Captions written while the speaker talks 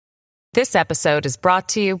This episode is brought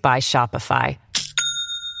to you by Shopify.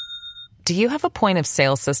 Do you have a point of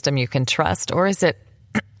sale system you can trust, or is it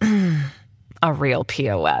a real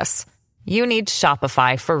POS? You need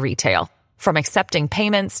Shopify for retail. From accepting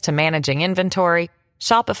payments to managing inventory,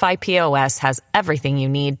 Shopify POS has everything you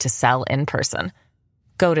need to sell in person.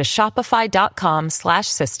 Go to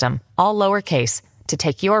shopify.com/system, all lowercase, to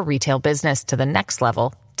take your retail business to the next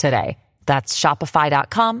level today. That's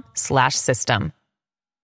shopify.com/system.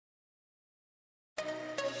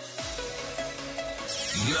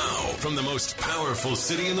 Now, from the most powerful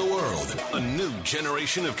city in the world, a new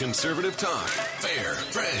generation of conservative talk. Fair,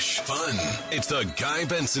 fresh, fun. It's the Guy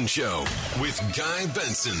Benson Show with Guy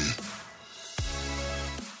Benson.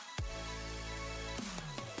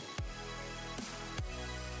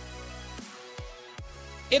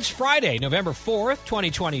 It's Friday, November 4th,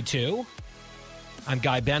 2022. I'm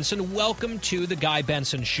Guy Benson. Welcome to the Guy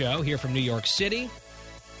Benson Show here from New York City.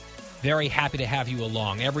 Very happy to have you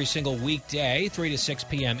along every single weekday, 3 to 6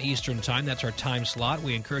 p.m. Eastern Time. That's our time slot.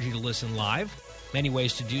 We encourage you to listen live. Many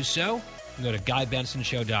ways to do so. You can go to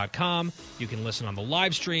GuyBensonShow.com. You can listen on the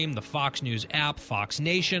live stream, the Fox News app, Fox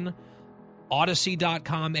Nation,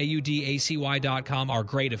 Odyssey.com, AUDACY.com, our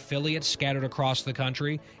great affiliates scattered across the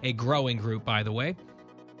country. A growing group, by the way.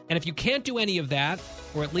 And if you can't do any of that,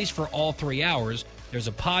 or at least for all 3 hours, there's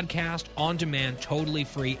a podcast on demand, totally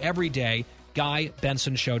free, every day.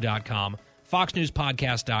 GuyBensonShow.com,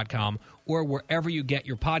 FoxNewsPodcast.com, or wherever you get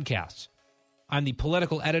your podcasts. I'm the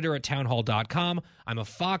political editor at townhall.com. I'm a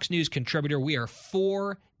Fox News contributor. We are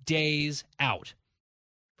 4 days out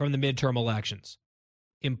from the midterm elections.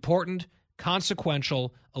 Important,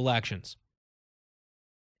 consequential elections.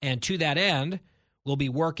 And to that end, we'll be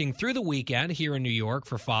working through the weekend here in New York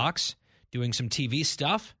for Fox, doing some TV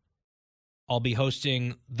stuff. I'll be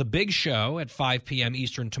hosting The Big Show at 5 p.m.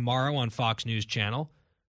 Eastern tomorrow on Fox News Channel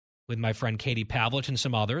with my friend Katie Pavlich and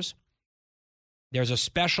some others. There's a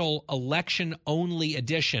special election-only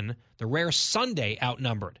edition, the rare Sunday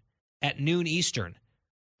Outnumbered, at noon Eastern.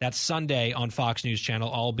 That's Sunday on Fox News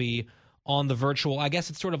Channel. I'll be on the virtual, I guess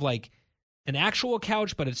it's sort of like an actual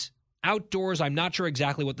couch, but it's outdoors. I'm not sure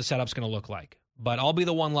exactly what the setup's going to look like, but I'll be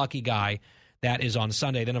the one lucky guy that is on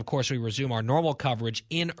Sunday. Then, of course, we resume our normal coverage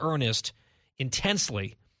in earnest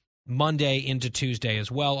intensely Monday into Tuesday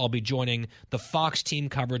as well. I'll be joining the Fox team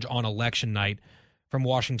coverage on election night from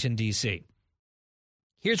Washington, D.C.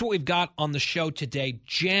 Here's what we've got on the show today,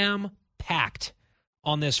 jam-packed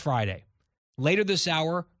on this Friday. Later this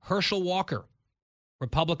hour, Herschel Walker,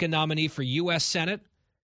 Republican nominee for U.S. Senate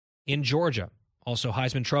in Georgia, also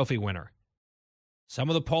Heisman Trophy winner.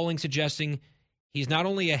 Some of the polling suggesting he's not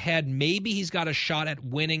only ahead, maybe he's got a shot at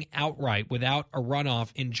winning outright without a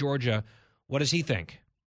runoff in Georgia. What does he think?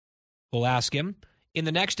 We'll ask him. In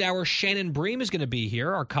the next hour, Shannon Bream is going to be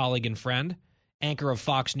here, our colleague and friend, anchor of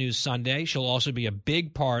Fox News Sunday. She'll also be a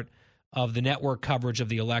big part of the network coverage of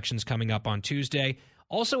the elections coming up on Tuesday.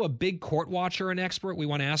 Also a big court watcher and expert. We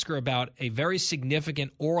want to ask her about a very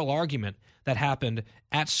significant oral argument that happened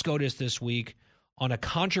at SCOTUS this week on a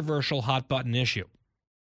controversial hot-button issue.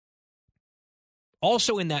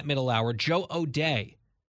 Also in that middle hour, Joe O'Dea,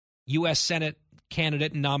 U.S. Senate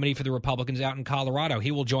candidate and nominee for the Republicans out in Colorado.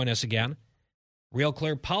 He will join us again. Real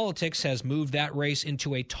Clear Politics has moved that race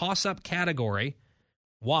into a toss-up category.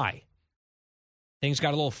 Why? Things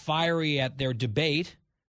got a little fiery at their debate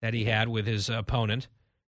that he had with his opponent,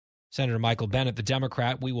 Senator Michael Bennet, the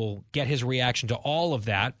Democrat. We will get his reaction to all of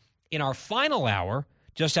that. In our final hour,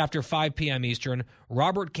 just after 5 p.m. Eastern,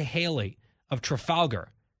 Robert Cahaly of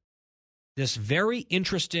Trafalgar, this very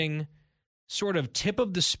interesting sort of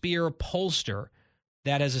tip-of-the-spear pollster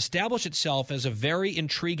that has established itself as a very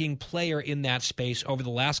intriguing player in that space over the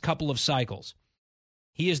last couple of cycles.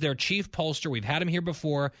 He is their chief pollster. We've had him here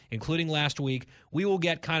before, including last week. We will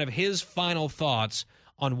get kind of his final thoughts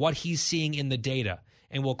on what he's seeing in the data,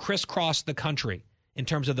 and we'll crisscross the country in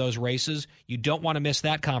terms of those races. You don't want to miss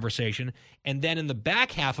that conversation. And then in the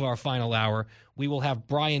back half of our final hour, we will have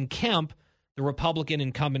Brian Kemp, the Republican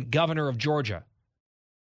incumbent governor of Georgia,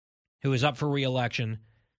 who is up for re-election.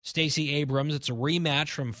 Stacey Abrams, it's a rematch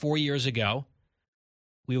from 4 years ago.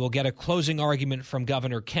 We will get a closing argument from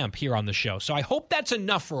Governor Kemp here on the show. So I hope that's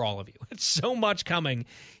enough for all of you. It's so much coming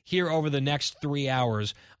here over the next 3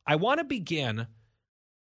 hours. I want to begin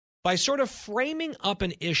by sort of framing up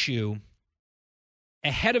an issue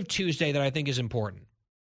ahead of Tuesday that I think is important.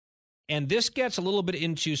 And this gets a little bit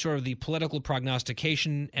into sort of the political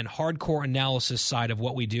prognostication and hardcore analysis side of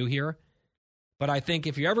what we do here. But I think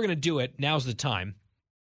if you're ever going to do it, now's the time.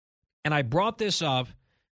 And I brought this up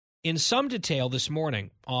in some detail this morning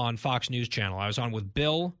on Fox News Channel. I was on with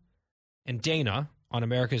Bill and Dana on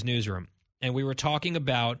America's Newsroom, and we were talking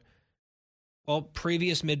about, well,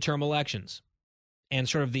 previous midterm elections and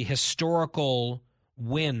sort of the historical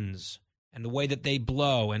winds and the way that they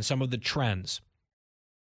blow and some of the trends.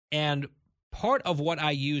 And part of what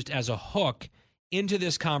I used as a hook into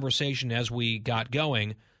this conversation as we got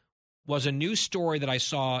going was a new story that I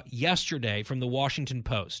saw yesterday from the Washington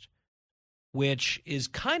Post, which is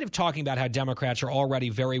kind of talking about how Democrats are already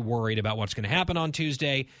very worried about what's going to happen on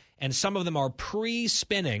Tuesday, and some of them are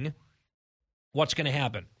pre-spinning what's going to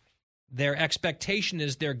happen. Their expectation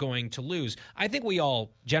is they're going to lose. I think we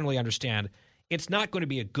all generally understand it's not going to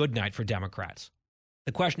be a good night for Democrats.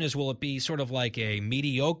 The question is, will it be sort of like a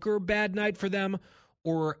mediocre bad night for them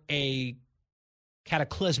or a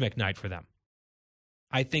cataclysmic night for them?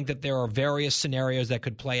 I think that there are various scenarios that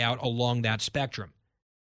could play out along that spectrum.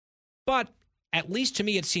 But at least to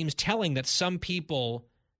me, it seems telling that some people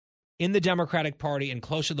in the Democratic Party and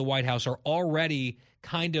close to the White House are already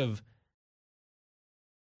kind of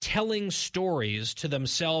telling stories to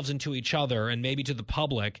themselves and to each other and maybe to the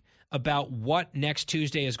public about what next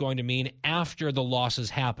Tuesday is going to mean after the losses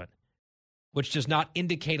happen, which does not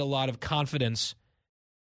indicate a lot of confidence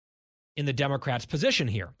in the Democrats' position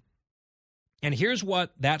here. And here's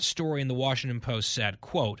what that story in the Washington Post said,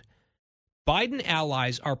 quote, Biden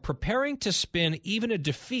allies are preparing to spin even a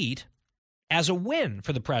defeat as a win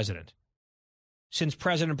for the president. Since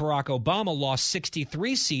President Barack Obama lost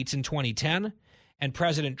 63 seats in 2010 and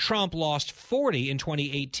President Trump lost 40 in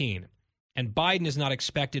 2018, and Biden is not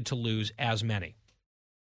expected to lose as many.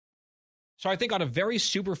 So I think on a very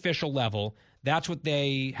superficial level, that's what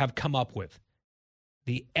they have come up with.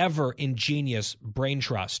 The ever-ingenious brain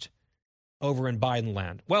trust over in Biden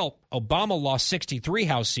land. Well, Obama lost 63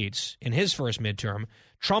 House seats in his first midterm.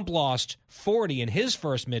 Trump lost 40 in his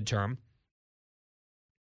first midterm.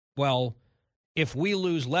 Well, if we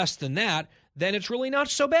lose less than that, then it's really not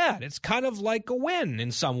so bad. It's kind of like a win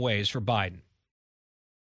in some ways for Biden.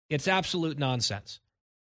 It's absolute nonsense.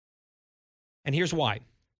 And here's why.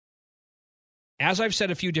 As I've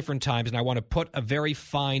said a few different times, and I want to put a very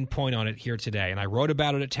fine point on it here today, and I wrote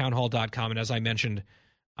about it at townhall.com, and as I mentioned,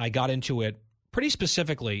 I got into it pretty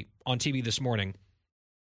specifically on TV this morning.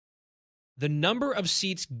 The number of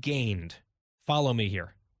seats gained, follow me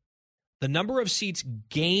here, the number of seats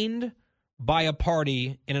gained by a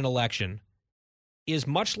party in an election is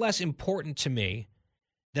much less important to me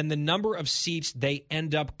than the number of seats they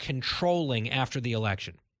end up controlling after the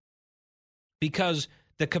election. Because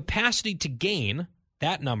the capacity to gain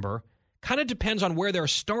that number kind of depends on where they're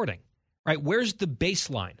starting, right? Where's the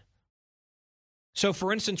baseline? So,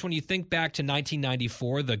 for instance, when you think back to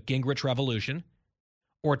 1994, the Gingrich Revolution,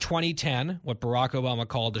 or 2010, what Barack Obama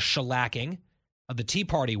called the shellacking of the Tea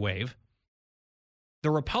Party wave,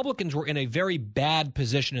 the Republicans were in a very bad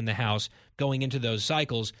position in the House going into those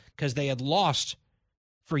cycles because they had lost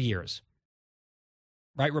for years,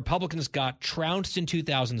 right? Republicans got trounced in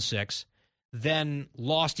 2006, then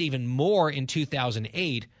lost even more in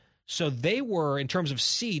 2008. So they were, in terms of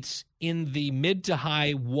seats, in the mid to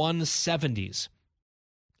high 170s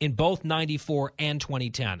in both 94 and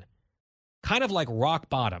 2010. Kind of like rock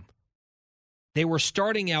bottom. They were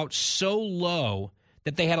starting out so low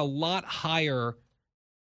that they had a lot higher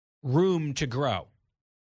room to grow,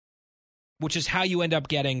 which is how you end up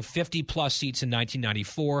getting 50-plus seats in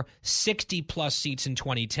 1994, 60-plus seats in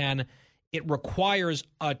 2010. It requires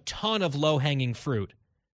a ton of low-hanging fruit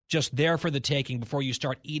just there for the taking before you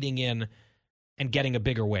start eating in and getting a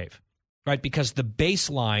bigger wave, right? Because the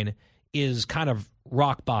baseline is kind of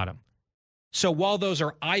rock bottom. So while those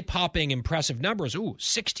are eye-popping, impressive numbers,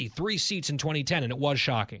 63 seats in 2010, and it was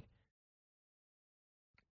shocking.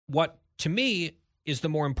 What, to me, is the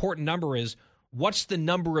more important number is what's the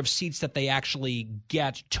number of seats that they actually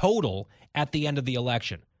get total at the end of the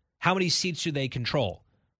election? How many seats do they control?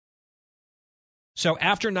 So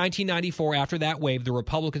after 1994, after that wave, the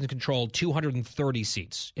Republicans controlled 230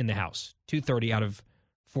 seats in the House, 230 out of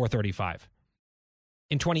 435.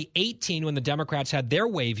 In 2018, when the Democrats had their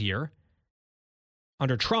wave year,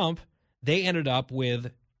 under Trump, they ended up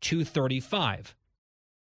with 235.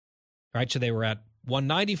 Right, so they were at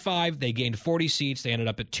 195, they gained 40 seats, they ended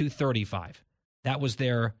up at 235. That was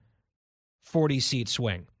their 40-seat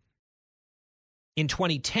swing. In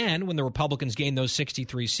 2010, when the Republicans gained those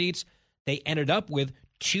 63 seats, they ended up with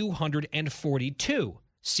 242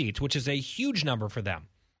 seats, which is a huge number for them.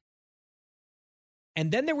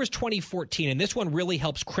 And then there was 2014, and this one really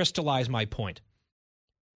helps crystallize my point.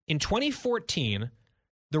 In 2014,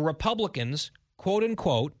 the Republicans, quote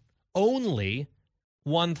unquote, only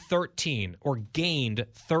won 13 or gained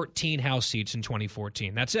 13 House seats in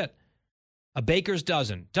 2014. That's it. A baker's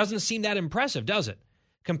dozen. Doesn't seem that impressive, does it?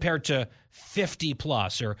 Compared to 50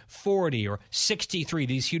 plus or 40 or 63,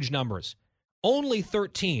 these huge numbers. Only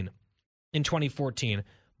 13 in 2014.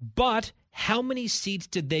 But how many seats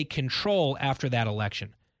did they control after that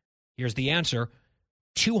election? Here's the answer,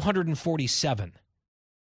 247.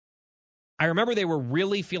 I remember they were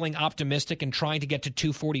really feeling optimistic and trying to get to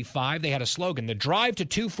 245. They had a slogan, the drive to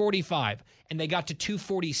 245, and they got to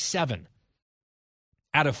 247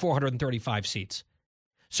 out of 435 seats.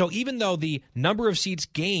 So even though the number of seats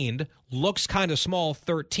gained looks kind of small,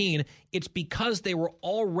 13, it's because they were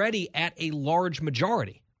already at a large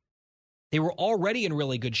majority. They were already in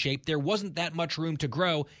really good shape. There wasn't that much room to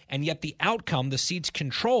grow, and yet the outcome, the seats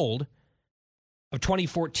controlled of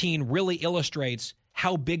 2014, really illustrates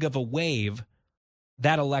how big of a wave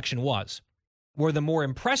that election was, where the more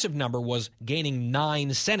impressive number was gaining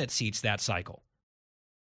 9 Senate seats that cycle,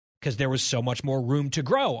 because there was so much more room to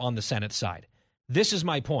grow on the Senate side. This is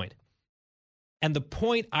my point. And the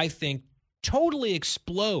point, I think, totally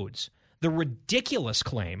explodes the ridiculous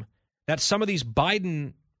claim that some of these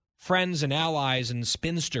Biden friends and allies and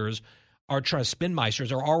spinsters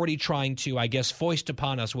spinmeisters are already trying to, I guess, foist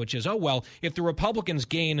upon us, which is, oh, well, if the Republicans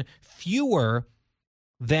gain fewer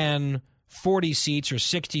than 40 seats or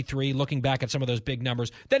 63, looking back at some of those big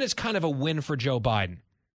numbers, then it's kind of a win for Joe Biden.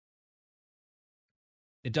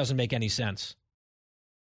 It doesn't make any sense.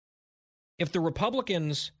 If the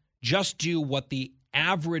Republicans just do what the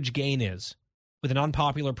average gain is with an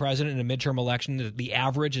unpopular president in a midterm election, the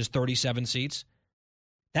average is 37 seats,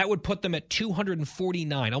 that would put them at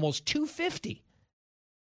 249, almost 250.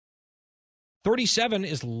 37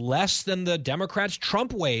 is less than the Democrats'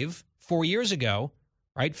 Trump wave 4 years ago,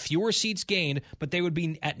 right? Fewer seats gained, but they would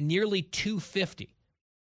be at nearly 250.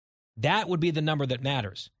 That would be the number that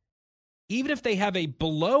matters. Even if they have a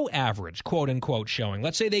below average, quote unquote, showing,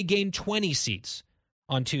 let's say they gain 20 seats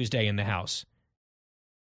on Tuesday in the House,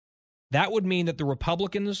 that would mean that the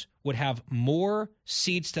Republicans would have more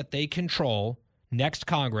seats that they control next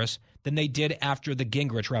Congress than they did after the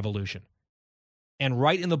Gingrich Revolution, and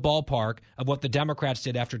right in the ballpark of what the Democrats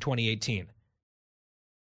did after 2018.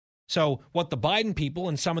 So what the Biden people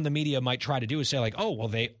and some of the media might try to do is say, like, oh, well,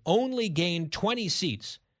 they only gained 20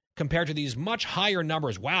 seats compared to these much higher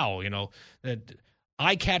numbers. Wow, the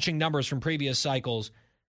eye-catching numbers from previous cycles.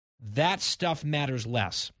 That stuff matters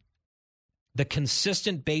less. The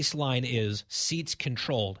consistent baseline is seats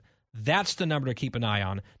controlled. That's the number to keep an eye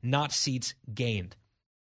on, not seats gained.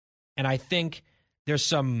 And I think there's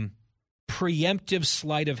some preemptive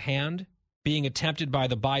sleight of hand being attempted by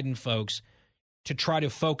the Biden folks to try to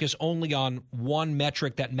focus only on one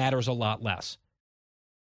metric that matters a lot less.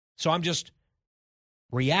 So I'm just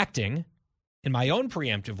reacting in my own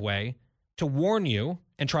preemptive way to warn you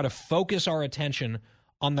and try to focus our attention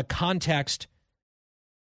on the context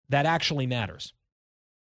that actually matters.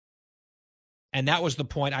 And that was the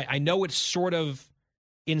point. I know it's sort of,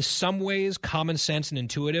 in some ways, common sense and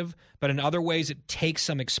intuitive, but in other ways, it takes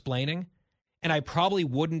some explaining. And I probably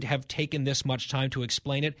wouldn't have taken this much time to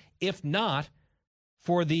explain it if not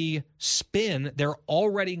for the spin they're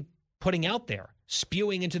already putting out there,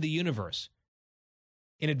 spewing into the universe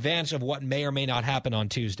in advance of what may or may not happen on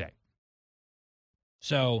Tuesday.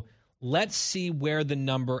 So let's see where the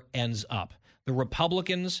number ends up. The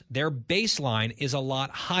Republicans, their baseline is a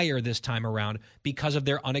lot higher this time around because of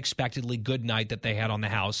their unexpectedly good night that they had on the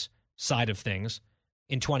House side of things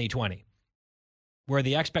in 2020, where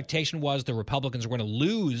the expectation was the Republicans were going to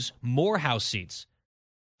lose more House seats,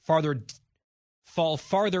 fall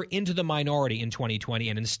farther into the minority in 2020,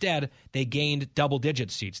 and instead they gained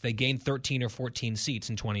double-digit seats. They gained 13 or 14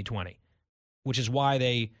 seats in 2020, which is why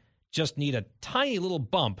they just need a tiny little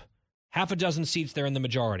bump, half a dozen seats there in the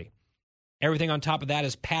majority. Everything on top of that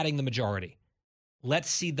is padding the majority. Let's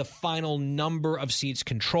see the final number of seats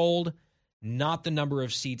controlled, not the number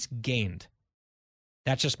of seats gained.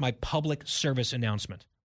 That's just my public service announcement.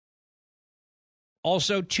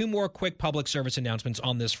 Also, 2 more quick public service announcements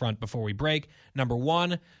on this front before we break. Number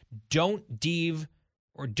 1, don't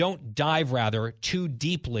dive too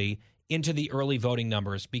deeply into the early voting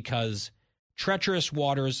numbers because treacherous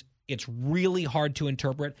waters. It's really hard to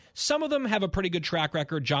interpret. Some of them have a pretty good track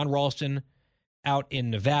record. John Ralston out in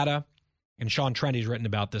Nevada, and Sean Trendy's written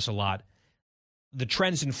about this a lot. The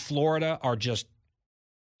trends in Florida are just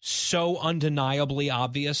so undeniably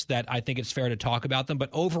obvious that I think it's fair to talk about them. But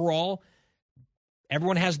overall,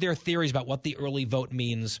 everyone has their theories about what the early vote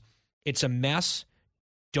means. It's a mess.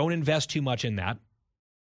 Don't invest too much in that.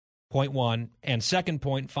 Point 1. And second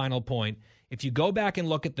point, final point, if you go back and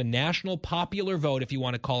look at the national popular vote, if you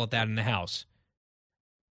want to call it that, in the House,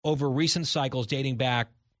 over recent cycles dating back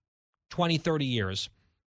 20, 30 years,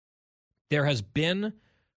 there has been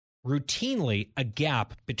routinely a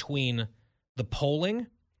gap between the polling,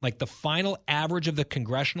 like the final average of the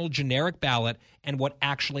congressional generic ballot, and what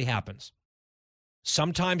actually happens.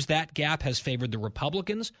 Sometimes that gap has favored the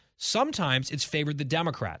Republicans. Sometimes it's favored the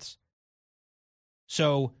Democrats.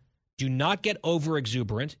 So do not get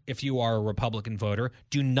over-exuberant if you are a Republican voter.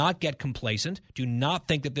 Do not get complacent. Do not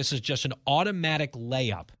think that this is just an automatic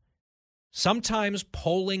layup. Sometimes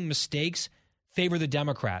polling mistakes favor the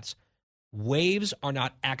Democrats. Waves are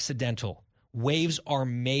not accidental. Waves are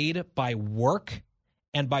made by work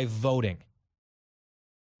and by voting.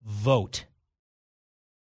 Vote.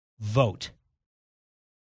 Vote.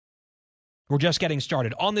 We're just getting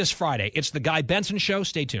started. On this Friday, it's the Guy Benson Show.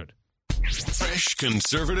 Stay tuned. Fresh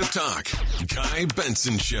conservative talk. Guy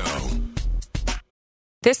Benson Show.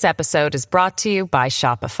 This episode is brought to you by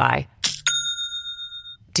Shopify.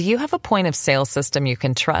 Do you have a point of sale system you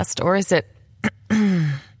can trust, or is it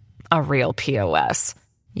a real POS?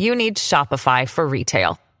 You need Shopify for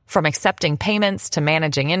retail. From accepting payments to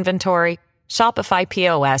managing inventory, Shopify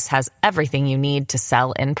POS has everything you need to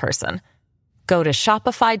sell in person. Go to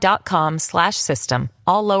shopify.com/system,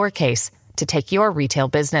 all lowercase, to take your retail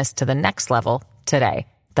business to the next level today.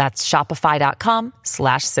 That's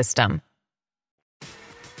shopify.com/system.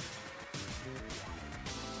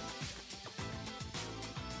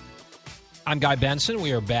 I'm Guy Benson.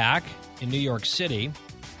 We are back in New York City,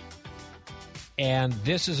 and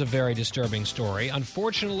this is a very disturbing story.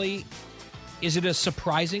 Unfortunately, is it a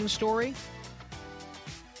surprising story?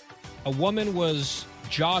 A woman was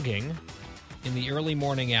jogging in the early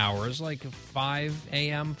morning hours, like 5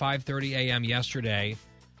 a.m., 5:30 a.m. yesterday,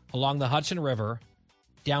 along the Hudson River,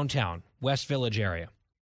 downtown, West Village area.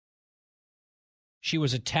 She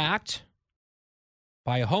was attacked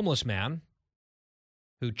by a homeless man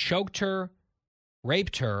who choked her,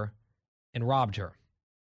 raped her, and robbed her.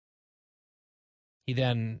 He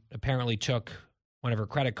then apparently took one of her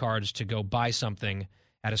credit cards to go buy something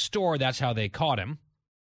at a store. That's how they caught him.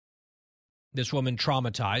 This woman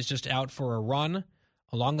traumatized, just out for a run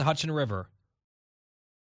along the Hudson River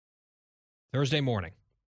Thursday morning.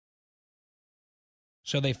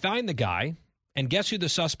 So they find the guy, and guess who the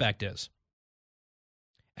suspect is?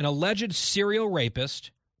 An alleged serial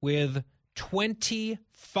rapist with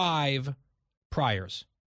 25 priors.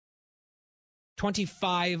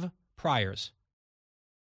 25 priors.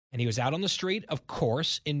 And he was out on the street, of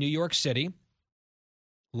course, in New York City,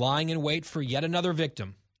 lying in wait for yet another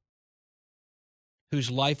victim whose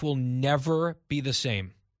life will never be the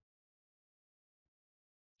same.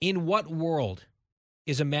 In what world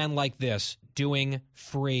is a man like this doing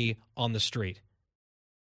free on the street?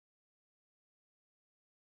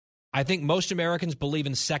 I think most Americans believe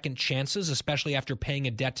in second chances, especially after paying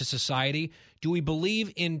a debt to society. Do we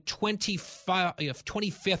believe in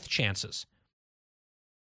 25th chances?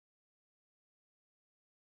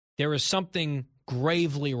 There is something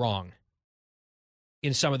gravely wrong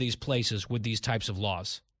in some of these places with these types of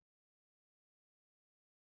laws.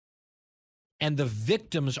 And the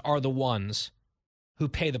victims are the ones who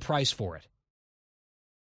pay the price for it.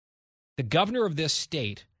 The governor of this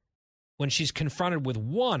state, when she's confronted with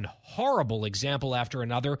one horrible example after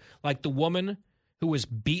another, like the woman who was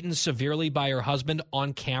beaten severely by her husband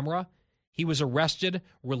on camera, he was arrested,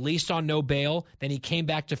 released on no bail, then he came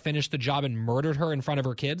back to finish the job and murdered her in front of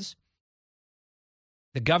her kids.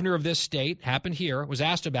 The governor of this state, happened here, was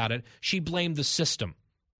asked about it. She blamed the system.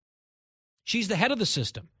 She's the head of the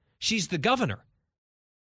system. She's the governor.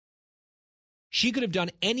 She could have done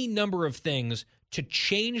any number of things to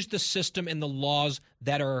change the system and the laws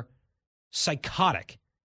that are psychotic.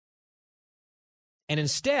 And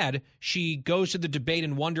instead, she goes to the debate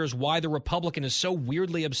and wonders why the Republican is so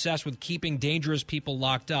weirdly obsessed with keeping dangerous people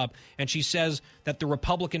locked up. And she says that the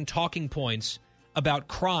Republican talking points about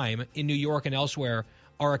crime in New York and elsewhere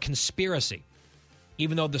are a conspiracy,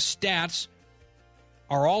 even though the stats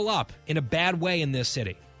are all up in a bad way in this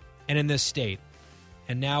city and in this state.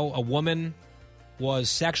 And now a woman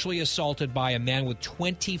was sexually assaulted by a man with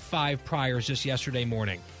 25 priors just yesterday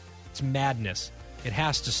morning. It's madness. It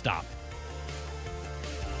has to stop.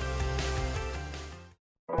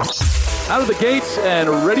 Out of the gates and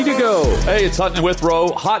ready to go. Hey, it's Hutton and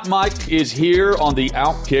Withrow. Hot Mike is here on the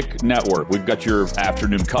Outkick Network. We've got your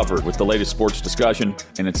afternoon covered with the latest sports discussion,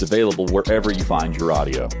 and it's available wherever you find your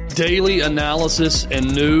audio. Daily analysis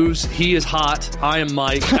and news. He is hot. I am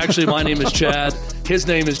Mike. Actually, my name is Chad. His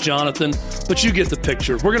name is Jonathan, but you get the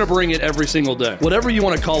picture. We're going to bring it every single day. Whatever you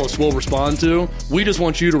want to call us, we'll respond to. We just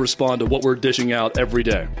want you to respond to what we're dishing out every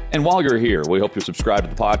day. And while you're here, we hope you subscribe to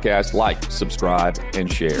the podcast, like, subscribe, and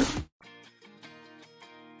share.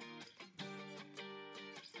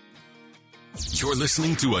 You're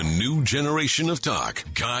listening to a new generation of talk.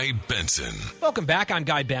 Guy Benson. Welcome back. I'm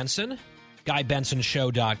Guy Benson.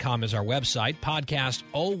 GuyBensonShow.com is our website. Podcast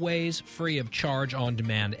always free of charge, on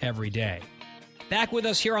demand every day. Back with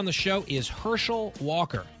us here on the show is Herschel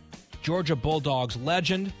Walker, Georgia Bulldogs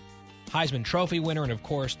legend, Heisman Trophy winner, and of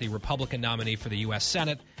course the Republican nominee for the U.S.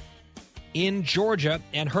 Senate in Georgia.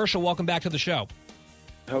 And Herschel, welcome back to the show.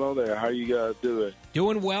 Hello there. How you guys doing?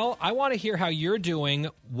 Doing well. I want to hear how you're doing.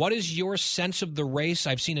 What is your sense of the race?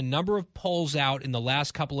 I've seen a number of polls out in the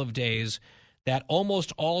last couple of days that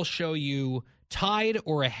almost all show you tied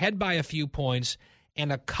or ahead by a few points.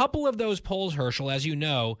 And a couple of those polls, Herschel, as you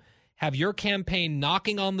know, have your campaign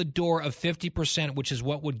knocking on the door of 50%, which is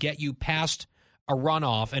what would get you past a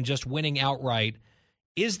runoff and just winning outright.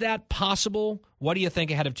 Is that possible? What do you think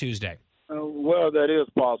ahead of Tuesday? Well, that is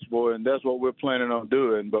possible, and that's what we're planning on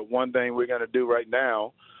doing. But one thing we're going to do right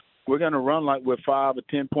now, we're going to run like we're 5 or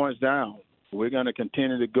 10 points down. We're going to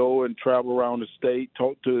continue to go and travel around the state,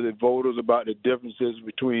 talk to the voters about the differences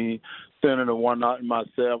between Senator Warnock and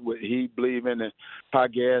myself. He believes in the high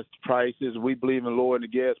gas prices. We believe in lowering the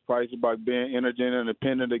gas prices by being energy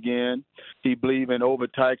independent again. He believes in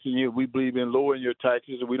overtaxing you. We believe in lowering your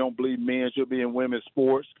taxes, and we don't believe men should be in women's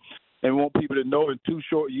sports. And we want people to know in 2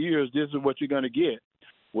 short years, this is what you're going to get.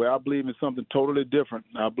 Well, I believe in something totally different.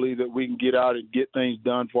 I believe that we can get out and get things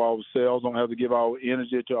done for ourselves, don't have to give our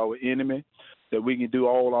energy to our enemy, that we can do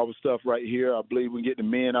all our stuff right here. I believe we can get the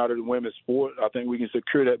men out of the women's sport. I think we can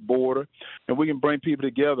secure that border, and we can bring people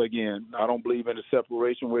together again. I don't believe in the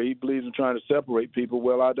separation where he believes in trying to separate people.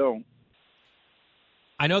 Well, I don't.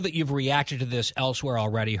 I know that you've reacted to this elsewhere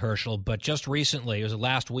already, Herschel, but just recently, it was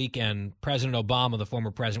last weekend, President Obama, the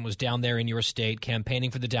former president, was down there in your state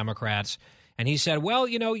campaigning for the Democrats, and he said, well,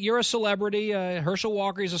 you know, you're a celebrity. Herschel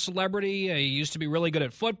Walker is a celebrity. He used to be really good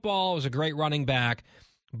at football. Was a great running back.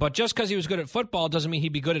 But just because he was good at football doesn't mean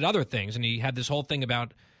he'd be good at other things. And he had this whole thing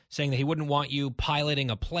about saying that he wouldn't want you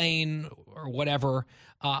piloting a plane or whatever.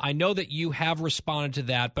 I know that you have responded to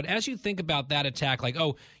that, but as you think about that attack, like,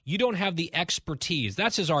 oh, you don't have the expertise.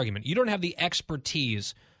 That's his argument. You don't have the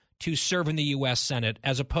expertise to serve in the U.S. Senate,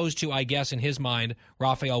 as opposed to, I guess, in his mind,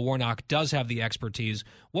 Raphael Warnock does have the expertise.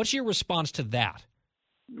 What's your response to that?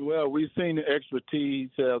 Well, we've seen the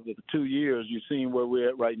expertise of the 2 years. You've seen where we're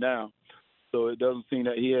at right now. So it doesn't seem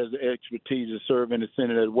that he has the expertise to serve in the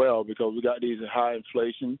Senate as well, because we got these high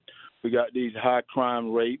inflation, we got these high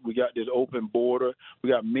crime rate, we got this open border, we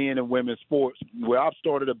got men and women's sports. Well, I've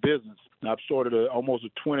started a business. I've started almost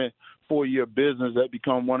a 24-year business that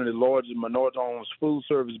become one of the largest minority-owned food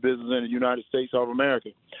service businesses in the United States of America,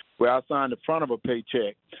 where I sign the front of a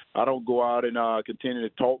paycheck. I don't go out and continue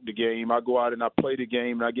to talk the game. I go out and I play the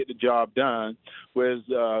game and I get the job done. Whereas,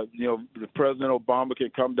 the President Obama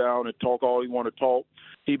can come down and talk all he want to talk.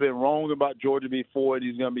 He's been wrong about Georgia before, and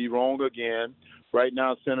he's going to be wrong again. Right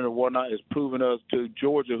now, Senator Warnock has proven us to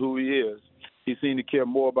Georgia who he is. He seems to care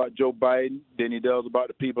more about Joe Biden than he does about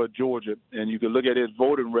the people of Georgia. And you can look at his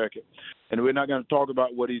voting record. And we're not going to talk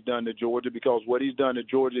about what he's done to Georgia, because what he's done to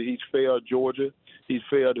Georgia, he's failed Georgia. He's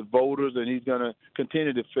failed the voters, and he's going to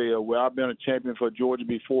continue to fail. Well, I've been a champion for Georgia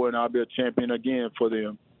before, and I'll be a champion again for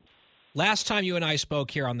them. Last time you and I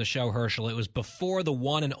spoke here on the show, Herschel, it was before the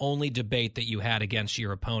one and only debate that you had against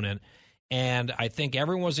your opponent. And I think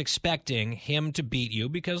everyone was expecting him to beat you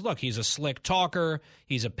because, look, he's a slick talker.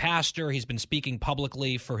 He's a pastor. He's been speaking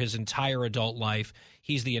publicly for his entire adult life.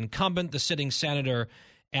 He's the incumbent, the sitting senator.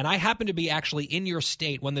 And I happened to be actually in your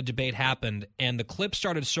state when the debate happened, and the clip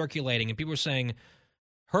started circulating, and people were saying,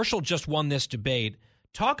 Herschel just won this debate.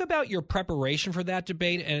 Talk about your preparation for that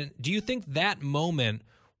debate, and do you think that moment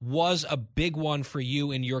was a big one for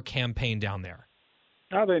you in your campaign down there?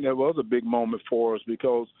 I think that was a big moment for us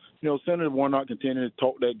because, Senator Warnock continued to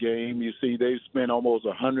talk that game. You see, they've spent almost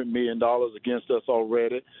 $100 million against us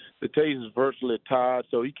already. The case is virtually tied,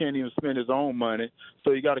 so he can't even spend his own money.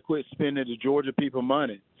 So you got to quit spending the Georgia people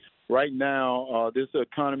money. Right now, this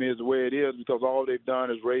economy is the way it is because all they've done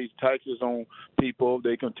is raise taxes on people.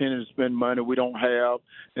 They continue to spend money we don't have,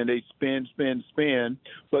 and they spend.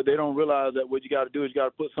 But they don't realize that what you got to do is you got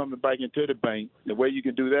to put something back into the bank. The way you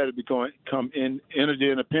can do that is become energy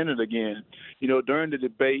independent again. During the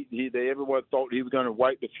debate, everyone thought he was going to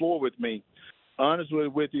wipe the floor with me. Honestly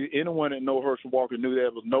with you, anyone that know Herschel Walker knew there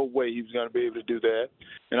was no way he was going to be able to do that.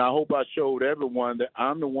 And I hope I showed everyone that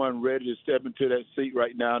I'm the one ready to step into that seat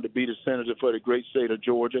right now to be the senator for the great state of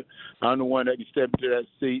Georgia. I'm the one that can step into that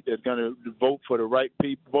seat that's going to vote for the right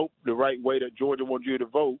people, vote the right way that Georgia wants you to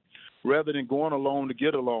vote. rather than going alone to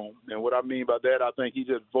get along. And what I mean by that, I think he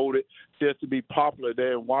just voted just to be popular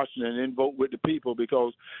there in Washington and then vote with the people,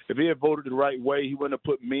 because if he had voted the right way, he wouldn't have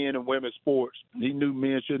put men in women's sports. He knew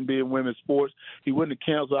men shouldn't be in women's sports. He wouldn't have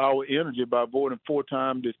canceled our energy by voting 4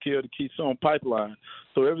 times to kill the Keystone Pipeline.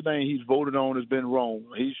 So everything he's voted on has been wrong.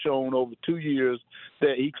 He's shown over 2 years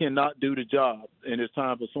that he cannot do the job, and it's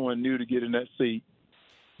time for someone new to get in that seat.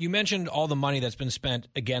 You mentioned all the money that's been spent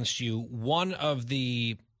against you. One of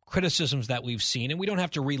the criticisms that we've seen, and we don't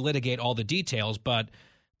have to relitigate all the details, but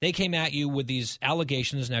they came at you with these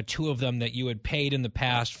allegations, now 2 of them, that you had paid in the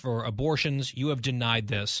past for abortions. You have denied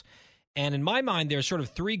this. And in my mind, there's sort of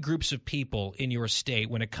 3 groups of people in your state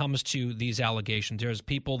when it comes to these allegations. There's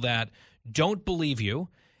people that don't believe you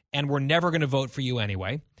and were never going to vote for you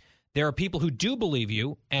anyway. There are people who do believe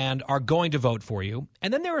you and are going to vote for you.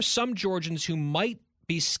 And then there are some Georgians who might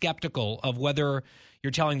be skeptical of whether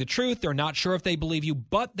you're telling the truth. They're not sure if they believe you,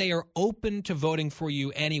 but they are open to voting for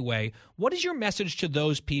you anyway. What is your message to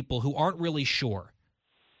those people who aren't really sure?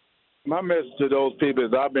 My message to those people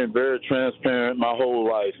is I've been very transparent my whole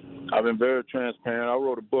life. I've been very transparent. I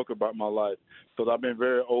wrote a book about my life because I've been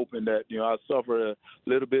very open that, I suffer a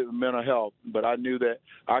little bit of mental health, but I knew that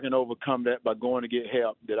I can overcome that by going to get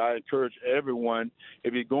help, that I encourage everyone,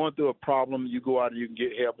 if you're going through a problem, you go out and you can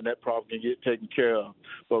get help and that problem can get taken care of.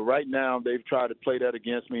 But right now they've tried to play that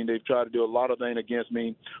against me and they've tried to do a lot of things against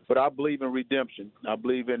me, but I believe in redemption. I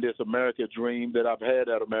believe in this America dream, that I've had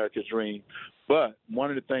that America dream. But one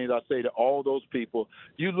of the things I say to all those people,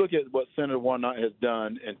 you look at what Senator Warnock has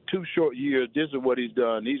done in 2 short years. This is what he's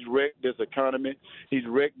done. He's wrecked this economy. He's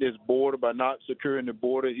wrecked this border by not securing the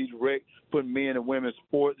border. He's wrecked putting men and women's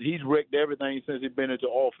sports. He's wrecked everything since he's been into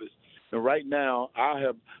office. And right now, I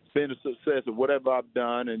have been a success of whatever I've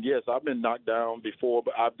done. And, yes, I've been knocked down before,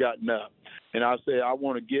 but I've gotten up. And I say I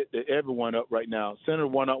want to get everyone up right now. Senator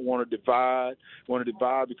Warnock want to divide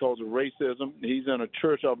because of racism. He's in a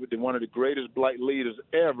church of one of the greatest black leaders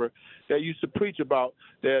ever that used to preach about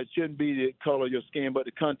that it shouldn't be the color of your skin, but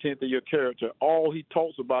the content of your character. All he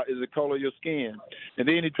talks about is the color of your skin. And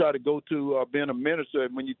then he tried to go to being a minister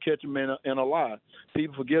when you catch him in a lie.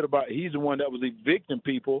 People forget about he's the one that was evicting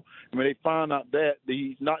people. And when they find out that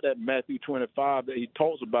he's not that Matthew 25 that he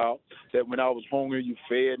talks about, that when I was hungry, you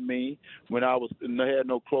fed me. When I had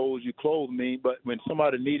no clothes, you clothed me. But when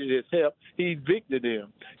somebody needed his help, he evicted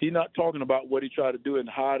them. He's not talking about what he tried to do and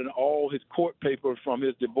hiding all his court papers from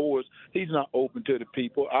his divorce. He's not open to the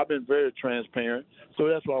people. I've been very transparent. So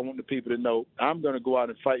that's what I want the people to know. I'm going to go out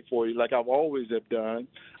and fight for you like I've always have done.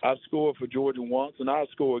 I've scored for Georgia once, and I'll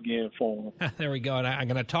score again for them. There we go. And I'm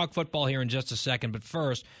going to talk football here in just a second. But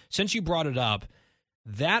first, since you brought it up,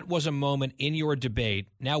 that was a moment in your debate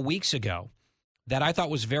now weeks ago that I thought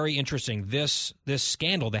was very interesting. This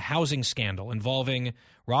scandal, the housing scandal involving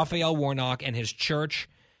Raphael Warnock and his church.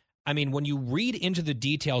 I mean, when you read into the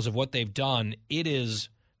details of what they've done, it is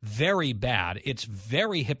very bad. It's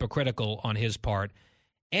very hypocritical on his part.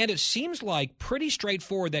 And it seems like pretty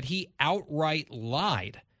straightforward that he outright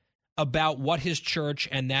lied about what his church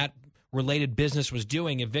and that related business was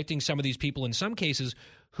doing, evicting some of these people, in some cases,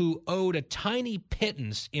 who owed a tiny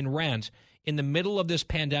pittance in rent. In the middle of this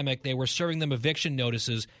pandemic, they were serving them eviction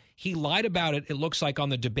notices. He lied about it, it looks like, on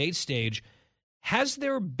the debate stage. Has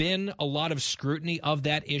there been a lot of scrutiny of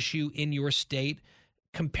that issue in your state,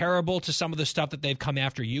 comparable to some of the stuff that they've come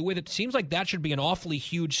after you with? It seems like that should be an awfully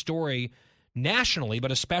huge story nationally,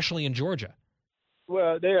 but especially in Georgia.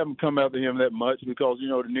 Well, they haven't come after him that much because,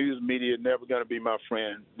 the news media is never going to be my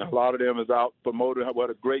friend. A lot of them is out promoting what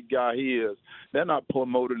a great guy he is. They're not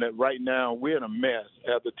promoting that right now. We're in a mess.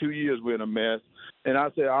 After 2 years, we're in a mess. And I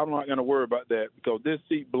say I'm not going to worry about that because this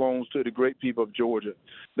seat belongs to the great people of Georgia.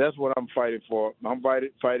 That's what I'm fighting for. I'm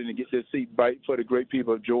fighting to get this seat back for the great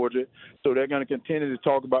people of Georgia. So they're going to continue to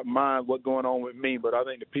talk about what's going on with me, but I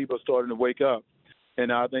think the people are starting to wake up. And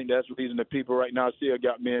I think that's the reason the people right now still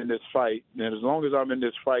got me in this fight. And as long as I'm in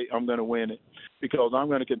this fight, I'm going to win it because I'm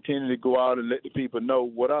going to continue to go out and let the people know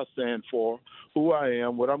what I stand for, who I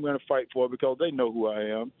am, what I'm going to fight for because they know who I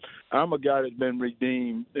am. I'm a guy that's been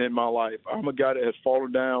redeemed in my life. I'm a guy that has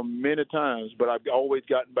fallen down many times, but I've always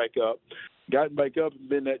gotten back up. Gotten back up and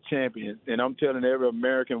been that champion. And I'm telling every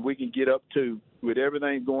American we can get up too. With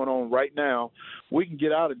everything going on right now, we can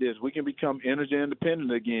get out of this. We can become energy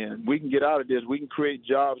independent again. We can get out of this. We can create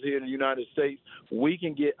jobs here in the United States. We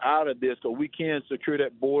can get out of this so we can secure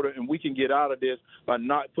that border, and we can get out of this by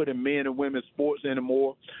not putting men and women's sports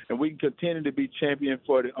anymore. And we can continue to be champion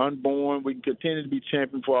for the unborn. We can continue to be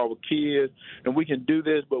champion for our kids. And we can do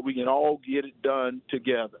this, but we can all get it done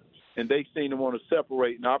together. And they seem to want to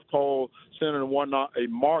separate. And I've called Senator Warnock a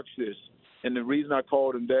Marxist. And the reason I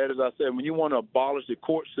called him that is I said, when you want to abolish the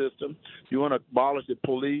court system, you want to abolish the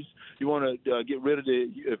police, you want to get rid of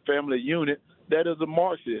the family unit, that is a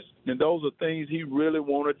Marxist. And those are things he really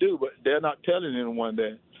want to do, but they're not telling anyone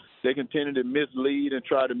that. They continue to mislead and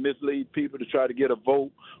try to mislead people to try to get a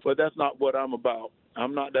vote, but that's not what I'm about.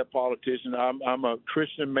 I'm not that politician. I'm a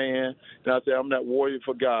Christian man, and I say I'm that warrior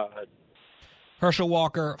for God. Herschel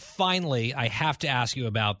Walker, finally, I have to ask you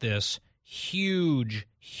about this huge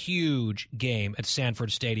game at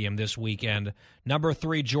Sanford Stadium this weekend. Number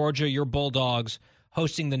 3, Georgia, your Bulldogs,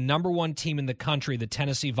 hosting the number 1 team in the country, the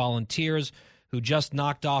Tennessee Volunteers, who just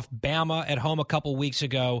knocked off Bama at home a couple weeks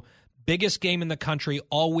ago. Biggest game in the country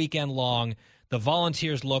all weekend long. The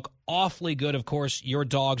Volunteers look awfully good. Of course, your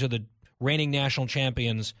Dogs are the reigning national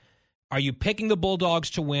champions. Are you picking the Bulldogs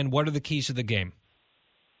to win? What are the keys to the game?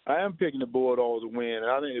 I am picking the Bulldogs to win, and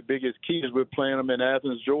I think the biggest key is we're playing them in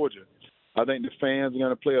Athens, Georgia. I think the fans are going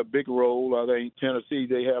to play a big role. I think Tennessee,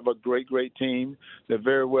 they have a great team. They're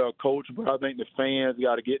very well coached, but I think the fans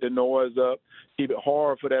got to get the noise up, keep it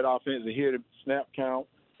hard for that offense to hear the snap count,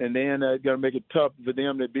 and then it's going to make it tough for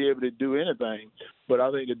them to be able to do anything. But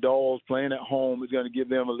I think the Dogs playing at home is going to give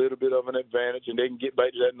them a little bit of an advantage, and they can get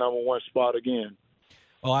back to that number 1 spot again.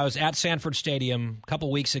 Well, I was at Sanford Stadium a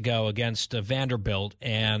couple weeks ago against Vanderbilt,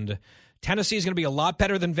 and Tennessee is going to be a lot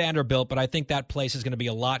better than Vanderbilt, but I think that place is going to be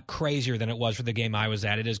a lot crazier than it was for the game I was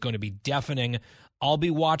at. It is going to be deafening. I'll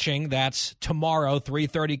be watching. That's tomorrow,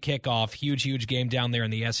 3:30 kickoff. Huge game down there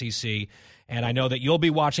in the SEC. And I know that you'll be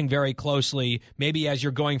watching very closely, maybe as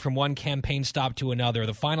you're going from one campaign stop to another.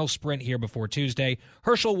 The final sprint here before Tuesday.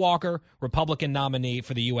 Herschel Walker, Republican nominee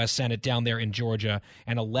for the U.S. Senate down there in Georgia,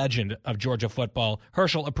 and a legend of Georgia football.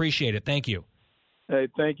 Herschel, appreciate it. Thank you. Hey,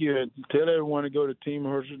 thank you. And tell everyone to go to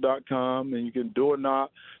teamherschel.com, and you can do or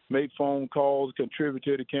not, make phone calls, contribute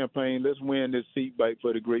to the campaign. Let's win this seat back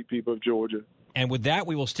for the great people of Georgia. And with that,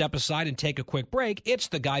 we will step aside and take a quick break. It's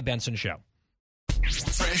the Guy Benson Show.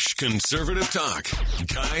 Fresh conservative talk.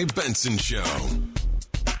 Guy Benson Show.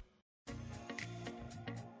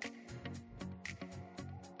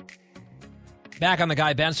 Back on the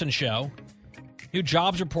Guy Benson Show. New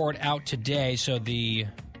jobs report out today. So the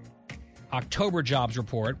October jobs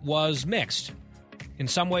report was mixed. In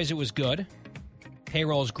some ways, it was good.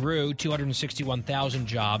 Payrolls grew 261,000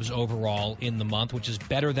 jobs overall in the month, which is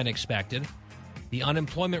better than expected. The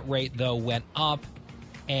unemployment rate, though, went up,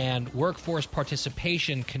 and workforce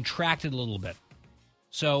participation contracted a little bit.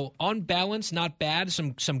 So on balance, not bad.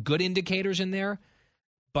 Some good indicators in there,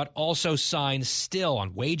 but also signs still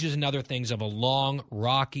on wages and other things of a long,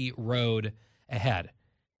 rocky road ahead.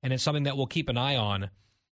 And it's something that we'll keep an eye on.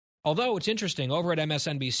 Although it's interesting, over at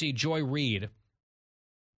MSNBC, Joy Reid,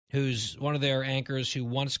 who's one of their anchors who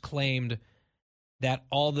once claimed that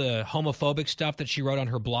all the homophobic stuff that she wrote on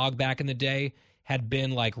her blog back in the day had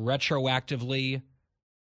been like retroactively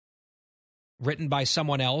written by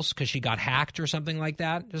someone else because she got hacked or something like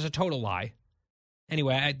that. There's a total lie.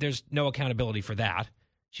 Anyway, there's no accountability for that.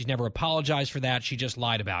 She's never apologized for that. She just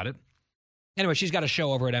lied about it. Anyway, she's got a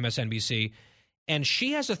show over at MSNBC, and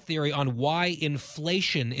she has a theory on why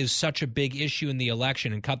inflation is such a big issue in the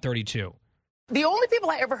election in Cut 32. The only people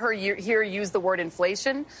I ever hear use the word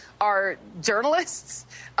inflation are journalists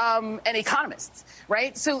and economists,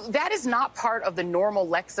 right? So that is not part of the normal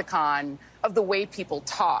lexicon of the way people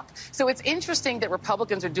talk. So it's interesting that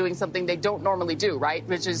Republicans are doing something they don't normally do, right?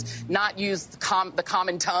 Which is not use the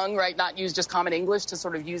common tongue, right? Not use just common English to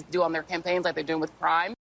sort of do on their campaigns like they're doing with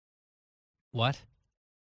crime. What?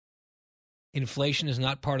 Inflation is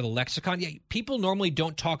not part of the lexicon? Yeah, people normally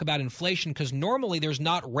don't talk about inflation because normally there's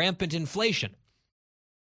not rampant inflation.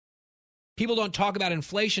 People don't talk about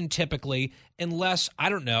inflation typically unless, I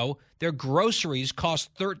don't know, their groceries cost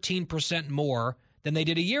 13% more than they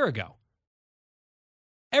did a year ago.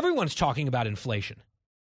 Everyone's talking about inflation.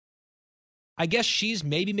 I guess she's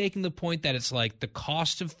maybe making the point that it's like the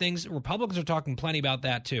cost of things. Republicans are talking plenty about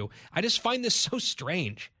that too. I just find this so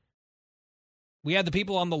strange. We had the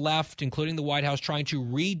people on the left, including the White House, trying to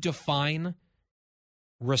redefine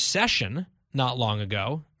recession not long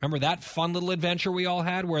ago. Remember that fun little adventure we all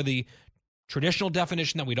had where the traditional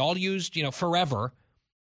definition that we'd all used, forever.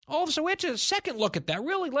 All of a sudden, we had to second look at that.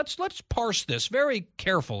 Really, let's parse this very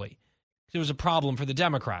carefully. It was a problem for the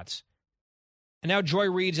Democrats. And now Joy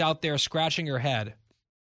Reid's out there scratching her head.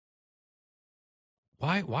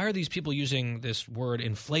 Why are these people using this word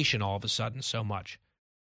inflation all of a sudden so much?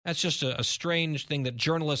 That's just a strange thing that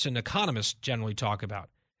journalists and economists generally talk about.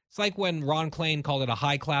 It's like when Ron Klain called it a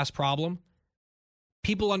high-class problem.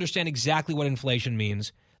 People understand exactly what inflation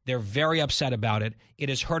means. They're very upset about it. It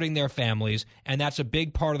is hurting their families, and that's a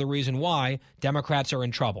big part of the reason why Democrats are in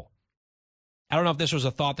trouble. I don't know if this was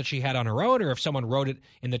a thought that she had on her own or if someone wrote it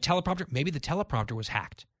in the teleprompter. Maybe the teleprompter was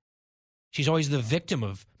hacked. She's always the victim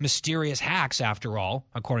of mysterious hacks, after all,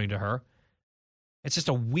 according to her. It's just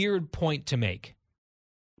a weird point to make.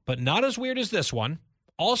 But not as weird as this one.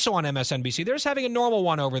 Also on MSNBC, they're just having a normal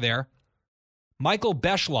one over there. Michael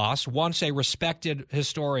Beschloss, once a respected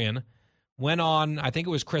historian, went on, I think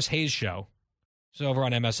it was Chris Hayes' show. It's over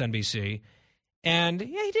on MSNBC. And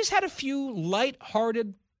yeah, he just had a few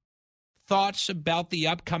lighthearted thoughts about the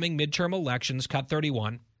upcoming midterm elections, cut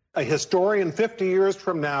 31. A historian 50 years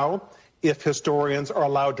from now, if historians are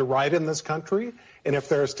allowed to write in this country, and if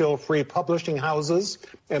there are still free publishing houses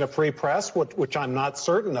and a free press, which I'm not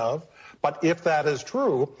certain of, but if that is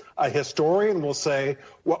true, a historian will say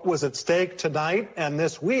what was at stake tonight and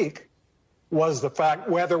this week was the fact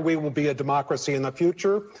whether we will be a democracy in the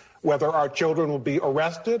future, whether our children will be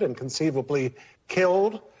arrested and conceivably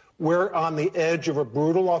killed. We're on the edge of a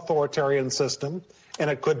brutal authoritarian system,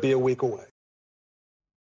 and it could be a week away.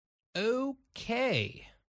 Okay.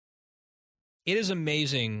 It is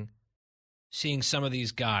amazing seeing some of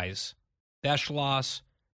these guys, Beschloss,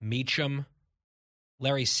 Meacham,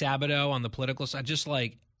 Larry Sabato on the political side, just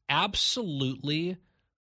like absolutely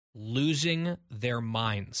losing their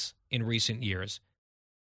minds in recent years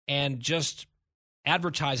and just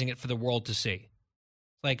advertising it for the world to see.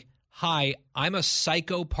 Like, hi, I'm a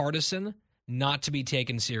psycho partisan, not to be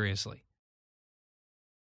taken seriously.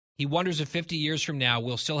 He wonders if 50 years from now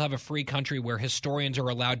we'll still have a free country where historians are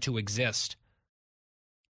allowed to exist.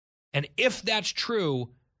 And if that's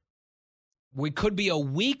true, we could be a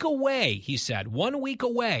week away, he said, 1 week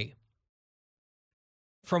away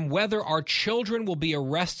from whether our children will be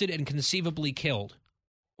arrested and conceivably killed.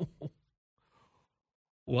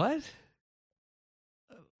 What?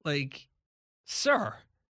 Like, sir,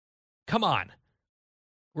 come on.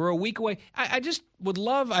 We're a week away. I just would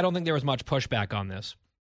love, I don't think there was much pushback on this,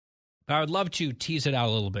 but I would love to tease it out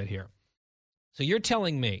a little bit here. So you're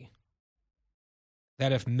telling me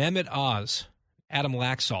that if Mehmet Oz, Adam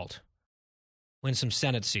Laxalt, win some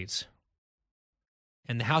Senate seats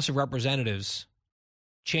and the House of Representatives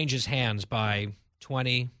changes hands by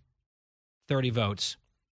 20, 30 votes,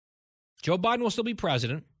 Joe Biden will still be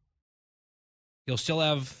president. He'll still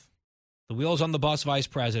have the wheels on the bus vice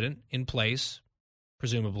president in place,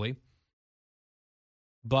 presumably.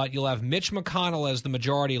 But you'll have Mitch McConnell as the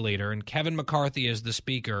majority leader and Kevin McCarthy as the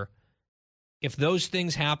speaker. If those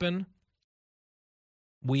things happen,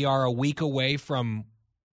 we are a week away from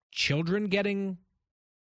children getting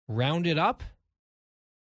rounded up,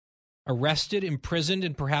 arrested, imprisoned,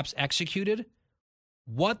 and perhaps executed.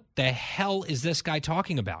 What the hell is this guy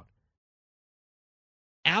talking about?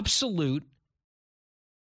 Absolute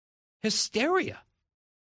hysteria.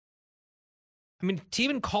 I mean, to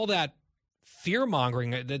even call that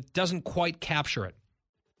fear-mongering, that doesn't quite capture it.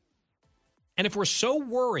 And if we're so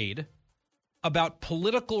worried about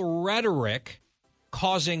political rhetoric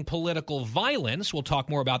causing political violence, we'll talk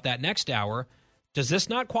more about that next hour, does this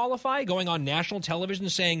not qualify? Going on national television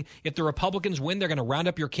saying if the Republicans win, they're going to round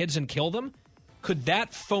up your kids and kill them? Could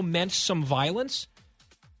that foment some violence?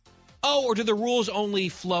 Oh, or do the rules only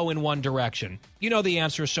flow in one direction? You know the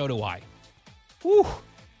answer, so do I. Whew.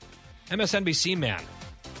 MSNBC man.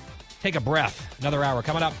 Take a breath. Another hour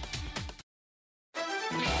coming up.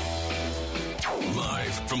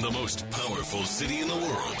 Live from the most powerful city in the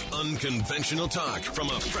world, unconventional talk from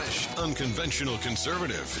a fresh, unconventional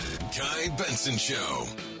conservative. Guy Benson Show.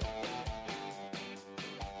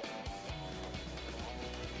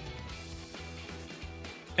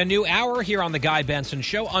 A new hour here on the Guy Benson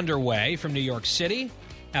Show underway from New York City.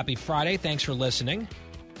 Happy Friday. Thanks for listening.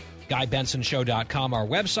 GuyBensonShow.com, our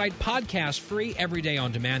website. Podcast free every day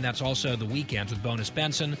on demand. That's also the weekends with Bonus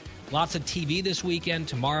Benson. Lots of TV this weekend,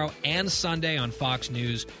 tomorrow and Sunday on Fox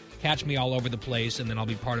News. Catch me all over the place, and then I'll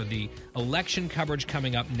be part of the election coverage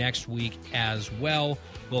coming up next week as well.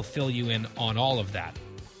 We'll fill you in on all of that.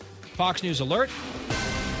 Fox News alert.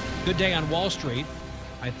 Good day on Wall Street.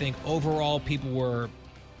 I think overall people were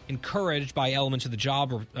encouraged by elements of the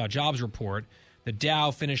jobs report. The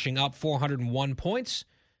Dow finishing up 401 points,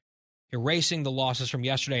 erasing the losses from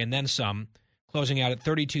yesterday and then some, closing out at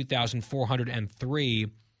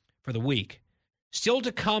 32,403 for the week. Still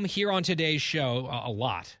to come here on today's show, a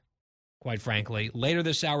lot, quite frankly. Later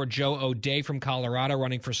this hour, Joe O'Dea from Colorado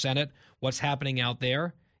running for Senate. What's happening out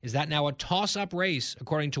there? Is that now a toss-up race,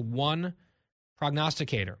 according to one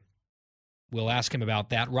prognosticator? We'll ask him about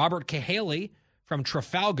that. Robert Cahaly from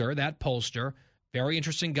Trafalgar, that pollster, very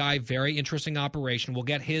interesting guy, very interesting operation. We'll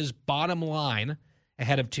get his bottom line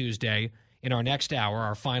ahead of Tuesday in our next hour,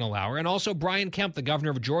 our final hour. And also Brian Kemp, the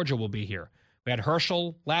governor of Georgia, will be here. We had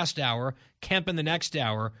Herschel last hour, Kemp in the next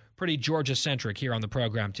hour, pretty Georgia-centric here on the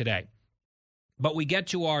program today. But we get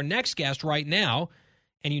to our next guest right now,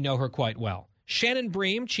 and you know her quite well. Shannon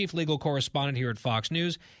Bream, chief legal correspondent here at Fox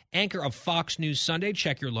News, anchor of Fox News Sunday.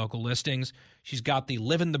 Check your local listings. She's got the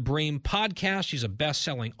Livin' the Bream podcast. She's a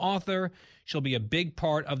best-selling author. She'll be a big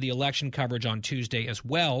part of the election coverage on Tuesday as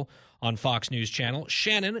well on Fox News Channel.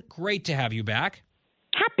 Shannon, great to have you back.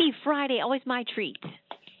 Happy Friday. Always my treat.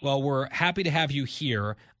 Well, we're happy to have you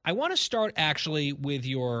here. I want to start actually with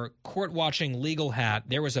your court-watching legal hat.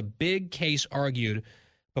 There was a big case argued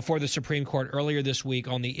before the Supreme Court earlier this week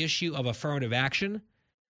on the issue of affirmative action,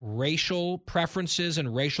 racial preferences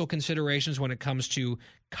and racial considerations when it comes to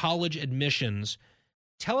college admissions.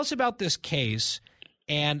 Tell us about this case.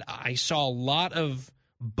 And I saw a lot of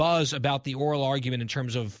buzz about the oral argument in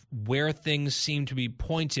terms of where things seem to be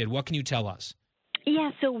pointed. What can you tell us?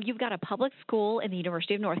 Yeah, so you've got a public school in the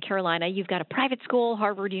University of North Carolina. You've got a private school,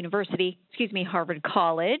 Harvard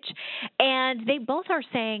College. And they both are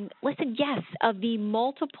saying, listen, yes, of the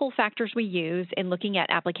multiple factors we use in looking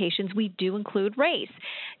at applications, we do include race.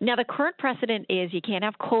 Now, the current precedent is you can't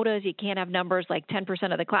have quotas, you can't have numbers like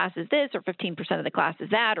 10% of the class is this or 15% of the class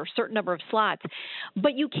is that or a certain number of slots.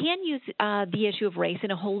 But you can use the issue of race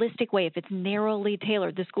in a holistic way if it's narrowly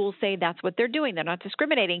tailored. The schools say that's what they're doing. They're not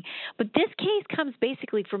discriminating. But this case comes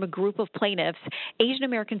basically from a group of plaintiffs, Asian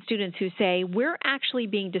American students, who say we're actually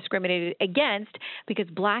being discriminated against because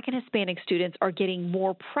Black and Hispanic students are getting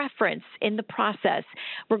more preference in the process.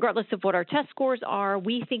 Regardless of what our test scores are,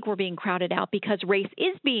 we think we're being crowded out because race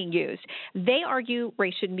is being used. They argue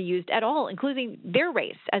race shouldn't be used at all, including their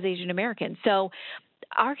race as Asian Americans. So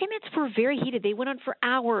arguments were very heated. They went on for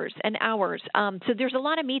hours and hours. So there's a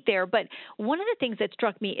lot of meat there. But one of the things that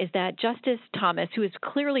struck me is that Justice Thomas, who has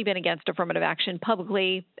clearly been against affirmative action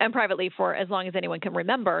publicly and privately for as long as anyone can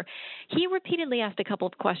remember, he repeatedly asked a couple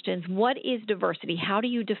of questions. What is diversity? How do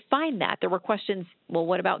you define that? There were questions, well,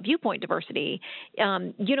 what about viewpoint diversity? How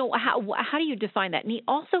do you define that? And he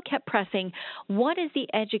also kept pressing, what is the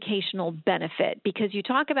educational benefit? Because you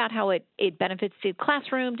talk about how it benefits the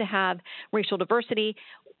classroom to have racial diversity.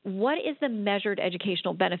 What is the measured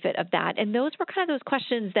educational benefit of that? And those were kind of those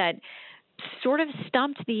questions that sort of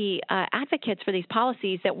stumped the advocates for these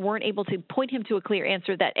policies that weren't able to point him to a clear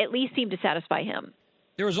answer that at least seemed to satisfy him.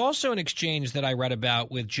 There was also an exchange that I read about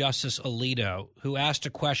with Justice Alito, who asked a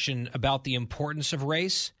question about the importance of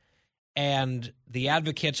race. And the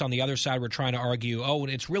advocates on the other side were trying to argue, oh,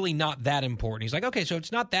 it's really not that important. He's like, okay, so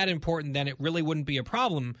it's not that important, then it really wouldn't be a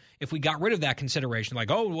problem if we got rid of that consideration.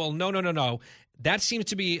 Like, oh, well, no. That seems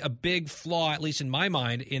to be a big flaw, at least in my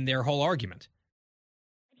mind, in their whole argument.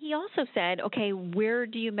 He also said, okay, where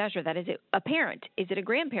do you measure that? Is it a parent? Is it a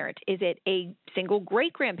grandparent? Is it a single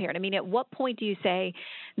great-grandparent? I mean, at what point do you say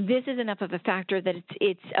this is enough of a factor that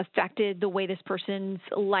it's affected the way this person's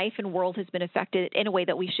life and world has been affected in a way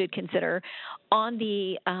that we should consider on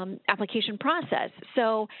the application process?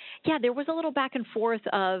 So, yeah, there was a little back and forth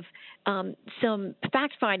of some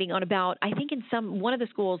fact-finding on about, I think in one of the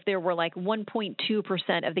schools there were like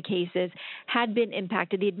 1.2% of the cases had been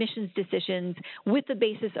impacted, the admissions decisions, with the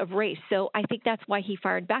basis of race. So I think that's why he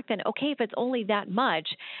fired back then. Okay, if it's only that much,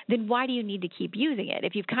 then why do you need to keep using it?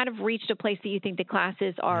 If you've kind of reached a place that you think the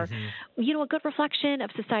classes are, a good reflection of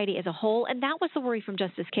society as a whole. And that was the worry from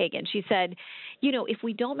Justice Kagan. She said, if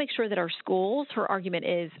we don't make sure that our schools, her argument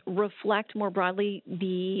is, reflect more broadly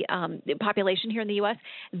the population here in the U.S.,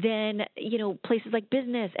 then, places like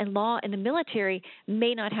business and law and the military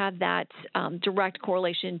may not have that direct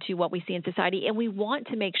correlation to what we see in society. And we want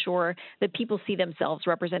to make sure that people see themselves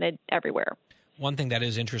represented everywhere. One thing that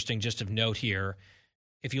is interesting, just of note here,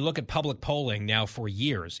 if you look at public polling now for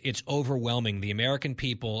years, it's overwhelming. The American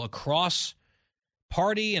people across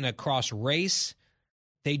party and across race,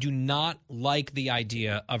 they do not like the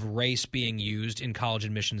idea of race being used in college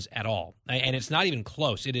admissions at all. And it's not even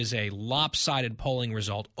close. It is a lopsided polling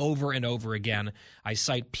result over and over again. I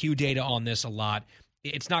cite Pew data on this a lot.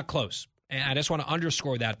 It's not close. And I just want to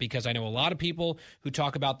underscore that because I know a lot of people who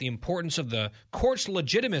talk about the importance of the court's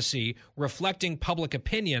legitimacy reflecting public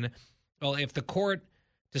opinion. Well, if the court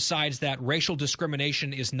decides that racial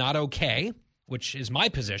discrimination is not okay, which is my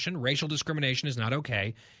position, racial discrimination is not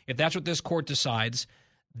okay, if that's what this court decides,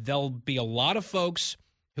 there'll be a lot of folks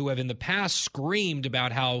who have in the past screamed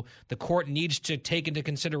about how the court needs to take into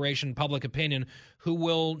consideration public opinion, who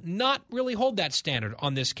will not really hold that standard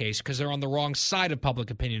on this case because they're on the wrong side of public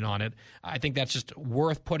opinion on it. I think that's just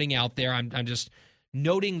worth putting out there. I'm just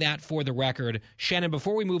noting that for the record. Shannon,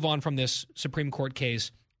 before we move on from this Supreme Court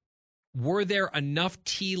case, were there enough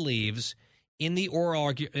tea leaves in the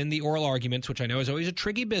oral arguments, which I know is always a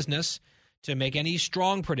tricky business, to make any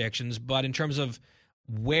strong predictions, but in terms of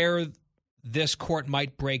where this court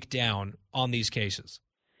might break down on these cases?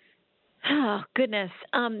 Oh, goodness.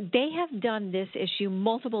 They have done this issue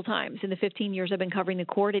multiple times in the 15 years I've been covering the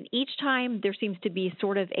court, and each time there seems to be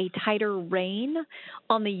sort of a tighter rein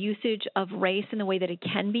on the usage of race and the way that it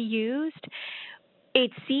can be used.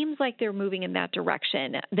 It seems like they're moving in that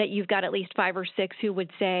direction, that you've got at least 5 or 6 who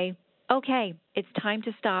would say, okay, it's time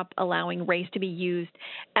to stop allowing race to be used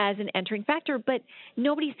as an entering factor, but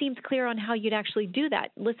nobody seems clear on how you'd actually do that.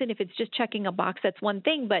 Listen, if it's just checking a box, that's one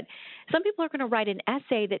thing, but some people are going to write an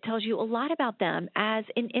essay that tells you a lot about them as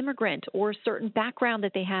an immigrant or a certain background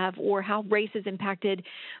that they have or how race has impacted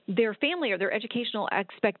their family or their educational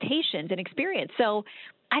expectations and experience. So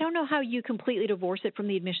I don't know how you completely divorce it from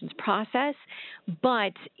the admissions process,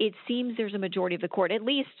 but it seems there's a majority of the court, at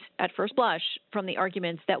least at first blush, from the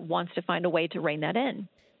arguments that wants to find a way to rein that in.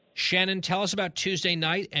 Shannon, tell us about Tuesday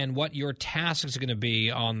night and what your tasks are going to be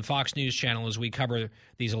on Fox News Channel as we cover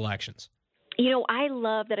these elections. You know, I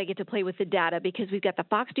love that I get to play with the data because we've got the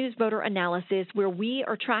Fox News voter analysis where we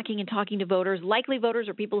are tracking and talking to voters, likely voters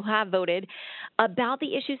or people who have voted, about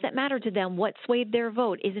the issues that matter to them. What swayed their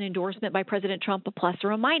vote? Is an endorsement by President Trump a plus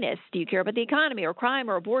or a minus? Do you care about the economy or crime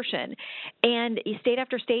or abortion? And state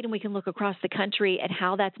after state, and we can look across the country at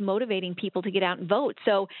how that's motivating people to get out and vote.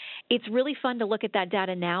 So it's really fun to look at that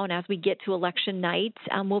data now. And as we get to election night,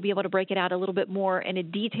 we'll be able to break it out a little bit more in a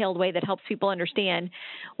detailed way that helps people understand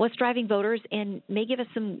what's driving voters and may give us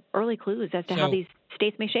some early clues as to how these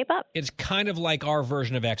states may shape up. It's kind of like our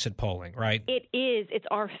version of exit polling, right? It is. It's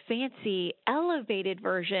our fancy, elevated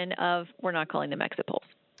version of, we're not calling them exit polls.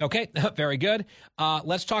 Okay, very good.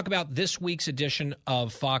 Let's talk about this week's edition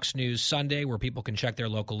of Fox News Sunday, where people can check their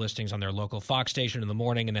local listings on their local Fox station in the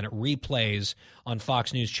morning, and then it replays on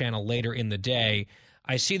Fox News Channel later in the day.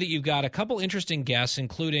 I see that you've got a couple interesting guests,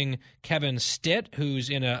 including Kevin Stitt, who's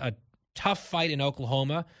in a tough fight in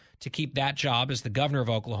Oklahoma to keep that job as the governor of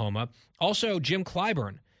Oklahoma. Also, Jim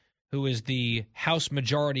Clyburn, who is the House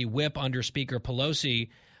Majority Whip under Speaker Pelosi.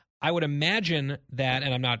 I would imagine that,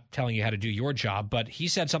 and I'm not telling you how to do your job, but he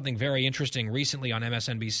said something very interesting recently on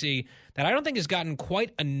MSNBC that I don't think has gotten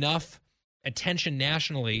quite enough attention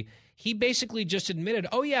nationally. He basically just admitted,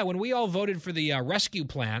 oh, yeah, when we all voted for the rescue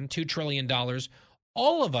plan, $2 trillion,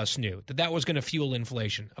 all of us knew that that was going to fuel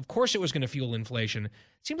inflation. Of course it was going to fuel inflation. It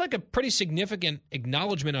seemed like a pretty significant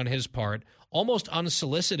acknowledgement on his part, almost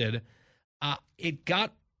unsolicited. It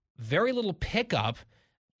got very little pickup.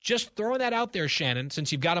 Just throwing that out there, Shannon,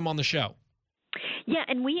 since you've got him on the show. Yeah,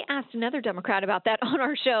 and we asked another Democrat about that on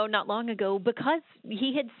our show not long ago because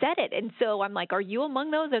he had said it. And so I'm like, are you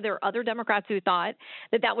among those? Are there other Democrats who thought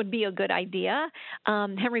that that would be a good idea?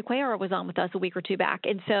 Henry Cuellar was on with us a week or two back.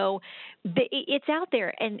 And so it's out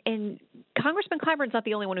there. And Congressman Clyburn's not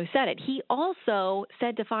the only one who said it. He also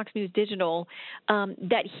said to Fox News Digital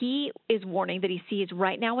that he is warning that he sees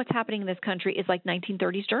right now what's happening in this country is like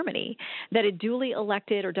 1930s Germany, that a duly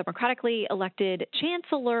elected or democratically elected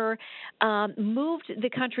chancellor moved the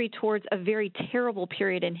country towards a very terrible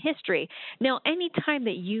period in history. Now, any time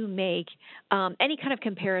that you make any kind of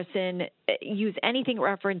comparison, use anything that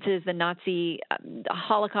references the Nazi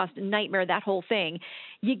Holocaust nightmare, that whole thing,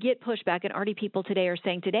 you get pushback. And already people today are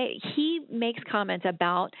saying today, he makes comments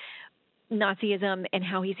about Nazism and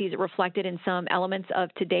how he sees it reflected in some elements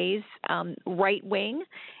of today's right wing.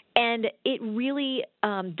 And it really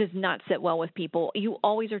does not sit well with people. You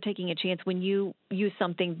always are taking a chance when you use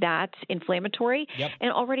something that's inflammatory. Yep.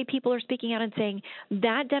 And already people are speaking out and saying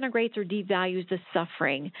that denigrates or devalues the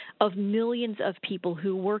suffering of millions of people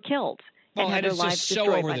who were killed. And it's just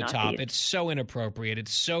so over the top. It's so inappropriate.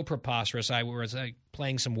 It's so preposterous. I was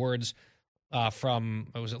playing some words from,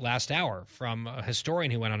 what was it, last hour, from a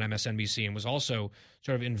historian who went on MSNBC and was also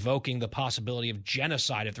sort of invoking the possibility of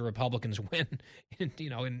genocide if the Republicans win,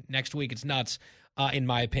 in next week. It's nuts, in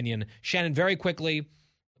my opinion. Shannon, very quickly,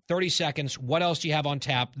 30 seconds. What else do you have on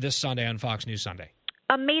tap this Sunday on Fox News Sunday?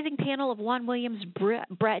 Amazing panel of Juan Williams, Britt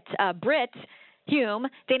Hume,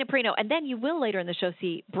 Dana Perino, and then you will later in the show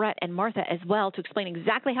see Brett and Martha as well to explain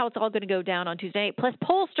exactly how it's all going to go down on Tuesday night, plus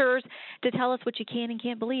pollsters to tell us what you can and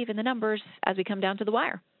can't believe in the numbers as we come down to the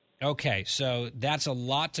wire. Okay, so that's a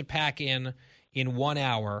lot to pack in 1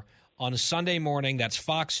 hour. On Sunday morning, that's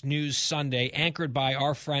Fox News Sunday, anchored by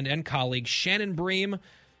our friend and colleague Shannon Bream,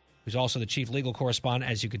 who's also the chief legal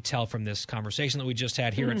correspondent, as you could tell from this conversation that we just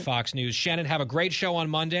had here at Fox News. Shannon, have a great show on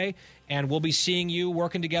Monday, and we'll be seeing you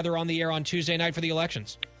working together on the air on Tuesday night for the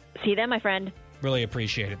elections. See you then, my friend. Really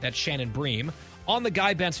appreciate it. That's Shannon Bream. On The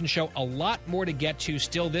Guy Benson Show, a lot more to get to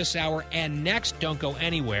still this hour, and next, don't go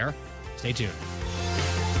anywhere. Stay tuned.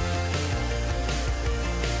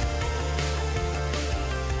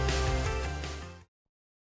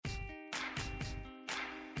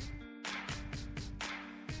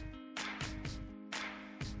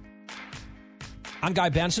 I'm Guy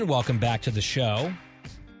Benson. Welcome back to the show.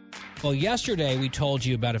 Well, yesterday we told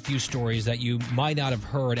you about a few stories that you might not have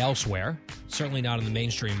heard elsewhere, certainly not in the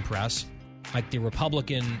mainstream press, like the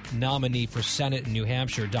Republican nominee for Senate in New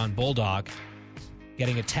Hampshire, Don Bolduc,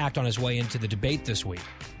 getting attacked on his way into the debate this week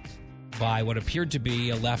by what appeared to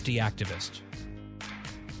be a lefty activist.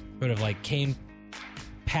 Sort of like came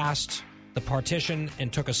past the partition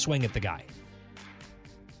and took a swing at the guy.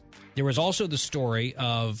 There was also the story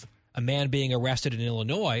of a man being arrested in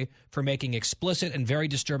Illinois for making explicit and very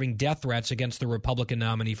disturbing death threats against the Republican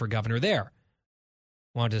nominee for governor there.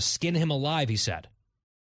 Wanted to skin him alive, he said,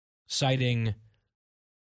 citing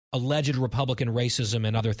alleged Republican racism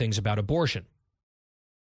and other things about abortion.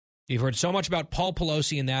 You've heard so much about Paul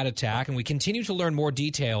Pelosi and that attack, and we continue to learn more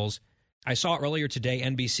details. I saw earlier today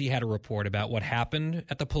NBC had a report about what happened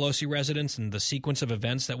at the Pelosi residence and the sequence of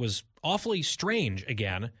events that was awfully strange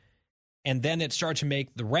again. And then it started to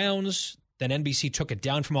make the rounds. Then NBC took it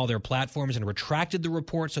down from all their platforms and retracted the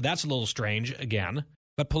report, so that's a little strange again.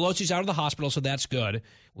 But Pelosi's out of the hospital, so that's good.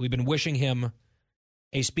 We've been wishing him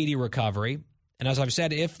a speedy recovery. And as I've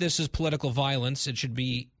said, if this is political violence, it should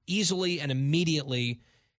be easily and immediately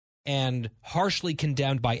and harshly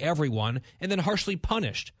condemned by everyone and then harshly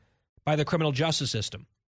punished by the criminal justice system,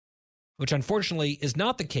 which unfortunately is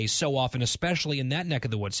not the case so often, especially in that neck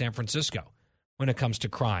of the woods, San Francisco, when it comes to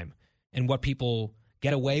crime and what people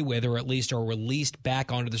get away with or at least are released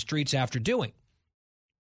back onto the streets after doing.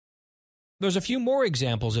 There's a few more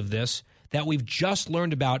examples of this that we've just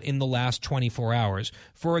learned about in the last 24 hours.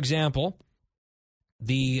 For example,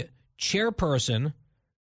 the chairperson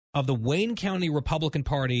of the Wayne County Republican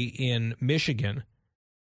Party in Michigan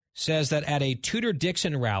says that at a Tudor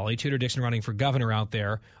Dixon rally, Tudor Dixon running for governor out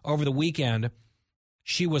there, over the weekend,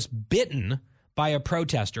 she was bitten by a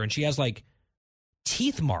protester, and she has like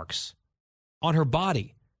teeth marks on her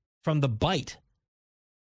body from the bite.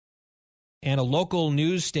 And a local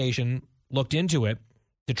news station looked into it.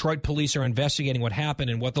 Detroit police are investigating what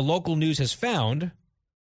happened, and what the local news has found,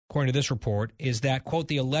 according to this report, is that, quote,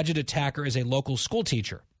 the alleged attacker is a local school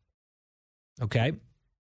teacher. Okay?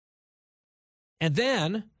 And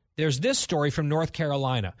then there's this story from North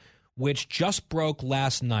Carolina, which just broke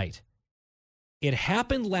last night. It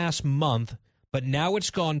happened last month, but now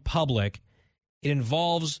it's gone public. It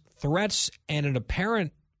involves threats and an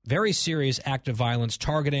apparent very serious act of violence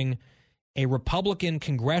targeting a Republican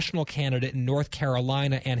congressional candidate in North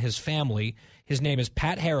Carolina and his family. His name is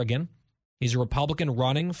Pat Harrigan. He's a Republican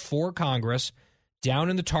running for Congress down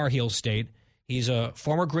in the Tar Heel state. He's a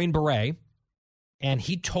former Green Beret, and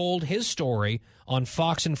he told his story on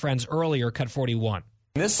Fox and Friends earlier, Cut 41.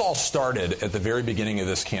 This all started at the very beginning of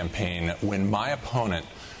this campaign when my opponent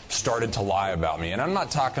started to lie about me. And I'm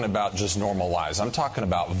not talking about just normal lies. I'm talking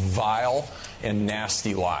about vile and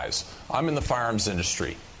nasty lies. I'm in the firearms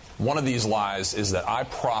industry. One of these lies is that I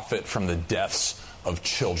profit from the deaths of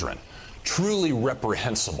children. Truly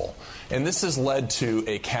reprehensible. And this has led to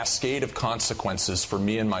a cascade of consequences for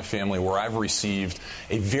me and my family where I've received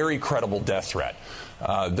a very credible death threat.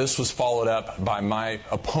 This was followed up by my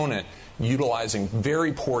opponent utilizing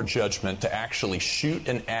very poor judgment to actually shoot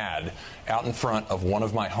an ad out in front of one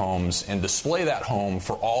of my homes and display that home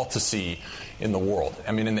for all to see in the world.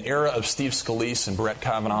 I mean, in the era of Steve Scalise and Brett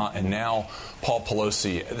Kavanaugh and now Paul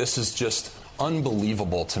Pelosi, this is just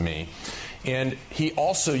unbelievable to me. And he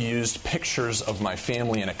also used pictures of my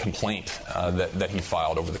family in a complaint that he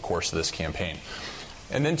filed over the course of this campaign.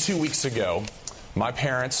 And then 2 weeks ago, my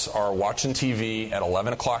parents are watching TV at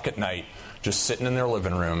 11 o'clock at night, just sitting in their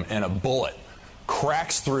living room, and a bullet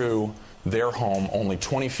cracks through their home only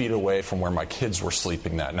 20 feet away from where my kids were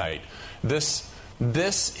sleeping that night. This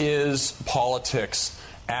is politics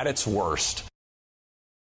at its worst.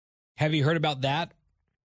 Have you heard about that?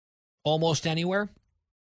 Almost anywhere?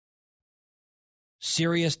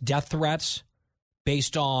 Serious death threats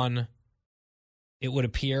based on, it would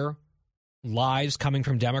appear, lies coming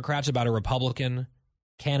from Democrats about a Republican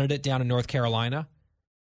candidate down in North Carolina.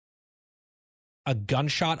 A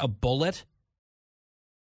gunshot, a bullet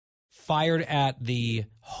fired at the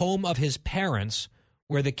home of his parents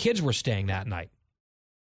where the kids were staying that night.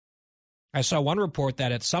 I saw one report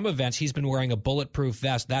that at some events he's been wearing a bulletproof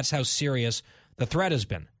vest. That's how serious the threat has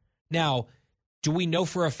been. Now, do we know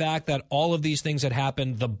for a fact that all of these things that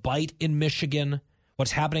happened, the bite in Michigan,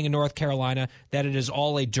 what's happening in North Carolina, that it is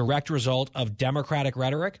all a direct result of Democratic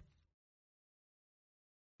rhetoric?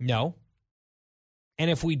 No. And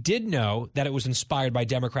if we did know that it was inspired by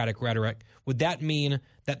Democratic rhetoric, would that mean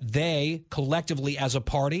that they collectively as a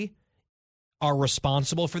party are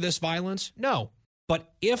responsible for this violence? No.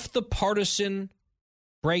 But if the partisan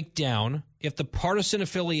breakdown if the partisan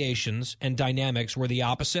affiliations and dynamics were the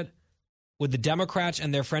opposite, would the Democrats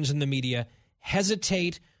and their friends in the media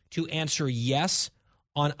hesitate to answer yes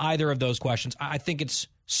on either of those questions? I think it's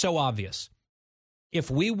so obvious. If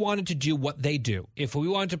we wanted to do what they do, if we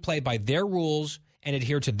wanted to play by their rules and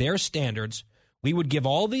adhere to their standards, we would give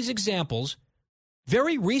all these examples,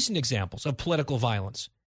 very recent examples of political violence,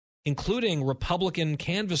 including Republican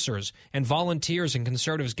canvassers and volunteers and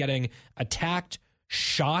conservatives getting attacked,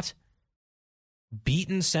 shot,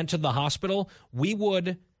 beaten, sent to the hospital. We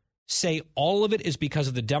would say all of it is because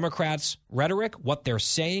of the Democrats' rhetoric, what they're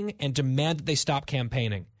saying, and demand that they stop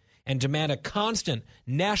campaigning and demand a constant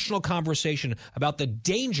national conversation about the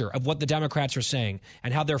danger of what the Democrats are saying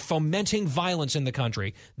and how they're fomenting violence in the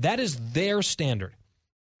country. That is their standard.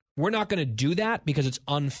 We're not going to do that because it's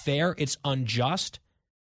unfair, it's unjust.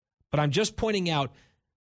 But I'm just pointing out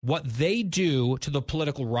what they do to the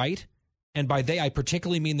political right, and by they I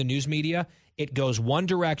particularly mean the news media. It goes one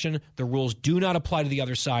direction. The rules do not apply to the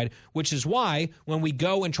other side, which is why when we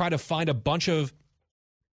go and try to find a bunch of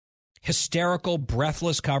hysterical,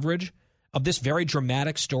 breathless coverage of this very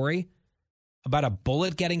dramatic story about a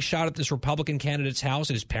bullet getting shot at this Republican candidate's house,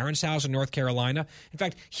 at his parents' house in North Carolina. In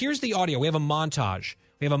fact, here's the audio. We have a montage.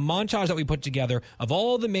 We have a montage that we put together of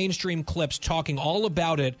all the mainstream clips talking all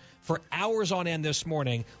about it for hours on end this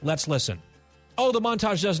morning. Let's listen. Oh, the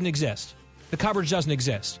montage doesn't exist. The coverage doesn't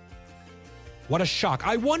exist. What a shock.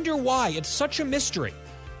 I wonder why. It's such a mystery.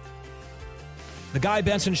 The Guy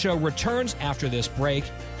Benson Show returns after this break.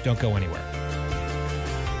 Don't go anywhere.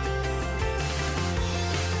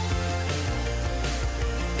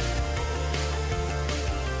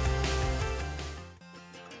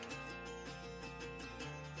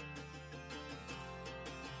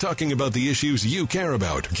 Talking about the issues you care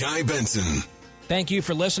about. Guy Benson. Thank you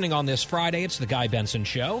for listening on this Friday. It's the Guy Benson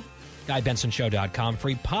Show. GuyBensonShow.com.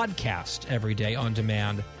 Free podcast every day on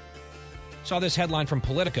demand. Saw this headline from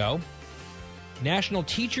Politico. National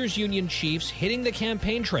Teachers Union chiefs hitting the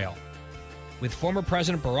campaign trail with former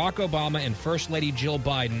President Barack Obama and First Lady Jill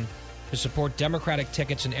Biden to support Democratic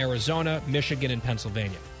tickets in Arizona, Michigan, and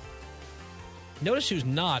Pennsylvania. Notice who's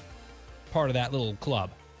not part of that little club.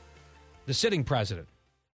 The sitting president.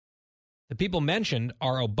 The people mentioned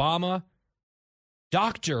are Obama,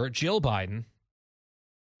 Dr. Jill Biden,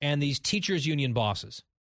 and these teachers union bosses.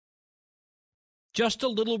 Just a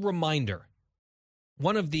little reminder,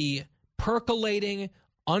 one of the percolating,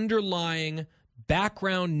 underlying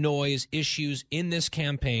background noise issues in this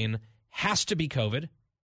campaign has to be COVID,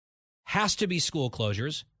 has to be school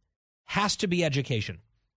closures, has to be education.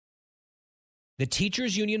 The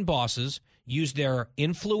teachers union bosses use their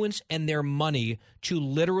influence and their money to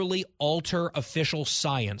literally alter official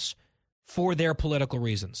science for their political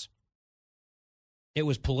reasons. It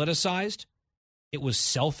was politicized. It was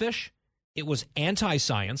selfish. It was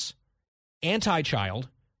anti-science, anti-child.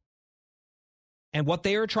 And what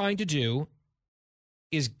they are trying to do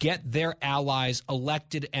is get their allies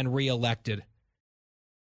elected and reelected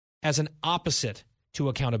as an opposite to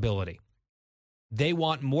accountability. They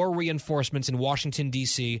want more reinforcements in Washington,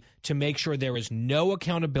 D.C. to make sure there is no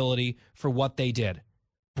accountability for what they did,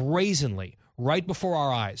 brazenly, right before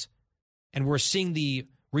our eyes. And we're seeing the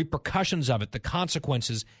repercussions of it, the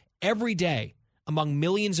consequences, every day among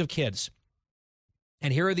millions of kids.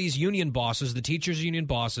 And here are these union bosses, the teachers' union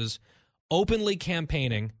bosses, openly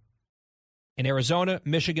campaigning in Arizona,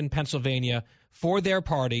 Michigan, Pennsylvania for their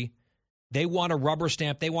party. They want a rubber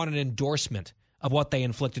stamp. They want an endorsement of what they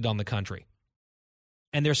inflicted on the country.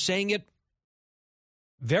 And they're saying it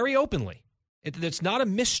very openly. It's not a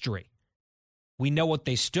mystery. We know what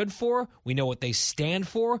they stood for. We know what they stand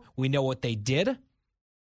for. We know what they did.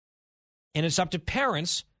 And it's up to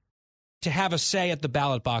parents to have a say at the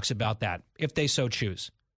ballot box about that, if they so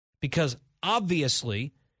choose. Because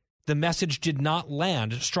obviously, the message did not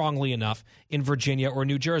land strongly enough in Virginia or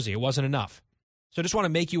New Jersey. It wasn't enough. So I just want to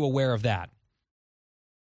make you aware of that.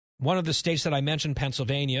 One of the states that I mentioned,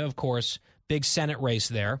 Pennsylvania, of course, big Senate race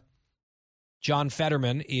there. John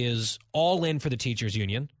Fetterman is all in for the teachers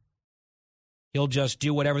union. He'll just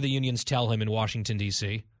do whatever the unions tell him in Washington,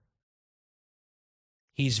 D.C.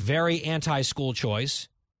 He's very anti-school choice.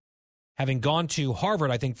 Having gone to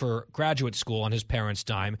Harvard, I think, for graduate school on his parents'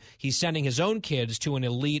 dime, he's sending his own kids to an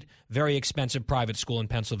elite, very expensive private school in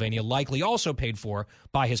Pennsylvania, likely also paid for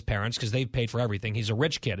by his parents because they've paid for everything. He's a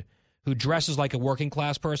rich kid who dresses like a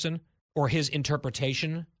working-class person, or his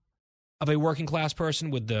interpretation of a working-class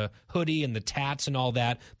person with the hoodie and the tats and all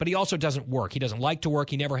that, but he also doesn't work. He doesn't like to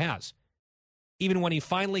work. He never has. Even when he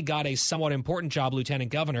finally got a somewhat important job,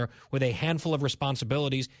 lieutenant governor, with a handful of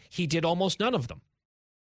responsibilities, he did almost none of them.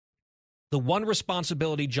 The one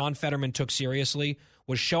responsibility John Fetterman took seriously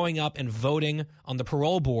was showing up and voting on the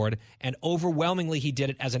parole board, and overwhelmingly he did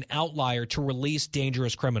it as an outlier to release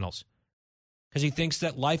dangerous criminals. Because he thinks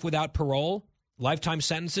that life without parole, lifetime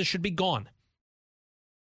sentences, should be gone.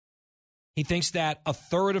 He thinks that a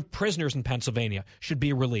third of prisoners in Pennsylvania should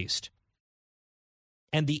be released.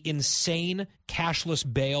 And the insane cashless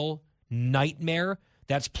bail nightmare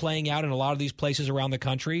that's playing out in a lot of these places around the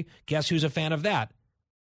country, guess who's a fan of that?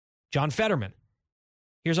 John Fetterman.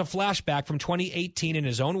 Here's a flashback from 2018 in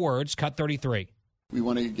his own words, cut 33. We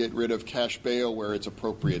want to get rid of cash bail where it's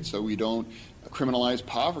appropriate, so we don't criminalize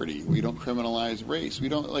poverty. We don't criminalize race. We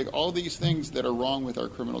don't, like, all these things that are wrong with our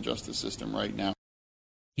criminal justice system right now.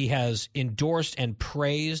 He has endorsed and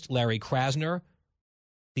praised Larry Krasner,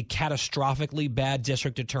 the catastrophically bad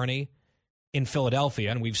district attorney in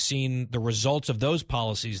Philadelphia, and we've seen the results of those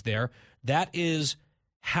policies there. That is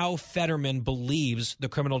how Fetterman believes the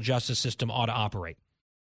criminal justice system ought to operate.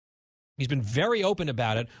 He's been very open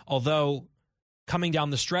about it, although coming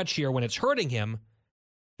down the stretch here when it's hurting him,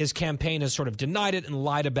 his campaign has sort of denied it and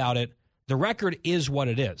lied about it. The record is what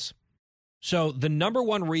it is. So the number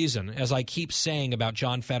one reason, as I keep saying about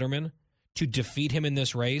John Fetterman, to defeat him in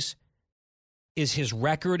this race is his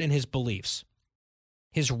record and his beliefs.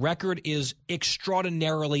 His record is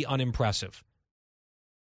extraordinarily unimpressive.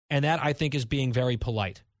 And that, I think, is being very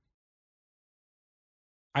polite.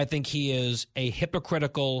 I think he is a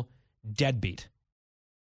hypocritical deadbeat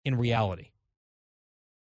in reality.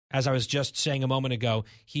 As I was just saying a moment ago,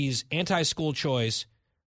 he's anti-school choice,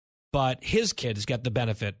 but his kids get the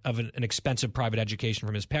benefit of an expensive private education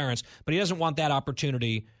from his parents, but he doesn't want that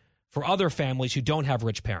opportunity for other families who don't have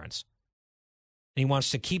rich parents. And he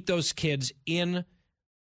wants to keep those kids in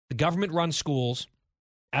the government-run schools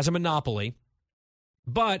as a monopoly,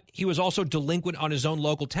 but he was also delinquent on his own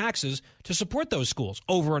local taxes to support those schools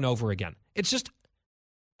over and over again. It's just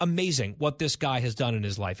amazing what this guy has done in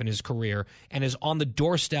his life and his career, and is on the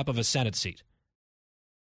doorstep of a Senate seat.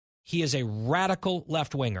 He is a radical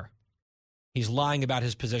left-winger. He's lying about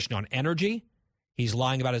his position on energy. He's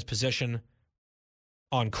lying about his position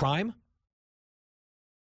on crime.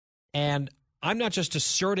 And I'm not just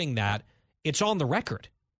asserting that. It's on the record.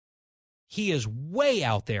 He is way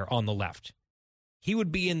out there on the left. He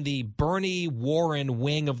would be in the Bernie Warren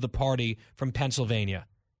wing of the party from Pennsylvania.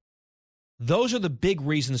 Those are the big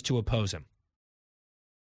reasons to oppose him.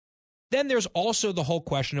 Then there's also the whole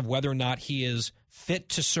question of whether or not he is fit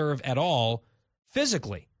to serve at all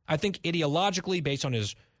physically. I think ideologically, based on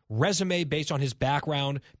his resume, based on his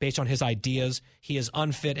background, based on his ideas, he is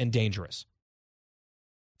unfit and dangerous.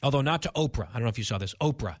 Although not to Oprah. I don't know if you saw this.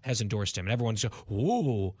 Oprah has endorsed him. And everyone's going,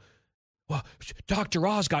 ooh, well, Dr.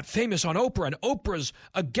 Oz got famous on Oprah, and Oprah's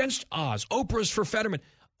against Oz. Oprah's for Fetterman.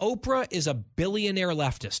 Oprah is a billionaire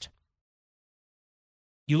leftist.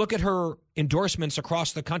 You look at her endorsements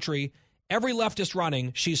across the country, every leftist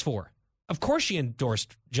running, she's for. Of course she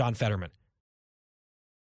endorsed John Fetterman.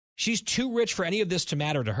 She's too rich for any of this to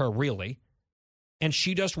matter to her, really. And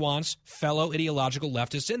she just wants fellow ideological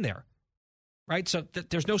leftists in there. Right? So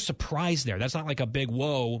there's no surprise there. That's not like a big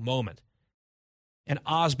whoa moment. And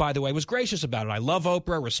Oz, by the way, was gracious about it. I love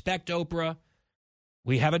Oprah, respect Oprah.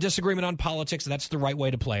 We have a disagreement on politics. That's the right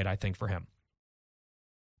way to play it, I think, for him.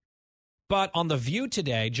 But on The View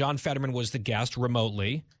today, John Fetterman was the guest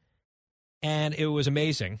remotely, and it was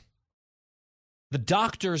amazing. The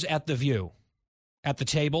doctors at The View, at the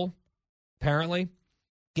table, apparently,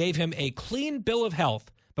 gave him a clean bill of health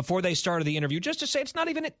before they started the interview, just to say it's not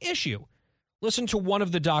even an issue. Listen to one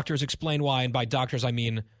of the doctors explain why, and by doctors I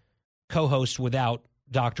mean co-hosts without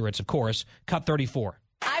doctorates, of course. Cut 34.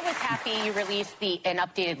 I was happy you released an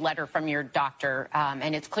updated letter from your doctor,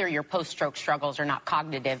 and it's clear your post-stroke struggles are not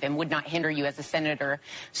cognitive and would not hinder you as a senator.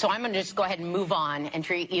 So I'm going to just go ahead and move on and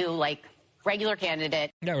treat you like regular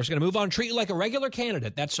candidate. Yeah, we're just going to move on and treat you like a regular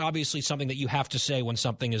candidate. That's obviously something that you have to say when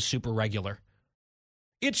something is super regular.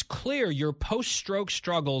 It's clear your post-stroke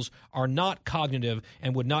struggles are not cognitive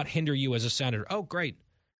and would not hinder you as a senator. Oh, great.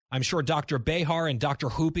 I'm sure Dr. Behar and Dr.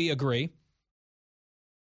 Hoopy agree.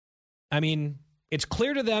 I mean, it's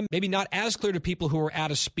clear to them, maybe not as clear to people who were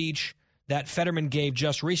at a speech that Fetterman gave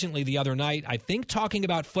just recently the other night, I think talking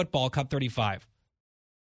about football, Cut 35.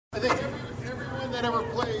 I think everyone that ever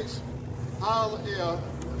plays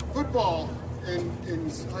football in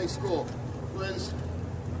high school was,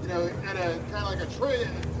 you know, at a kind of like a trade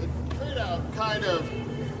out kind of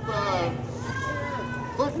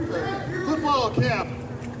football camp,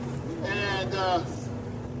 and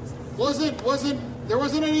there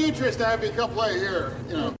wasn't any interest to have me come play here,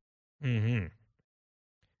 you know. Mm-hmm.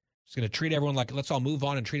 Just going to treat everyone like, let's all move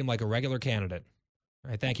on and treat him like a regular candidate. All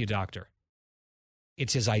right, thank you, doctor.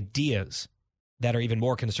 It's his ideas that are even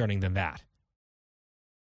more concerning than that.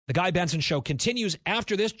 The Guy Benson Show continues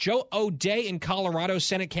after this. Joe O'Dea in Colorado,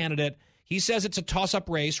 Senate candidate. He says it's a toss-up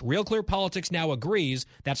race. Real Clear Politics now agrees.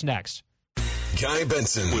 That's next. Guy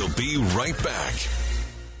Benson will be right back.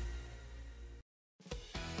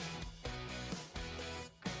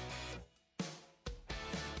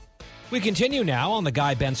 We continue now on the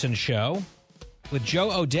Guy Benson Show with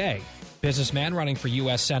Joe O'Dea, businessman running for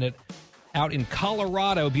U.S. Senate out in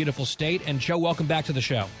Colorado, beautiful state. And Joe, welcome back to the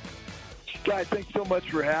show. Guy, thanks so much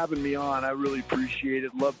for having me on. I really appreciate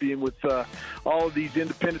it. Love being with all of these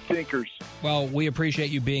independent thinkers. Well, we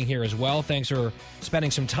appreciate you being here as well. Thanks for spending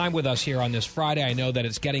some time with us here on this Friday. I know that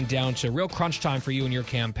it's getting down to real crunch time for you and your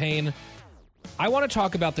campaign. I want to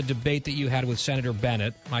talk about the debate that you had with Senator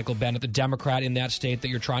Bennett, Michael Bennet, the Democrat in that state that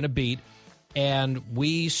you're trying to beat. And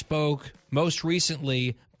we spoke most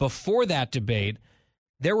recently before that debate.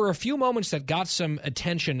 There were a few moments that got some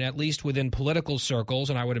attention, at least within political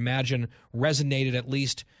circles, and I would imagine resonated at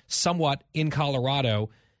least somewhat in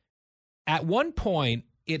Colorado. At one point,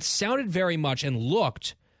 it sounded very much and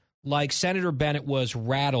looked like Senator Bennett was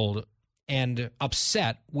rattled and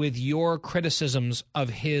upset with your criticisms of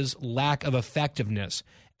his lack of effectiveness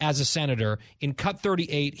as a senator. In Cut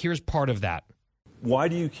 38, here's part of that. Why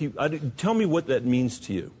do you keep... tell me what that means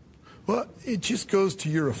to you. Well, it just goes to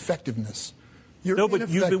your effectiveness. You're no, but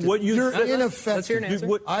ineffective. you're ineffective. Let's hear an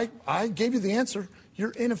answer. I gave you the answer. You're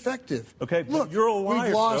ineffective. Okay, look, you're a liar,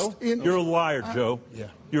 we've lost Joe. You're a liar, Joe. Yeah.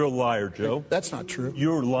 You're a liar, Joe. That's not true.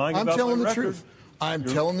 You're lying about my record. I'm telling the truth. I'm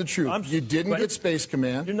telling the truth. You didn't get Space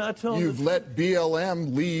Command. You're not telling You've let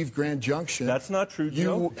BLM leave Grand Junction. That's not true,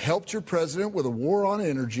 Joe. You helped your president with a war on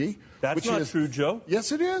energy. That's not true, Joe.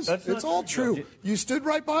 Yes, it is. It's all true. You stood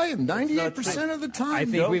right by him 98% of the time.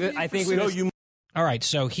 I think we've all right,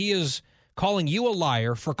 so he is calling you a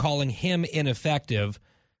liar for calling him ineffective.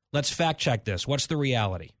 Let's fact check this. What's the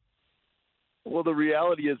reality? Well, the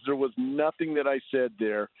reality is there was nothing that I said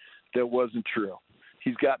there that wasn't true.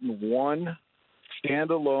 He's gotten one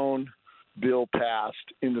standalone bill passed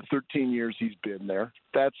in the 13 years he's been there.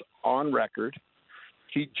 That's on record.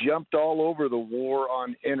 He jumped all over the war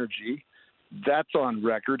on energy. That's on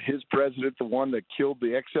record. His president, the one that killed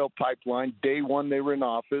the XL pipeline, day one they were in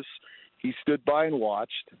office, he stood by and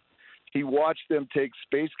watched. He watched them take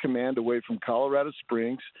Space Command away from Colorado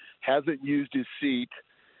Springs, hasn't used his seat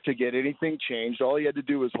to get anything changed. All he had to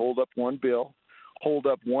do was hold up one bill, hold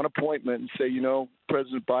up one appointment, and say,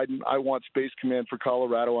 President Biden, I want Space Command for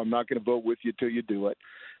Colorado. I'm not going to vote with you till you do it.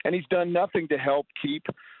 And he's done nothing to help keep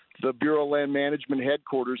the Bureau of Land Management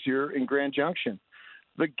headquarters here in Grand Junction.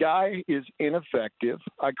 The guy is ineffective.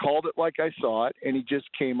 I called it like I saw it, and he just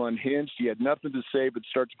came unhinged. He had nothing to say but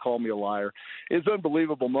start to call me a liar. It's an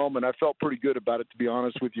unbelievable moment. I felt pretty good about it, to be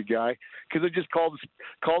honest with you, Guy, because I just called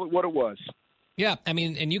it what it was. Yeah, I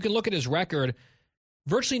mean, and you can look at his record.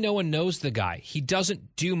 Virtually no one knows the guy. He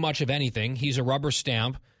doesn't do much of anything. He's a rubber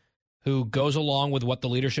stamp who goes along with what the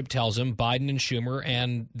leadership tells him, Biden and Schumer,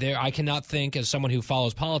 and I cannot think, as someone who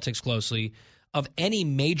follows politics closely, of any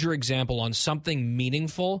major example on something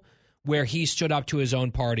meaningful where he stood up to his own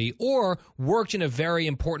party or worked in a very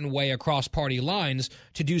important way across party lines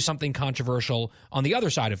to do something controversial on the other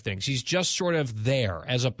side of things. He's just sort of there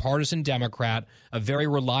as a partisan Democrat, a very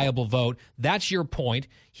reliable vote. That's your point.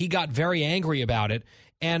 He got very angry about it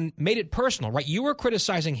and made it personal, right? You were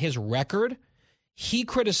criticizing his record. He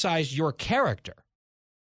criticized your character.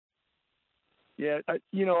 Yeah,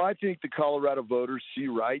 I think the Colorado voters see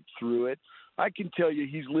right through it. I can tell you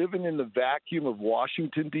he's living in the vacuum of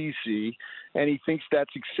Washington, D.C., and he thinks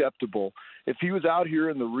that's acceptable. If he was out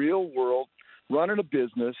here in the real world running a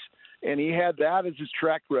business and he had that as his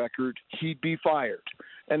track record, he'd be fired.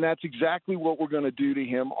 And that's exactly what we're going to do to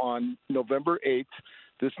him on November 8th,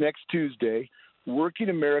 this next Tuesday. Working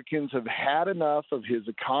Americans have had enough of his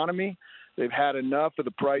economy. They've had enough of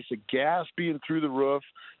the price of gas being through the roof.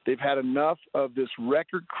 They've had enough of this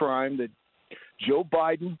record crime that Joe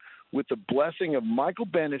Biden, with the blessing of Michael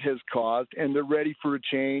Bennet, has caused, and they're ready for a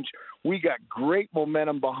change. We got great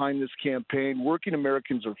momentum behind this campaign. Working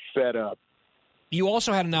Americans are fed up. You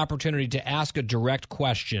also had an opportunity to ask a direct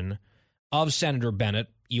question of Senator Bennet.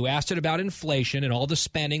 You asked it about inflation and all the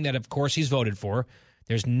spending that, of course, he's voted for.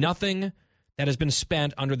 There's nothing that has been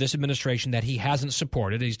spent under this administration that he hasn't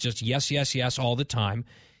supported. He's just yes, yes, yes all the time.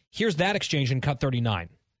 Here's that exchange in Cut 39.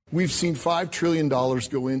 We've seen $5 trillion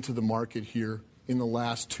go into the market here in the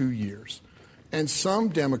last 2 years. And some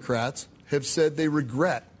Democrats have said they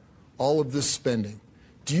regret all of this spending.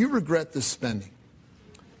 Do you regret this spending?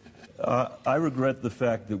 I regret the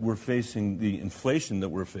fact that we're facing the inflation that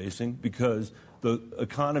we're facing because the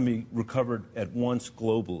economy recovered at once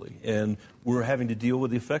globally, and we're having to deal with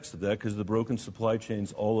the effects of that because of the broken supply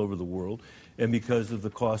chains all over the world and because of the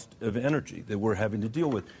cost of energy that we're having to deal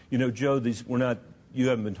with. You know, Joe, you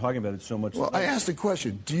haven't been talking about it so much. Well, I asked a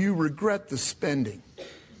question. Do you regret the spending?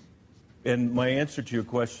 And my answer to your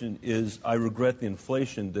question is I regret the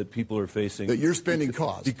inflation that people are facing. That your spending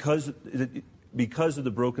caused. Because of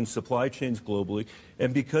the broken supply chains globally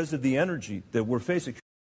and because of the energy that we're facing.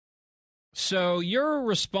 So your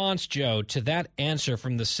response, Joe, to that answer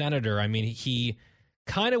from the senator, I mean, he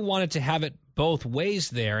kind of wanted to have it both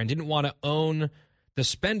ways there and didn't want to own the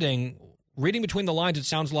spending. Reading between the lines, it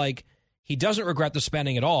sounds like he doesn't regret the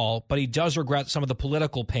spending at all, but he does regret some of the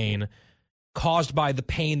political pain caused by the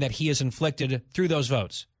pain that he has inflicted through those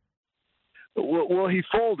votes. Well, he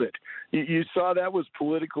folded. You saw that was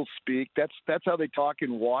political speak. That's how they talk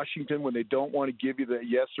in Washington when they don't want to give you the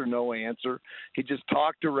yes or no answer. He just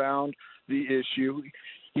talked around the issue.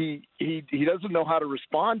 He doesn't know how to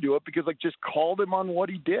respond to it because I just called him on what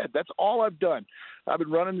he did. That's all I've done. I've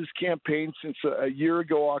been running this campaign since a year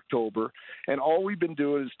ago, October, and all we've been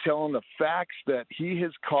doing is telling the facts that he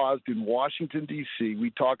has caused in Washington, D.C.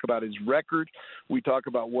 We talk about his record. We talk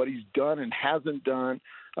about what he's done and hasn't done.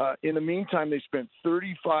 In the meantime, they spent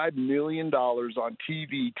 $35 million on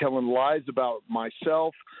TV telling lies about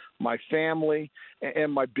myself, my family,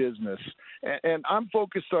 and my business. And I'm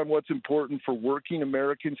focused on what's important for working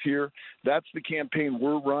Americans here. That's the campaign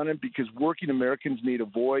we're running because working Americans need a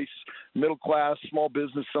voice, middle class, small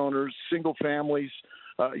business owners, single families,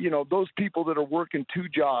 those people that are working two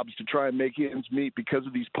jobs to try and make ends meet because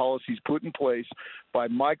of these policies put in place by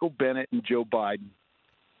Michael Bennet and Joe Biden.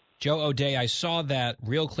 Joe O'Dea, I saw that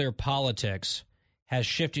Real Clear Politics has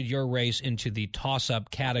shifted your race into the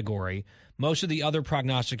toss-up category. Most of the other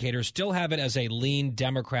prognosticators still have it as a lean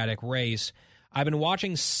Democratic race. I've been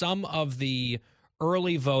watching some of the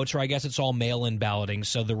early votes, or I guess it's all mail-in balloting,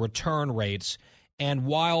 so the return rates. And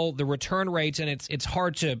while the return rates, and it's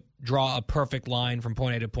hard to draw a perfect line from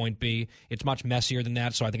point A to point B, it's much messier than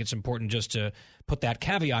that, so I think it's important just to put that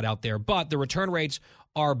caveat out there. But the return rates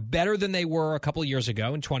are better than they were a couple of years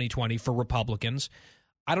ago in 2020 for Republicans.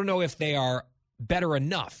 I don't know if they are better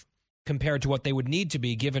enough compared to what they would need to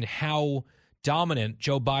be given how dominant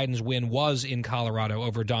Joe Biden's win was in Colorado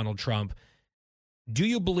over Donald Trump. Do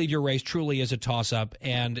you believe your race truly is a toss-up?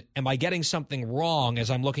 And am I getting something wrong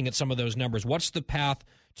as I'm looking at some of those numbers? What's the path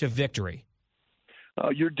to victory?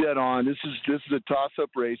 You're dead on. This is a toss-up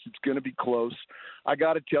race. It's going to be close. I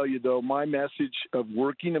got to tell you, though, my message of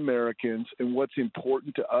working Americans and what's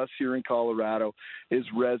important to us here in Colorado is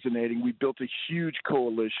resonating. We built a huge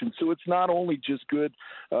coalition. So it's not only just good,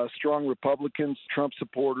 strong Republicans, Trump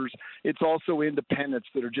supporters. It's also independents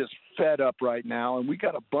that are just fed up right now. And we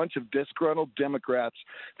got a bunch of disgruntled Democrats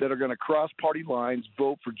that are going to cross party lines,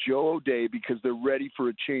 vote for Joe O'Dea because they're ready for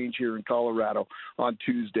a change here in Colorado on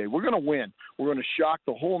Tuesday. We're going to win. We're going to shock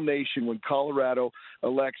the whole nation when Colorado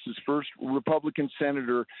elects his first Republican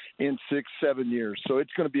senator in 6-7 years. So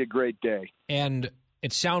it's going to be a great day. And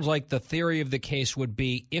it sounds like the theory of the case would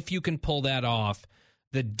be if you can pull that off,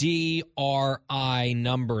 the DRI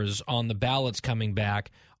numbers on the ballots coming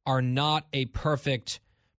back are not a perfect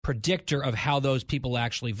predictor of how those people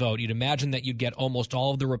actually vote. You'd imagine that you'd get almost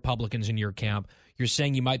all of the Republicans in your camp. You're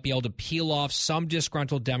saying you might be able to peel off some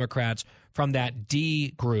disgruntled Democrats from that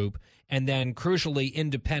D group, and then crucially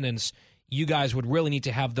independents. You guys would really need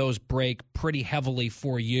to have those break pretty heavily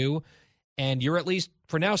for you. And you're at least,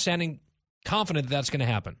 for now, sounding confident that that's going to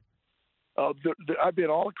happen. I've been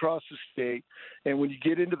all across the state, and when you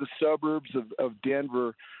get into the suburbs of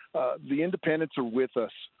Denver, the independents are with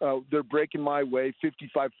us. They're breaking my way,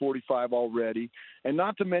 55-45 already. And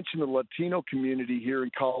not to mention the Latino community here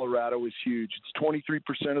in Colorado is huge. It's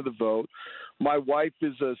 23% of the vote. My wife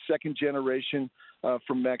is a second generation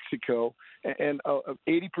from Mexico, and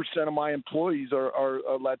 80% of my employees are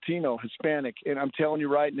Latino, Hispanic. And I'm telling you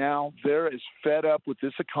right now, they're as fed up with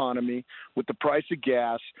this economy, with the price of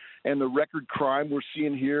gas, and the record crime we're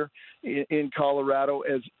seeing here in Colorado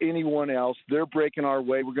as anyone else. They're breaking our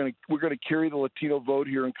way. We're going to carry the Latino vote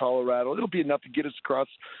here in Colorado. It'll be enough to get us across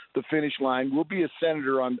the finish line. We'll be a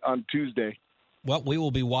senator on Tuesday. Well, we will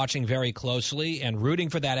be watching very closely and rooting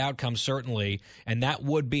for that outcome, certainly. And that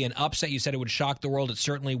would be an upset. You said it would shock the world. It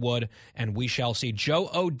certainly would. And we shall see. Joe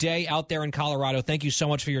O'Dea out there in Colorado, thank you so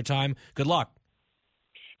much for your time. Good luck.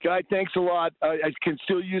 Guy, thanks a lot. I can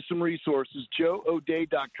still use some resources.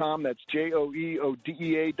 JoeO'Dea.com. That's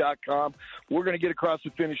JoeO'Dea.com. We're going to get across the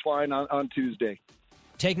finish line on Tuesday.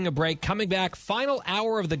 Taking a break. Coming back. Final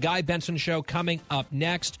hour of the Guy Benson Show coming up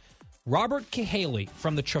next. Robert Cahaly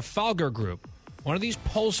from the Trafalgar Group, one of these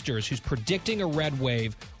pollsters who's predicting a red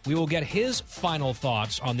wave. We will get his final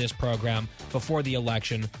thoughts on this program before the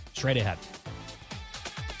election straight ahead.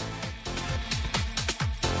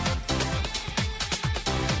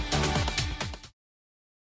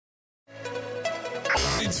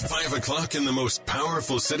 It's 5 o'clock in the most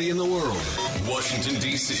powerful city in the world, Washington,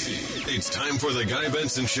 D.C. It's time for the Guy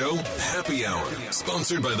Benson Show Happy Hour,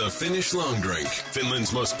 sponsored by the Finnish Long Drink.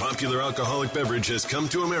 Finland's most popular alcoholic beverage has come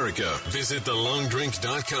to America. Visit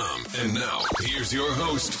thelongdrink.com. And now, here's your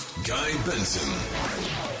host, Guy Benson.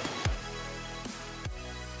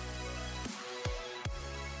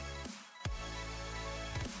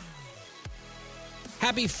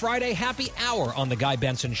 Happy Friday, happy hour on The Guy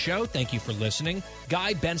Benson Show. Thank you for listening.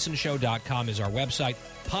 GuyBensonShow.com is our website.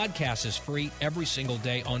 Podcast is free every single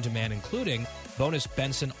day on demand, including bonus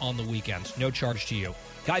Benson on the weekends. No charge to you.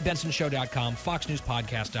 GuyBensonShow.com,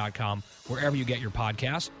 FoxNewsPodcast.com, wherever you get your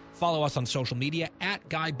podcasts. Follow us on social media at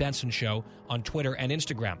Guy Benson Show on Twitter and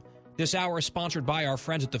Instagram. This hour is sponsored by our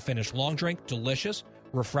friends at the Finnish Long Drink. Delicious,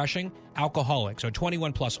 refreshing, alcoholic. So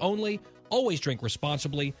 21 plus only. Always drink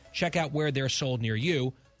responsibly. Check out where they're sold near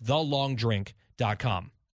you,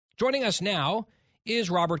 thelongdrink.com. Joining us now is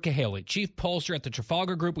Robert Cahaly, chief pollster at the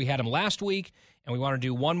Trafalgar Group. We had him last week, and we want to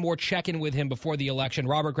do one more check-in with him before the election.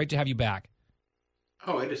 Robert, great to have you back.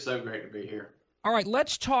 Oh, it is so great to be here. All right,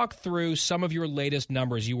 let's talk through some of your latest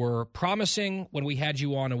numbers. You were promising when we had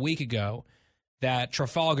you on a week ago that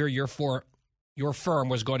Trafalgar, your firm,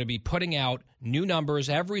 was going to be putting out new numbers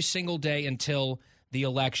every single day until the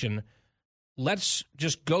election. Let's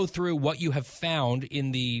just go through what you have found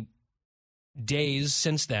in the days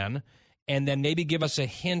since then, and then maybe give us a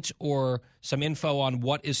hint or some info on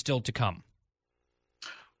what is still to come.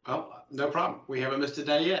 Well, no problem. We haven't missed a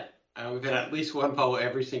day yet. We've had at least one poll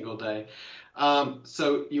every single day.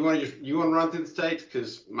 So you want to run through the states,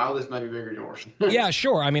 because my list might be bigger than yours. Yeah,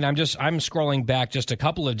 sure. I mean, I'm scrolling back just a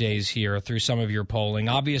couple of days here through some of your polling.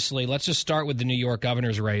 Obviously, let's just start with the New York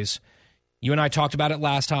governor's race. You and I talked about it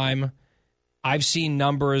last time. I've seen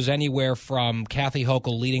numbers anywhere from Kathy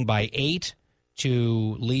Hochul leading by 8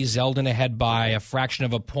 to Lee Zeldin ahead by a fraction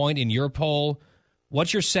of a point in your poll.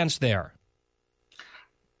 What's your sense there?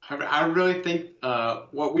 I really think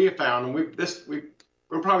what we have found, and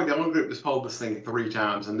we're probably the only group that's polled this thing 3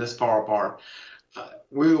 times and this far apart.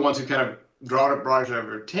 We were the ones who kind of brought it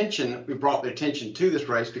our attention. We brought the attention to this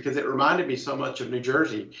race because it reminded me so much of New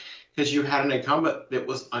Jersey, because you had an incumbent that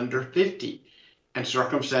was under 50 and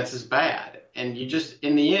circumstances bad. And you just,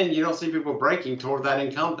 in the end, you don't see people breaking toward that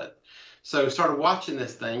incumbent. So started watching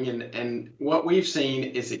this thing, and what we've seen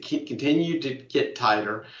is it continued to get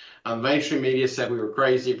tighter. Mainstream media said we were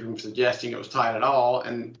crazy from suggesting it was tight at all.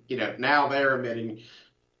 And, now they're admitting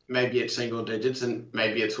maybe it's single digits and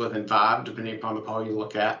maybe it's within 5, depending upon the poll you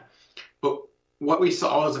look at. But what we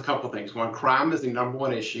saw was a couple of things. One, crime is the number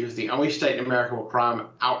one issue. It's the only state in America where crime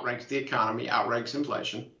outranks the economy, outranks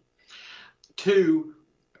inflation. 2,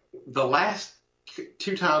 the last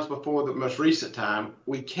 2 times before the most recent time,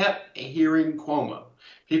 we kept hearing Cuomo.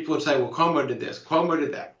 People would say, well, Cuomo did this, Cuomo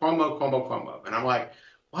did that, Cuomo. And I'm like,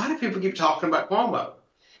 why do people keep talking about Cuomo?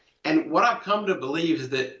 And what I've come to believe is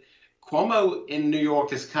that Cuomo in New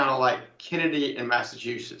York is kind of like Kennedy in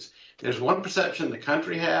Massachusetts. There's one perception the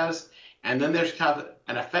country has, and then there's kind of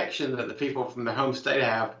an affection that the people from their home state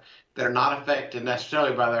have that are not affected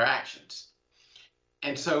necessarily by their actions.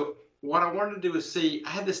 And so what I wanted to do is see, I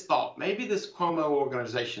had this thought, maybe this Cuomo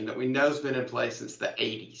organization that we know has been in place since the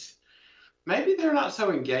 80s, maybe they're not so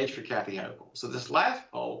engaged for Kathy Hochul. So this last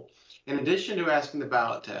poll, in addition to asking the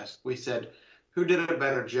ballot test, we said, who did a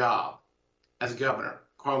better job as governor,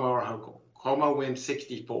 Cuomo or Hochul? Cuomo wins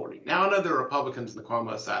 60-40. Now, I know there are Republicans on the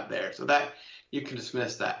Cuomo side there, so that you can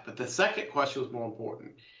dismiss that. But the second question was more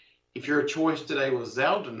important. If your choice today was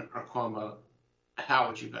Zeldin or Cuomo, how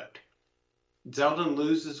would you vote? Zeldin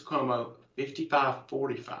loses Cuomo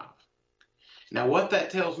 55-45. Now, what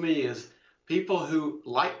that tells me is people who,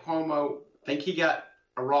 like Cuomo, think he got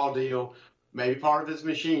a raw deal, maybe part of his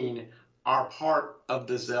machine, are part of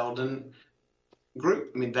the Zeldin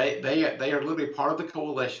group. I mean, they are literally part of the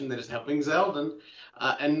coalition that is helping Zeldin,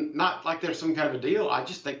 and not like there's some kind of a deal. I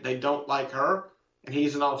just think they don't like her, and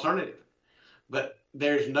he's an alternative. But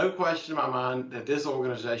there's no question in my mind that this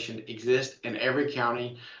organization exists in every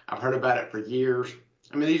county. I've heard about it for years.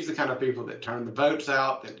 I mean, these are the kind of people that turn the votes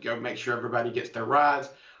out, that go make sure everybody gets their rides.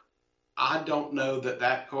 I don't know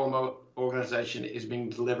that Cuomo organization is being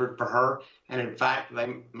delivered for her. And in fact, they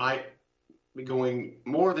might be going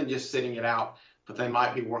more than just sitting it out, but they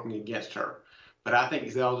might be working against her. But I think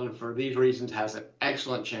Zeldin, for these reasons, has an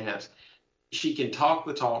excellent chance. she can talk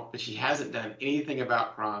the talk, but she hasn't done anything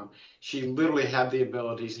about crime. She literally had the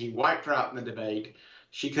abilities. He wiped her out in the debate.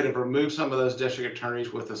 She could have removed some of those district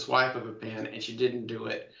attorneys with a swipe of a pen, and she didn't do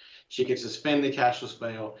it. She could suspend the cashless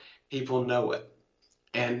bail. People know it.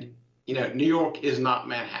 And, New York is not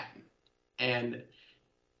Manhattan. And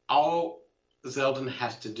all Zeldin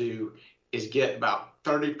has to do is get about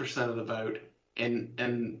 30% of the vote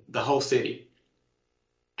in the whole city.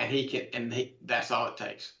 And that's all it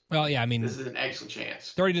takes. Well, yeah, I mean, this is an excellent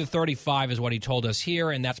chance. 30 to 35 is what he told us here,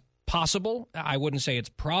 and that's possible. I wouldn't say it's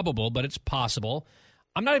probable, but it's possible.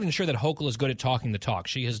 I'm not even sure that Hochul is good at talking the talk.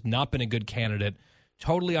 She has not been a good candidate,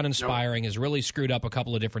 totally uninspiring, has really screwed up a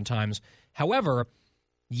couple of different times. However,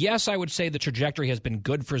 yes, I would say the trajectory has been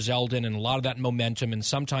good for Zeldin and a lot of that momentum, and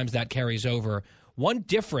sometimes that carries over. One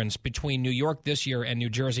difference between New York this year and New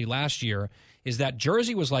Jersey last year is that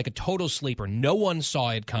Jersey was like a total sleeper. No one saw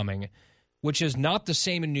it coming, which is not the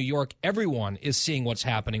same in New York. Everyone is seeing what's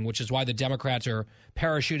happening, which is why the Democrats are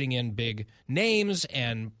parachuting in big names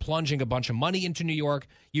and plunging a bunch of money into New York.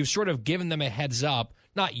 You've sort of given them a heads up,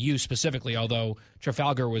 not you specifically, although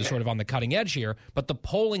Trafalgar was sort of on the cutting edge here, but the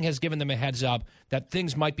polling has given them a heads up that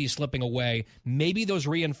things might be slipping away. Maybe those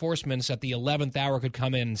reinforcements at the 11th hour could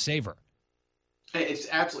come in and save her. It's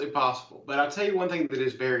absolutely possible. But I'll tell you one thing that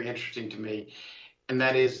is very interesting to me, and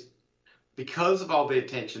that is because of all the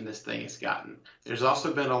attention this thing has gotten, there's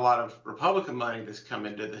also been a lot of Republican money that's come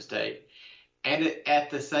into the state. And at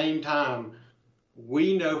the same time,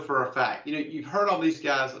 we know for a fact, you've heard all these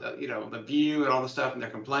guys, The View and all the stuff, and they're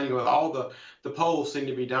complaining about all the polls seem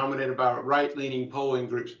to be dominated by right-leaning polling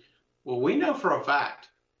groups. Well, we know for a fact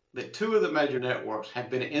that 2 of the major networks have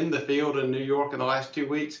been in the field in New York in the last 2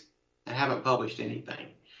 weeks and haven't published anything.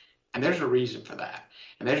 And there's a reason for that.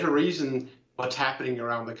 And there's a reason what's happening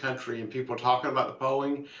around the country and people talking about the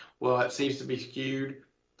polling. Well, it seems to be skewed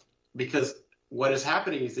because what is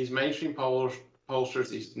happening is these mainstream pollsters,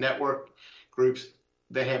 these network groups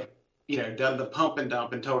that have, done the pump and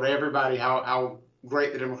dump and told everybody how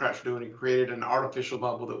great the Democrats are doing and created an artificial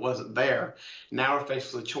bubble that wasn't there, now are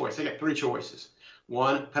faced with a choice. They got 3 choices.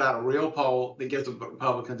 1, put out a real poll that gives the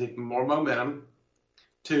Republicans even more momentum.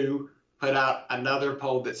 2, put out another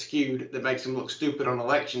poll that's skewed that makes them look stupid on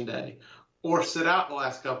election day, or sit out the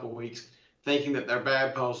last couple of weeks thinking that their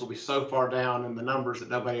bad polls will be so far down in the numbers that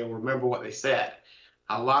nobody will remember what they said.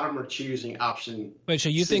 A lot of them are choosing option. Wait, so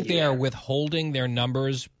you think they are withholding their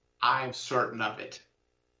numbers? I'm certain of it.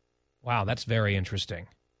 Wow, that's very interesting.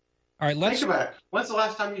 All right, think about it. When's the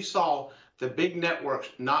last time you saw the big networks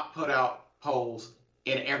not put out polls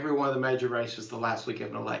in every one of the major races the last week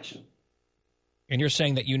of an election? And you're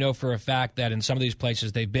saying that for a fact that in some of these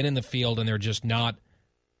places they've been in the field and they're just not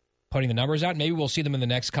putting the numbers out? Maybe we'll see them in the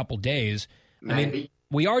next couple days. Maybe. I mean,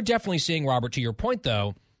 we are definitely seeing, Robert, to your point,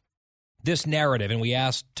 though, this narrative, and we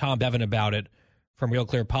asked Tom Bevan about it from Real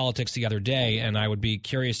Clear Politics the other day, and I would be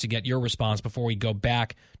curious to get your response before we go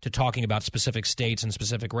back to talking about specific states and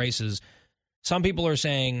specific races. Some people are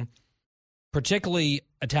saying, particularly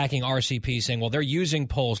attacking RCP, saying, well, they're using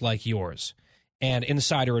polls like yours and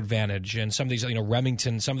Insider Advantage and some of these,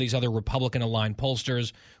 Remington, some of these other Republican-aligned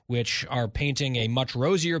pollsters, which are painting a much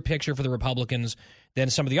rosier picture for the Republicans than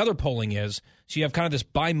some of the other polling is. So you have kind of this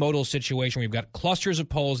bimodal situation where you've got clusters of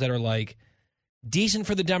polls that are like decent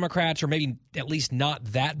for the Democrats or maybe at least not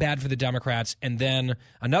that bad for the Democrats, and then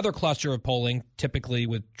another cluster of polling, typically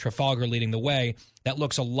with Trafalgar leading the way, that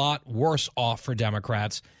looks a lot worse off for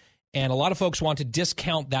Democrats. And a lot of folks want to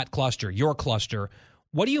discount that cluster, your cluster.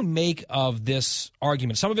 What do you make of this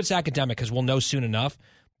argument? Some of it's academic because we'll know soon enough.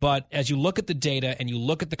 But as you look at the data and you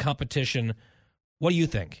look at the competition, what do you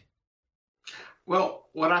think? Well,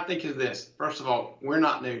 what I think is this. First of all, we're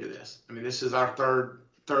not new to this. I mean, this is our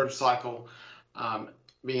third cycle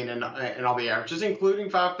being in all the averages, including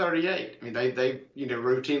 538. I mean, they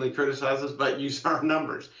routinely criticize us, but use our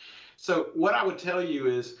numbers. So what I would tell you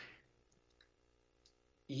is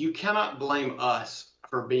you cannot blame us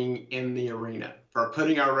for being in the arena, for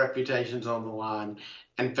putting our reputations on the line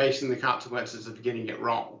and facing the consequences of getting it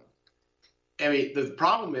wrong. I mean, the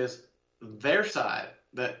problem is their side,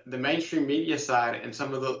 the mainstream media side, and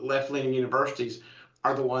some of the left-leaning universities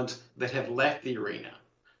are the ones that have left the arena.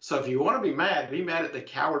 So if you want to be mad at the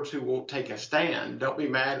cowards who won't take a stand. Don't be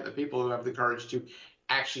mad at the people who have the courage to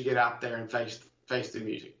actually get out there and face the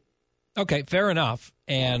music. Okay, fair enough.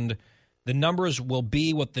 And the numbers will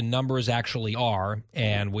be what the numbers actually are,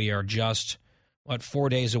 and we are just, 4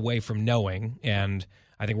 days away from knowing, and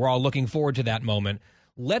I think we're all looking forward to that moment.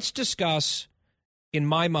 Let's discuss, in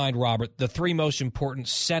my mind, Robert, the 3 most important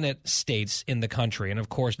Senate states in the country, and of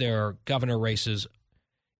course there are governor races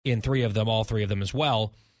in 3 of them, all 3 of them as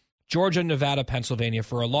well. Georgia, Nevada, Pennsylvania.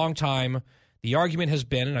 For a long time, the argument has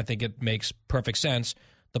been, and I think it makes perfect sense,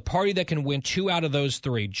 the party that can win 2 out of those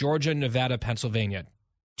 3, Georgia, Nevada, Pennsylvania,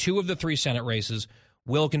 2 of the 3 Senate races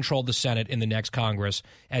will control the Senate in the next Congress.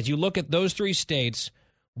 As you look at those 3 states,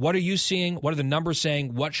 what are you seeing? What are the numbers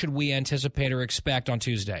saying? What should we anticipate or expect on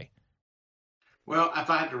Tuesday? Well, if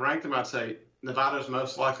I had to rank them, I'd say Nevada's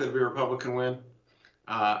most likely to be a Republican win.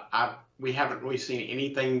 We haven't really seen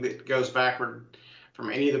anything that goes backward from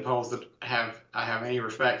any of the polls that I have any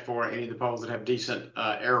respect for. Any of the polls that have decent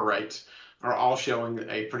error rates are all showing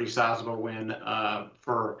a pretty sizable win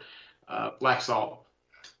for Black Salt.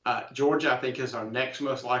 Georgia, I think, is our next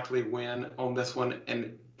most likely win on this one.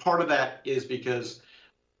 And part of that is because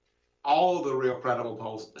all of the real credible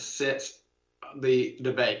polls since the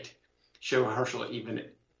debate show Herschel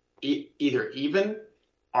either even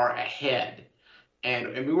or ahead.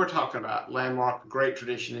 And we were talking about landmark, great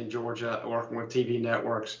tradition in Georgia, working with TV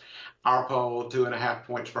networks. Our poll, 2.5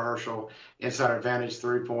 points for Herschel. Insider Advantage,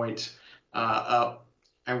 3 points up.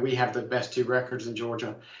 And we have the best 2 records in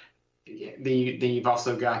Georgia. You've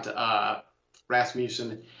also got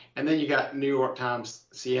Rasmussen. And then you got New York Times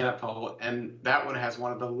Siena poll. And that one has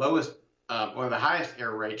one of the highest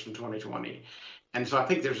error rates from 2020. And so I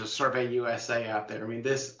think there's a Survey USA out there. I mean,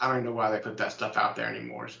 I don't even know why they put that stuff out there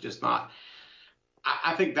anymore. It's just not.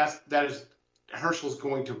 I think that is Herschel's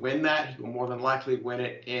going to win that. He will more than likely win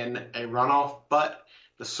it in a runoff. But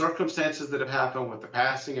the circumstances that have happened with the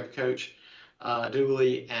passing of Coach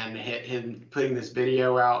Dooley and him putting this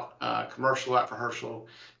video out, commercial out for Herschel,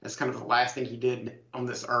 that's kind of the last thing he did on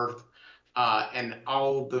this earth. And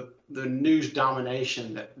all the news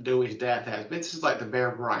domination that Dooley's death has. This is like the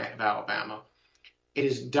Bear Bryant of Alabama. It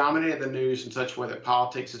has dominated the news in such a way that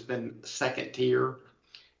politics has been second tier.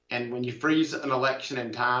 And when you freeze an election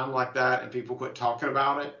in time like that and people quit talking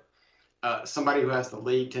about it, somebody who has the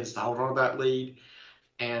lead tends to hold on to that lead.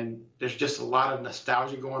 And there's just a lot of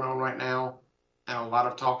nostalgia going on right now and a lot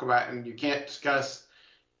of talk about it. And you can't discuss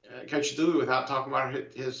Coach Dooley without talking about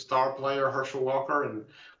his star player, Herschel Walker, and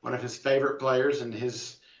one of his favorite players and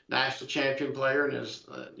his national champion player and his,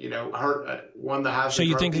 won the Heisman. So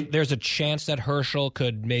you Trophy. think there's a chance that Herschel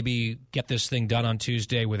could maybe get this thing done on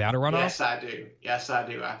Tuesday without a runoff? Yes, I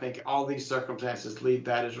do. I think all these circumstances lead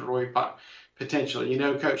that as a really potential.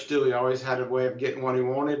 Coach Dooley always had a way of getting what he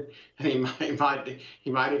wanted, and he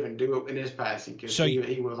might even do it in his passing because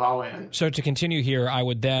he was all in. So to continue here, I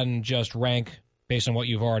would then just rank, based on what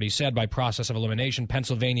you've already said, by process of elimination,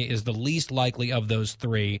 Pennsylvania is the least likely of those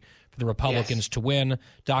 3 for the Republicans to win.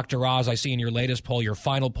 Dr. Oz, I see in your latest poll, your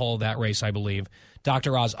final poll of that race, I believe,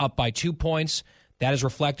 Dr. Oz up by 2 points. That is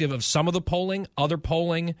reflective of some of the polling. Other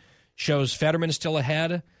polling shows Fetterman still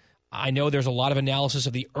ahead. I know there's a lot of analysis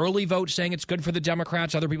of the early vote saying it's good for the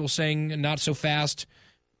Democrats, other people saying not so fast.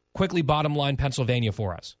 Quickly, bottom line, Pennsylvania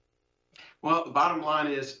for us. Well, the bottom line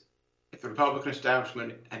is if the Republican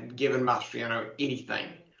establishment had given Mastriano anything,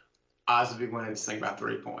 Oz would be winning this thing by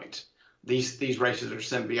 3 points. These races are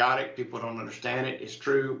symbiotic. People don't understand it. It's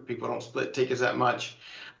true. People don't split tickets that much.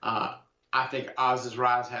 I think Oz's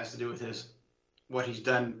rise has to do with what he's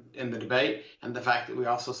done in the debate and the fact that we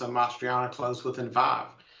also saw Mastriano close within 5.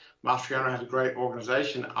 Mastriano has a great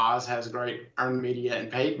organization. Oz has great earned media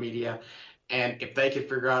and paid media. And if they could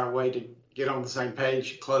figure out a way to get on the same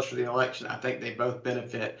page closer to the election, I think they both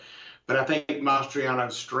benefit. But I think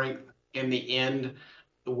Mastriano's strength in the end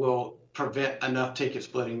will prevent enough ticket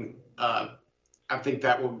splitting. I think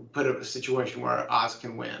that will put a situation where Oz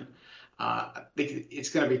can win. I think it's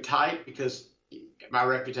going to be tight because my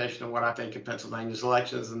reputation of what I think of Pennsylvania's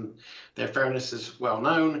elections and their fairness is well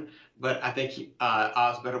known. But I think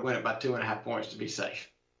Oz better win it by 2.5 points to be safe.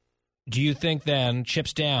 Do you think then,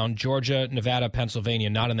 chips down, Georgia, Nevada, Pennsylvania,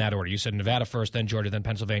 not in that order? You said Nevada first, then Georgia, then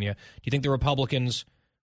Pennsylvania. Do you think the Republicans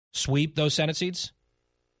sweep those Senate seats?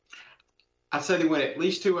 I'd say they win at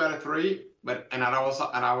least 2 out of 3, and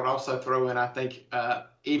I would also throw in, I think,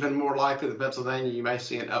 even more likely than Pennsylvania, you may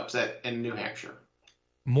see an upset in New Hampshire.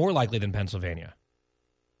 More likely than Pennsylvania?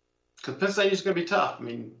 Because Pennsylvania's going to be tough. I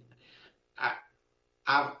mean,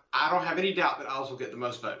 I don't have any doubt that Oz will get the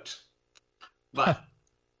most votes. But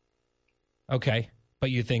okay, but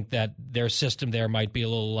you think that their system there might be a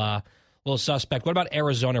little suspect. What about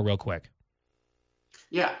Arizona, real quick?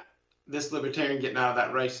 Yeah, this Libertarian getting out of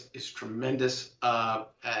that race is tremendous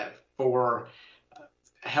for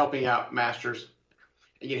helping out Masters.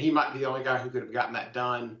 Again, he might be the only guy who could have gotten that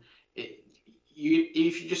done.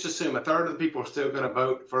 If you just assume a third of the people are still going to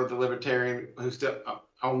vote for the Libertarian who's still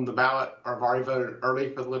on the ballot or have already voted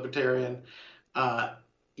early for the Libertarian, I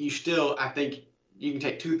think you can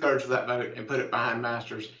take 2/3 of that vote and put it behind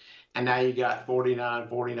Masters. and now you got 49,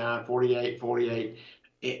 49, 48, 48.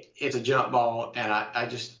 It's a jump ball, and I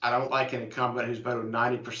don't like an incumbent who's voted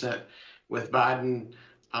 90% with Biden,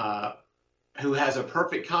 who has a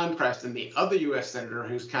perfect contrast in the other U.S. senator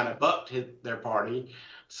who's kind of bucked their party.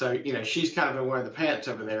 So, she's kind of been wearing the pants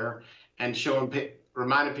over there and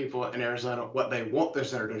reminding people in Arizona what they want their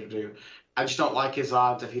senator to do. I just don't like his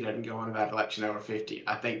odds if he doesn't go into that election over 50.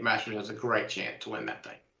 I think Masterson has a great chance to win that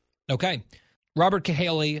thing. Okay. Robert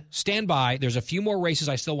Cahaly, stand by. There's a few more races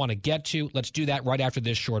I still want to get to. Let's do that right after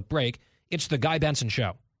this short break. It's The Guy Benson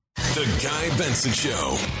Show. The Guy Benson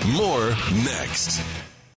Show. More next.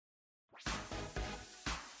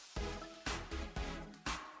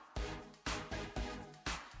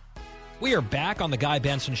 We are back on The Guy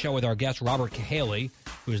Benson Show with our guest, Robert Cahaly,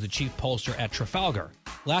 who is the chief pollster at Trafalgar.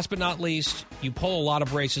 Last but not least, you poll a lot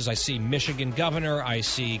of races. I see Michigan governor. I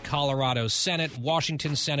see Colorado Senate,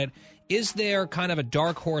 Washington Senate. Is there kind of a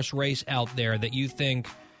dark horse race out there that you think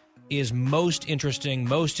is most interesting,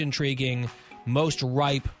 most intriguing, most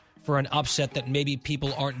ripe for an upset that maybe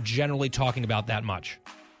people aren't generally talking about that much?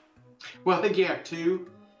 Well, I think you have two.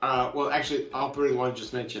 Actually, all three of the ones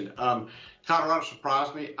just mentioned. Colorado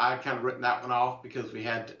surprised me. I kind of written that one off because we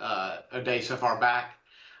had a day so far back.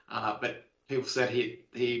 But people said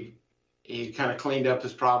he kind of cleaned up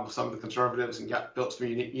his problem with some of the conservatives and built some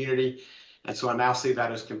unity. And so I now see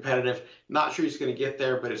that as competitive. Not sure he's going to get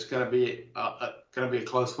there, but it's going to be a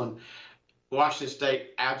close one. Washington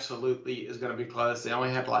State absolutely is going to be close. They only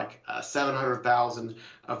had like 700,000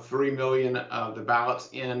 of 3 million of the ballots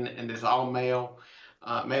in, and it's all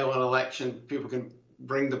mail-in election. People can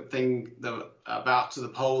bring the ballots to the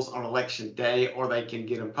polls on election day, or they can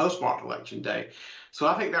get them postmarked election day. So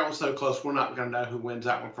I think that one's so close, we're not going to know who wins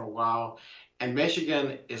that one for a while. And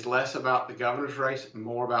Michigan is less about the governor's race and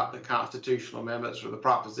more about the constitutional amendments or the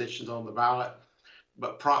propositions on the ballot.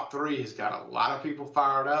 But Prop 3 has got a lot of people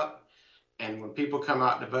fired up. And when people come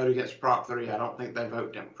out to vote against Prop 3, I don't think they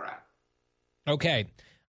vote Democrat. Okay.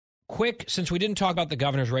 Quick, since we didn't talk about the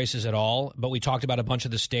governor's races at all, but we talked about a bunch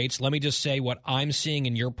of the states, let me just say what I'm seeing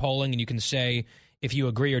in your polling, and you can say if you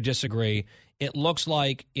agree or disagree. It looks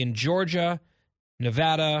like in Georgia,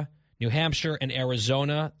 Nevada, New Hampshire, and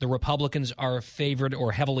Arizona, the Republicans are favored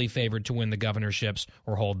or heavily favored to win the governorships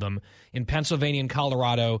or hold them. In Pennsylvania and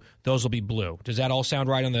Colorado, those will be blue. Does that all sound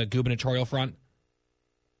right on the gubernatorial front?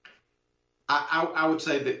 I would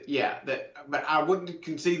say that, yeah, but I wouldn't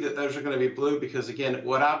concede that those are going to be blue because, again,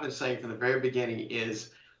 what I've been saying from the very beginning is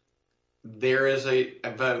there is a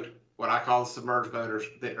vote, what I call the submerged voters,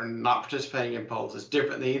 that are not participating in polls. It's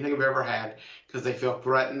different than anything I've ever had because they feel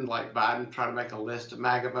threatened, like Biden trying to make a list of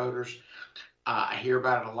MAGA voters. I hear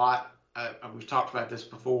about it a lot. We've talked about this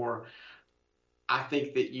before. I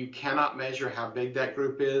think that you cannot measure how big that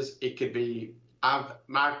group is. It could be,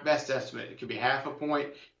 my best estimate, it could be 0.5 point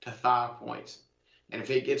to 5 points. And if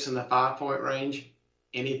it gets in the 5-point range,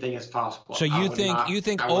 anything is possible. So you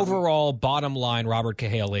think overall, bottom line, Robert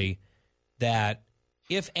Cahaly, that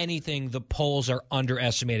if anything, the polls are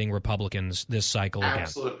underestimating Republicans this cycle again?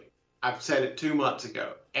 Absolutely. I've said it 2 months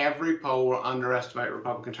ago. Every poll will underestimate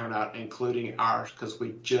Republican turnout, including ours, because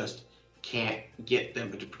we just can't get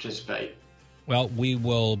them to participate. Well, we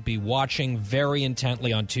will be watching very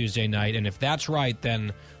intently on Tuesday night, and if that's right,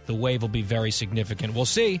 then the wave will be very significant. We'll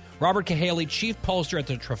see. Robert Cahaly, chief pollster at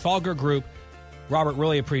the Trafalgar Group. Robert,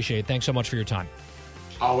 really appreciate it. Thanks so much for your time.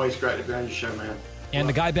 Always great to be on your show, man. And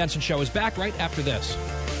the Guy Benson Show is back right after this.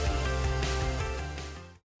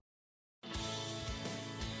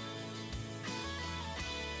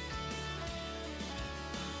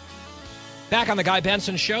 Back on the Guy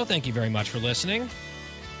Benson Show. Thank you very much for listening.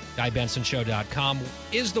 GuyBensonShow.com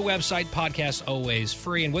is the website. Podcast always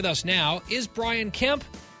free. And with us now is Brian Kemp,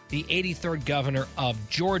 the 83rd governor of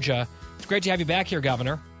Georgia. It's great to have you back here,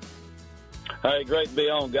 Governor. Hey, great to be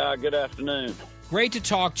on, Guy. Good afternoon. Great to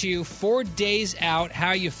talk to you. 4 days out. How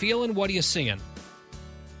are you feeling? What are you seeing?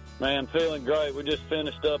 Man, feeling great. We just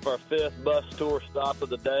finished up our 5th bus tour stop of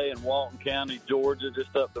the day in Walton County, Georgia,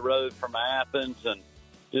 just up the road from Athens, and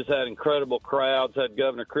just had incredible crowds. Had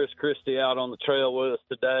Governor Chris Christie out on the trail with us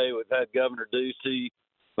today. We've had Governor Ducey,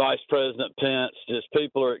 Vice President Pence. Just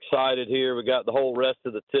people are excited here. We got the whole rest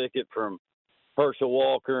of the ticket from Herschel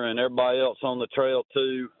Walker and everybody else on the trail,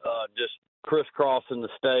 too, just crisscrossing the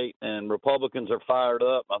state, and Republicans are fired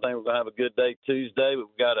up. I think we're going to have a good day Tuesday, but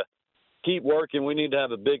we've got to keep working. We need to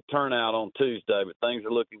have a big turnout on Tuesday, but things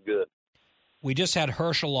are looking good. We just had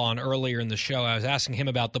Herschel on earlier in the show. I was asking him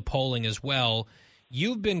about the polling as well.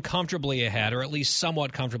 You've been comfortably ahead, or at least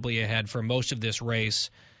somewhat comfortably ahead for most of this race.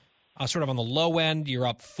 Sort of on the low end, you're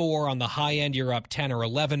up 4. On the high end, you're up 10 or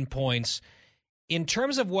 11 points. In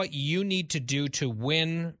terms of what you need to do to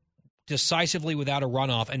win decisively without a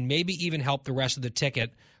runoff and maybe even help the rest of the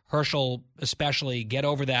ticket, Herschel especially, get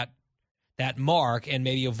over that mark and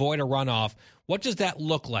maybe avoid a runoff, what does that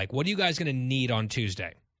look like? What are you guys going to need on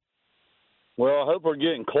Tuesday? Well, I hope we're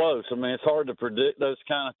getting close. I mean, it's hard to predict those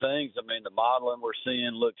kind of things. I mean, the modeling we're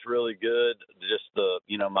seeing looks really good. Just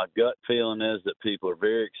my gut feeling is that people are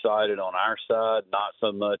very excited on our side, not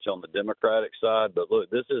so much on the Democratic side. But look,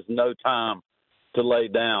 this is no time to lay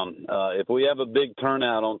down. If we have a big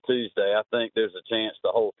turnout on Tuesday, I think there's a chance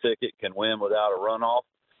the whole ticket can win without a runoff.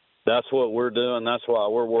 That's what we're doing. That's why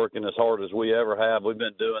we're working as hard as we ever have. We've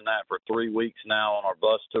been doing that for 3 weeks now on our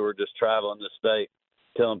bus tour, just traveling the state,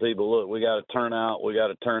 telling people, look, we got to turn out. We got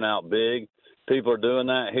to turn out big. People are doing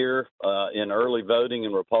that here in early voting,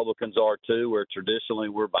 and Republicans are too, where traditionally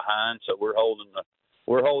we're behind. So we're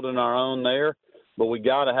holding our own there. But we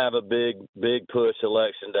got to have a big push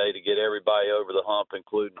election day to get everybody over the hump,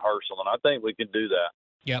 including Herschel. And I think we can do that.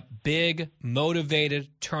 Yep. Big, motivated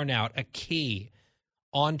turnout, a key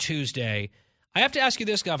on Tuesday. I have to ask you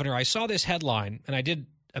this, Governor. I saw this headline, and I did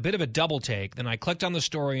a bit of a double take. Then I clicked on the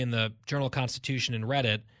story in the Journal-Constitution and read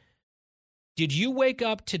it. Did you wake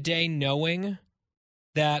up today knowing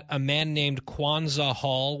that a man named Kwanzaa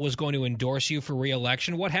Hall was going to endorse you for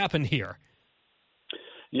re-election? What happened here?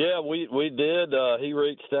 Yeah, we did. He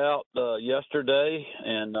reached out yesterday,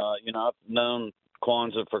 and, I've known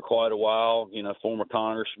Kwanzaa for quite a while, former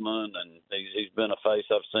congressman, and he's been a face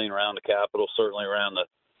I've seen around the Capitol, certainly around the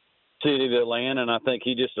city of Atlanta, and I think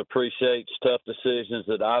he just appreciates tough decisions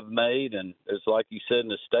that I've made, and it's like you said in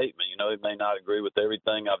the statement, he may not agree with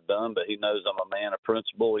everything I've done, but he knows I'm a man of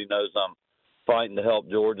principle. He knows I'm fighting to help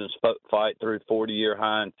Georgians fight through 40-year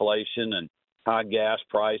high inflation and high gas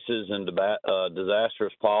prices and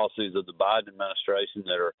disastrous policies of the Biden administration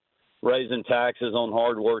that are raising taxes on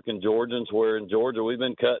hardworking Georgians, where in Georgia we've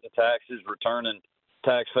been cutting taxes, returning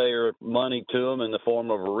taxpayer money to them in the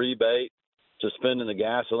form of a rebate, suspending the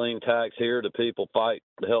gasoline tax here to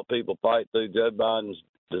help people fight through Joe Biden's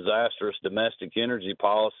disastrous domestic energy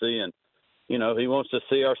policy. And, he wants to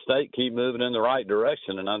see our state keep moving in the right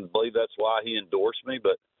direction, and I believe that's why he endorsed me.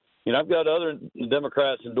 But, I've got other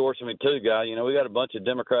Democrats endorsing me too, Guy. We got a bunch of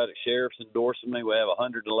Democratic sheriffs endorsing me. We have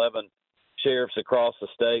 111 sheriffs across the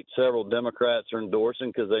state. Several Democrats are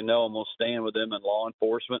endorsing because they know I'm going to stand with them in law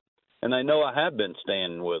enforcement, and they know I have been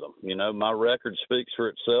standing with them. My record speaks for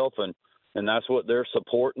itself, and that's what they're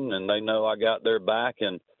supporting, and they know I got their back,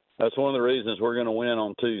 and that's one of the reasons we're going to win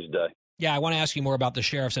on Tuesday. Yeah, I want to ask you more about the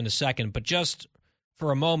sheriffs in a second, but just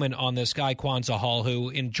for a moment on this guy Kwanzaa Hall, who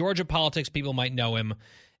in Georgia politics, people might know him.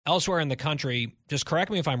 Elsewhere in the country, just correct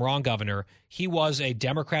me if I'm wrong, Governor, he was a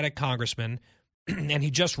Democratic congressman, and he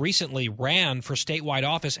just recently ran for statewide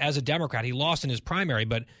office as a Democrat. He lost in his primary,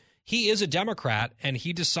 but he is a Democrat, and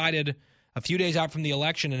he decided a few days out from the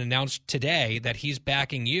election and announced today that he's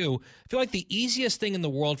backing you. I feel like the easiest thing in the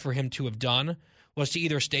world for him to have done was to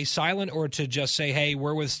either stay silent or to just say, hey,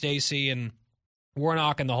 we're with Stacey and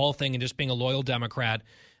Warnock and the whole thing and just being a loyal Democrat.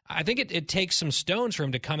 I think it takes some stones for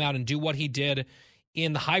him to come out and do what he did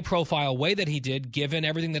in the high-profile way that he did, given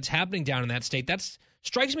everything that's happening down in that state. That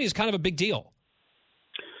strikes me as kind of a big deal.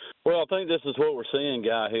 Well, I think this is what we're seeing,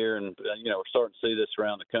 Guy, here, and, we're starting to see this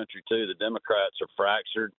around the country, too. The Democrats are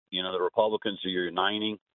fractured. The Republicans are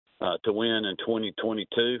uniting to win in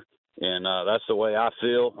 2022, and that's the way I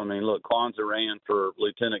feel. I mean, look, Kwanzaa ran for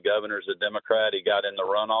lieutenant governor as a Democrat. He got in the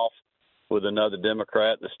runoff with another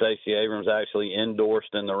Democrat. The Stacey Abrams actually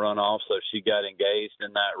endorsed in the runoff, so she got engaged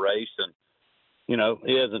in that race, and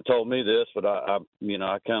he hasn't told me this, but I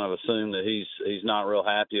kind of assume that he's not real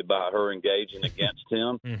happy about her engaging against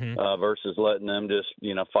him versus letting them just,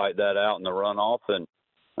 fight that out in the runoff. And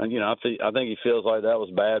I think he feels like that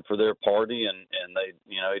was bad for their party, and they,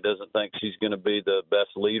 he doesn't think she's going to be the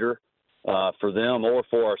best leader for them or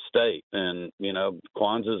for our state. And,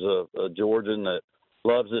 Kwanzaa's a Georgian that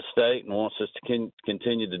loves this state and wants us to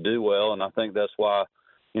continue to do well. And I think that's why,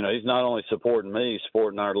 he's not only supporting me, he's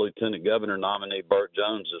supporting our lieutenant governor nominee, Burt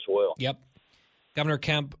Jones, as well. Yep. Governor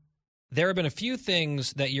Kemp, there have been a few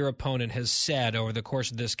things that your opponent has said over the course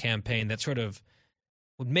of this campaign that sort of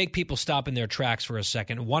would make people stop in their tracks for a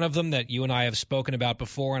second. One of them that you and I have spoken about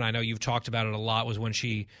before, and I know you've talked about it a lot, was when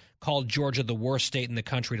she called Georgia the worst state in the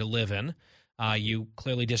country to live in. You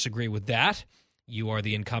clearly disagree with that. You are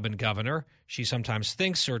the incumbent governor. She sometimes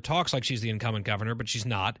thinks or talks like she's the incumbent governor, but she's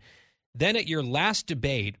not. Then at your last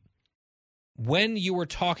debate, when you were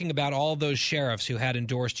talking about all those sheriffs who had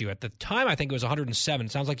endorsed you, at the time I think it was 107.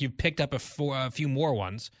 It sounds like you've picked up a few more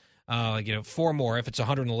ones, 4 more if it's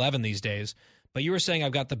 111 these days. But you were saying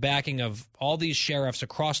I've got the backing of all these sheriffs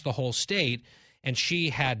across the whole state, and she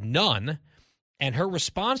had none. And her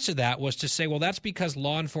response to that was to say, well, that's because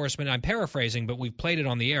law enforcement, I'm paraphrasing, but we've played it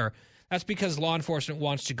on the air, that's because law enforcement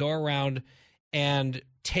wants to go around and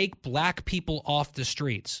take black people off the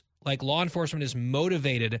streets. Like law enforcement is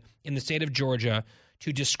motivated in the state of Georgia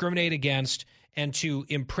to discriminate against and to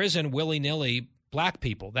imprison willy-nilly black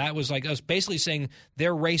people. That was like us basically saying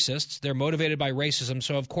they're racists, they're motivated by racism,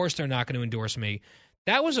 so of course they're not going to endorse me.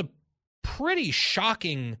 That was a pretty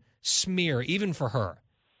shocking smear, even for her.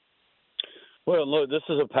 Well, look, this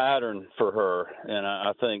is a pattern for her, and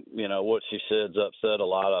I think, what she said's upset a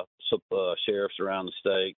lot of sheriffs around the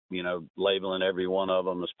state, labeling every one of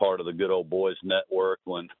them as part of the Good Old Boys Network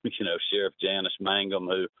when, Sheriff Janice Mangum,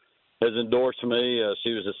 who has endorsed me,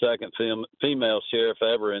 she was the second female sheriff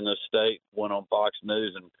ever in this state, went on Fox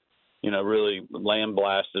News and, really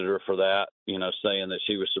lambasted her for that, saying that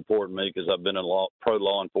she was supporting me because I've been a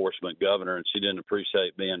pro-law enforcement governor, and she didn't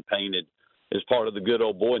appreciate being painted as part of the Good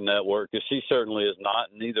Old Boy Network, because she certainly is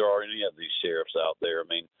not, and neither are any of these sheriffs out there. I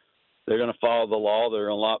mean, they're going to follow the law. They're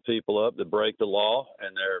going to lock people up that break the law,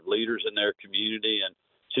 and they're leaders in their community. And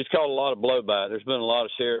she's caught a lot of blowback. There's been a lot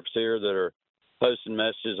of sheriffs here that are posting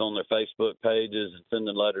messages on their Facebook pages and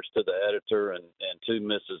sending letters to the editor and to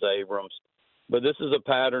Mrs. Abrams. But this is a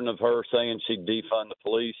pattern of her saying she'd defund the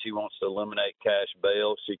police. She wants to eliminate cash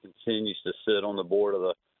bail. She continues to sit on the board of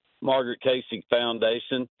the Margaret Casey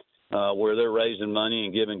Foundation, where they're raising money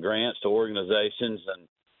and giving grants to organizations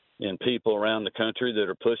and people around the country that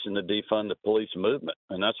are pushing the defund the police movement.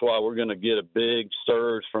 And that's why we're going to get a big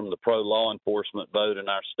surge from the pro-law enforcement vote in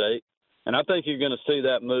our state. And I think you're going to see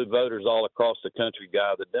that move voters all across the country,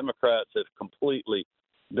 Guy. The Democrats have completely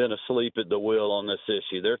been asleep at the wheel on this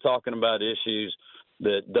issue. They're talking about issues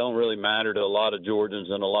that don't really matter to a lot of Georgians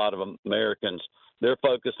and a lot of Americans. They're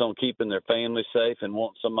focused on keeping their family safe and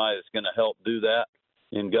want somebody that's going to help do that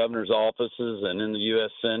in governor's offices and in the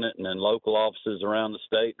U.S. Senate and in local offices around the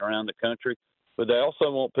state and around the country. But they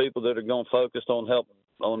also want people that are going to focus on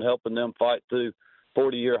helping them fight through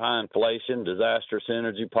 40-year high inflation, disastrous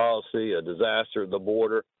energy policy, a disaster at the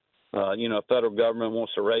border. Federal government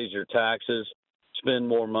wants to raise your taxes, spend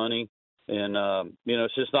more money, and,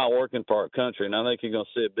 it's just not working for our country. And I think you're going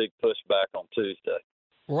to see a big pushback on Tuesday.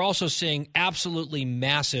 We're also seeing absolutely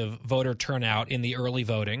massive voter turnout in the early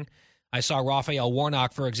voting. I saw Raphael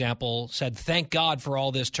Warnock, for example, said, thank God for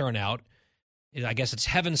all this turnout. I guess it's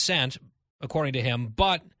heaven sent, according to him.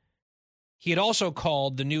 But he had also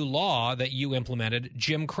called the new law that you implemented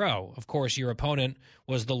Jim Crow. Of course, your opponent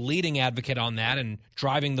was the leading advocate on that and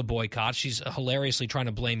driving the boycott. She's hilariously trying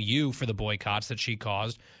to blame you for the boycotts that she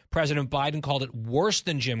caused. President Biden called it worse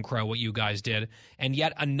than Jim Crow, what you guys did. And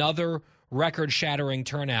yet another record-shattering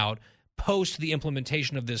turnout post the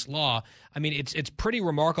implementation of this law. I mean, it's pretty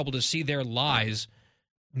remarkable to see their lies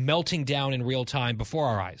melting down in real time before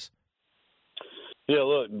our eyes. Yeah,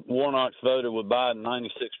 look, Warnock's voted with Biden 96%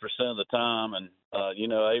 of the time, and,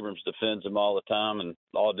 Abrams defends him all the time and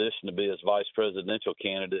auditioned to be his vice presidential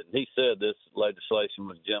candidate. And he said this legislation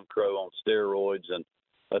was Jim Crow on steroids and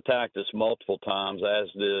attacked us multiple times, as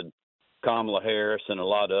did Kamala Harris and a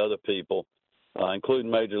lot of other people, including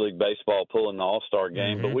Major League Baseball pulling the All-Star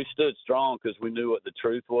game. Mm-hmm. But we stood strong because we knew what the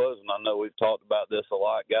truth was, and I know we've talked about this a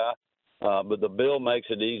lot, Guy. But the bill makes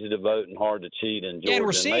it easy to vote and hard to cheat in Georgia. Yeah, and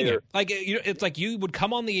we're seeing it. It's like you would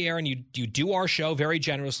come on the air and you do our show very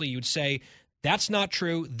generously. You'd say, that's not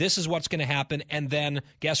true. This is what's going to happen. And then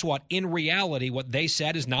guess what? In reality, what they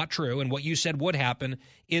said is not true. And what you said would happen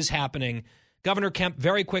is happening. Governor Kemp,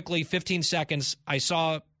 very quickly, 15 seconds. I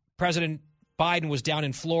saw President Biden was down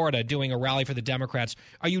in Florida doing a rally for the Democrats.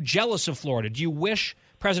 Are you jealous of Florida? Do you wish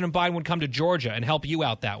President Biden would come to Georgia and help you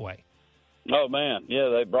out that way? Oh, man. Yeah,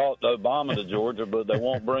 they brought Obama to Georgia, but they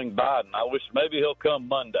won't bring Biden. I wish maybe he'll come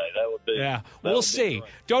Monday. That would be. Yeah, we'll see.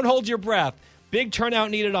 Don't hold your breath. Big turnout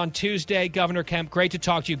needed on Tuesday. Governor Kemp, great to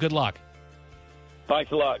talk to you. Good luck.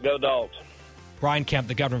 Thanks a lot. Go Dogs. Brian Kemp,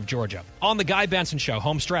 the governor of Georgia. On the Guy Benson Show,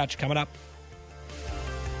 home stretch coming up.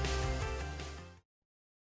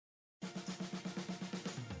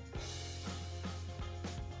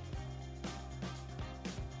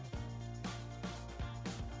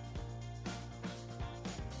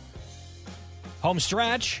 Home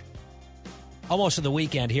stretch. Almost to the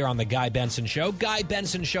weekend here on the Guy Benson Show.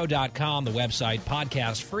 GuyBensonShow.com, the website.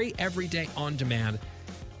 Podcast free every day on demand.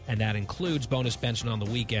 And that includes Bonus Benson on the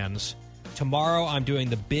weekends. Tomorrow I'm doing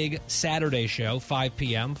the big Saturday show, 5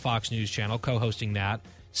 p.m., Fox News Channel, co-hosting that.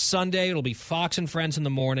 Sunday it'll be Fox and Friends in the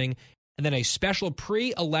morning. And then a special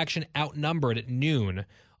pre-election Outnumbered at noon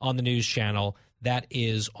on the news channel. That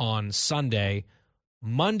is on Sunday.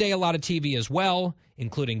 Monday, a lot of TV as well,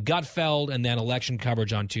 including Gutfeld and then election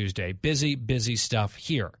coverage on Tuesday. Busy, busy stuff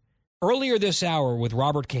here. Earlier this hour with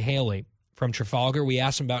Robert Cahaly from Trafalgar, we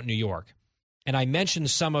asked him about New York. And I mentioned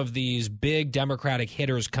some of these big Democratic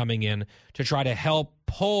hitters coming in to try to help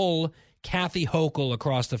pull Kathy Hochul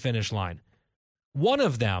across the finish line. One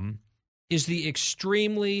of them is the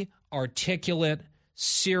extremely articulate,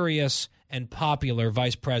 serious, and popular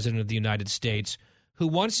Vice President of the United States, who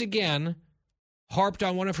once again harped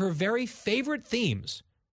on one of her very favorite themes.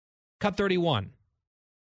 Cut 31.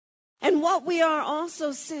 And what we are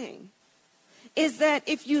also seeing is that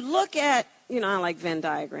if you look at, I like Venn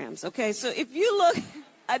diagrams, okay? So if you look,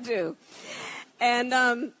 I do.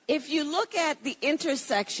 And if you look at the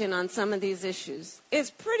intersection on some of these issues, it's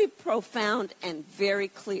pretty profound and very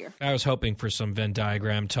clear. I was hoping for some Venn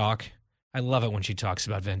diagram talk. I love it when she talks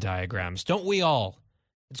about Venn diagrams. Don't we all?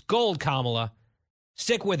 It's gold, Kamala.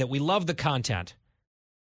 Stick with it. We love the content.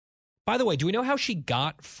 By the way, do we know how she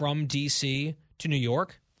got from D.C. to New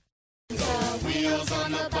York? The wheels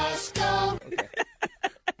on the bus go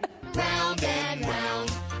round and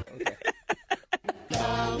round.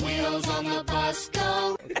 The wheels on the bus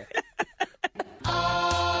go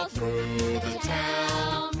all through the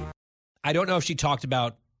town. I don't know if she talked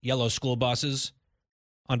about yellow school buses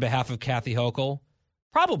on behalf of Kathy Hochul.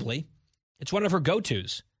 Probably. It's one of her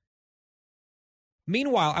go-tos.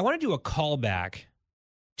 Meanwhile, I want to do a callback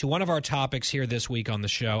to one of our topics here this week on the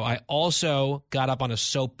show. I also got up on a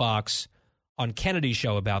soapbox on Kennedy's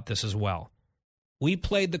show about this as well. We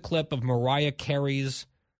played the clip of Mariah Carey's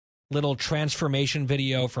little transformation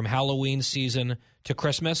video from Halloween season to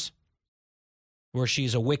Christmas, where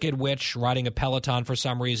she's a wicked witch riding a Peloton for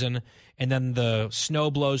some reason, and then the snow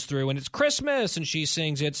blows through, and it's Christmas, and she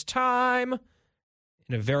sings "It's Time"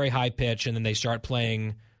 in a very high pitch, and then they start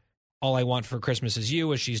playing "All I Want for Christmas Is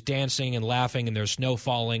You" as she's dancing and laughing, and there's snow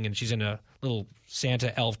falling, and she's in a little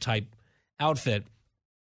Santa elf-type outfit.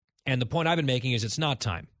 And the point I've been making is it's not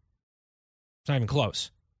time. It's not even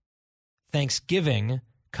close. Thanksgiving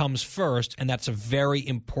comes first, and that's a very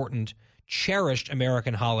important, cherished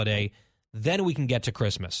American holiday. Then we can get to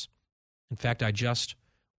Christmas. In fact, I just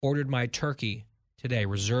ordered my turkey today,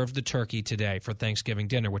 reserved the turkey today for Thanksgiving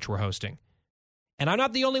dinner, which we're hosting. And I'm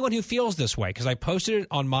not the only one who feels this way, because I posted it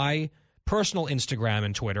on my personal Instagram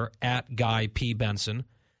and Twitter, at Guy P. Benson.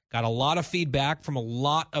 Got a lot of feedback from a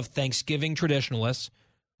lot of Thanksgiving traditionalists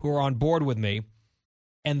who are on board with me.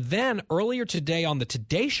 And then earlier today on the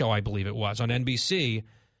Today Show, I believe it was, on NBC,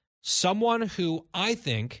 someone who I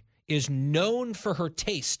think is known for her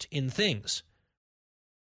taste in things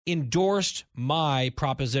endorsed my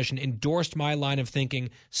proposition, endorsed my line of thinking,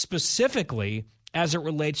 specifically as it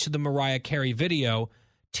relates to the Mariah Carey video.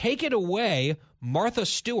 Take it away, Martha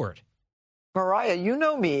Stewart. Mariah, you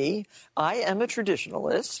know me. I am a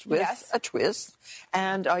traditionalist with a twist,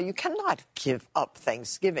 and you cannot give up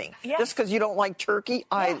Thanksgiving. Just because you don't like turkey.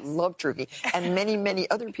 I love turkey, and many, many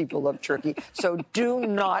other people love turkey. So do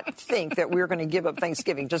not think that we're going to give up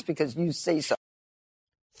Thanksgiving just because you say so.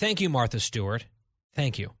 Thank you, Martha Stewart.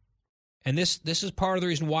 Thank you. And this is part of the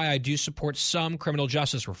reason why I do support some criminal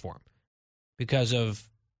justice reform, because of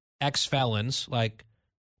ex-felons like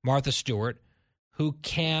Martha Stewart, who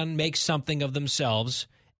can make something of themselves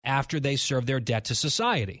after they serve their debt to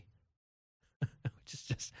society.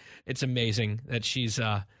 It's amazing that she's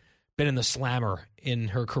been in the slammer in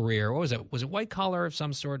her career. What was it? Was it white collar of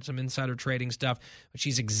some sort, some insider trading stuff? But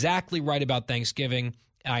she's exactly right about Thanksgiving.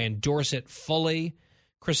 I endorse it fully.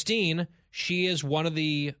 Christine, she is one of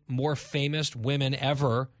the more famous women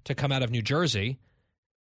ever to come out of New Jersey.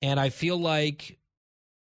 And I feel like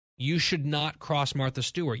you should not cross Martha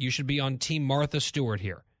Stewart. You should be on Team Martha Stewart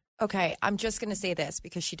here. Okay, I'm just going to say this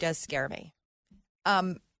because she does scare me.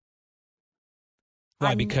 Why?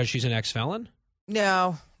 Because she's an ex-felon?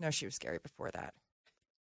 No, she was scary before that.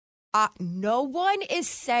 No one is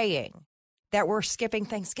saying that we're skipping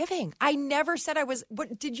Thanksgiving. I never said I was.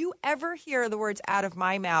 But did you ever hear the words out of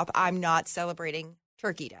my mouth, I'm not celebrating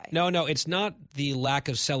Turkey Day? No, it's not the lack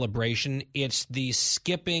of celebration. It's the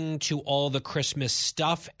skipping to all the Christmas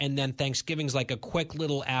stuff, and then Thanksgiving's like a quick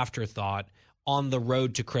little afterthought on the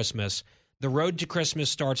road to Christmas. The road to Christmas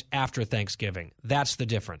starts after Thanksgiving. That's the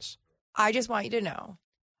difference. I just want you to know,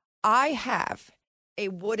 I have a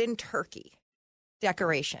wooden turkey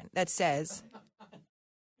decoration that says,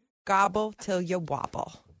 gobble till you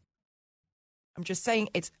wobble. I'm just saying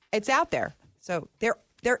it's out there. So there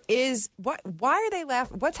is what? Why are they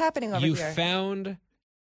laughing? What's happening over here? You found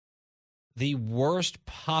the worst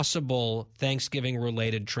possible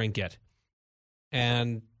Thanksgiving-related trinket,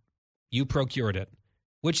 and you procured it,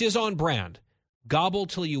 which is on brand. Gobble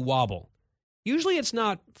till you wobble. Usually it's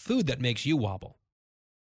not food that makes you wobble.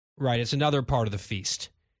 Right, it's another part of the feast,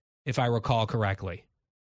 if I recall correctly.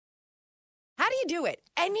 How do you do it?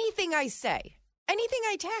 Anything I say, anything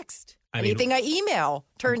I text, I I email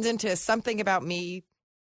turns into something about me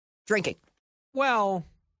drinking. Well,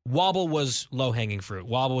 wobble was low-hanging fruit.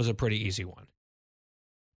 Wobble was a pretty easy one.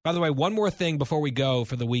 By the way, one more thing before we go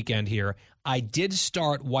for the weekend here. I did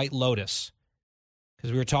start White Lotus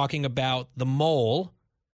because we were talking about The Mole,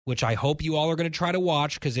 which I hope you all are going to try to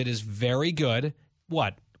watch because it is very good.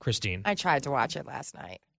 What, Christine? I tried to watch it last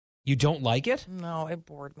night. You don't like it? No, it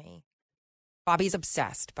bored me. Bobby's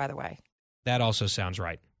obsessed, by the way. That also sounds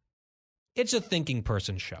right. It's a thinking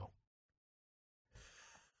person show.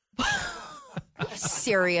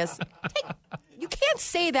 Serious. You can't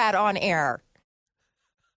say that on air.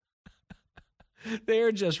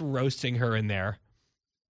 They're just roasting her in there.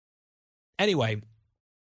 Anyway,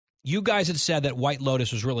 you guys had said that White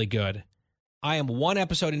Lotus was really good. I am one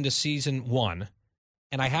episode into season 1,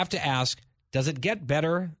 and I have to ask, does it get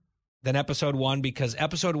better than episode 1? Because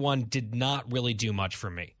episode 1 did not really do much for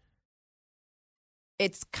me.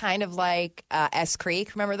 It's kind of like S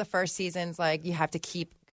Creek. Remember the first season's like you have to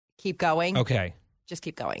keep going? Okay. Just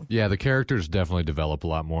keep going. Yeah, the characters definitely develop a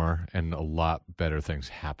lot more and a lot better things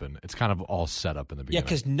happen. It's kind of all set up in the beginning. Yeah,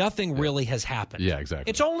 because nothing really has happened. Yeah, exactly.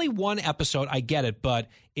 It's only one episode, I get it, but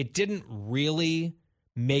it didn't really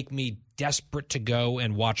make me desperate to go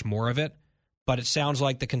and watch more of it. But it sounds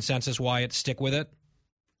like the consensus, Wyatt, stick with it.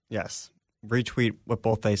 Yes. Retweet what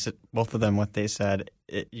both of them what they said.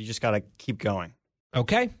 You just got to keep going.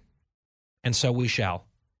 Okay. And so we shall.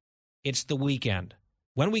 It's the weekend.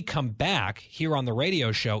 When we come back here on the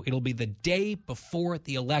radio show, it'll be the day before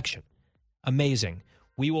the election. Amazing.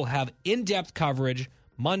 We will have in-depth coverage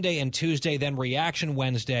Monday and Tuesday, then Reaction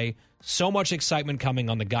Wednesday. So much excitement coming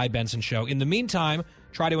on the Guy Benson Show. In the meantime,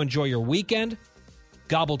 try to enjoy your weekend.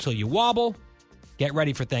 Gobble till you wobble. Get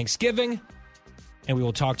ready for Thanksgiving. And we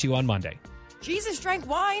will talk to you on Monday. Jesus drank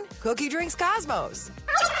wine. Cookie drinks Cosmos.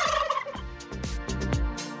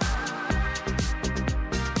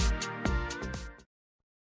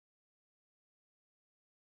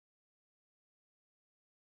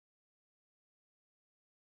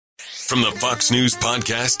 From the Fox News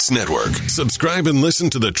Podcasts Network, subscribe and listen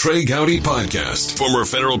to the Trey Gowdy Podcast. Former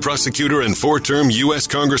federal prosecutor and 4-term U.S.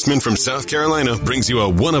 Congressman from South Carolina brings you a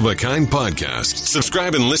one-of-a-kind podcast.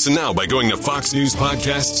 Subscribe and listen now by going to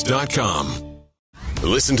foxnewspodcasts.com.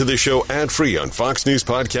 Listen to the show ad-free on Fox News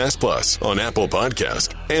Podcast Plus, on Apple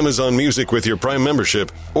Podcast, Amazon Music with your Prime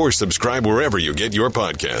membership, or subscribe wherever you get your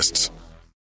podcasts.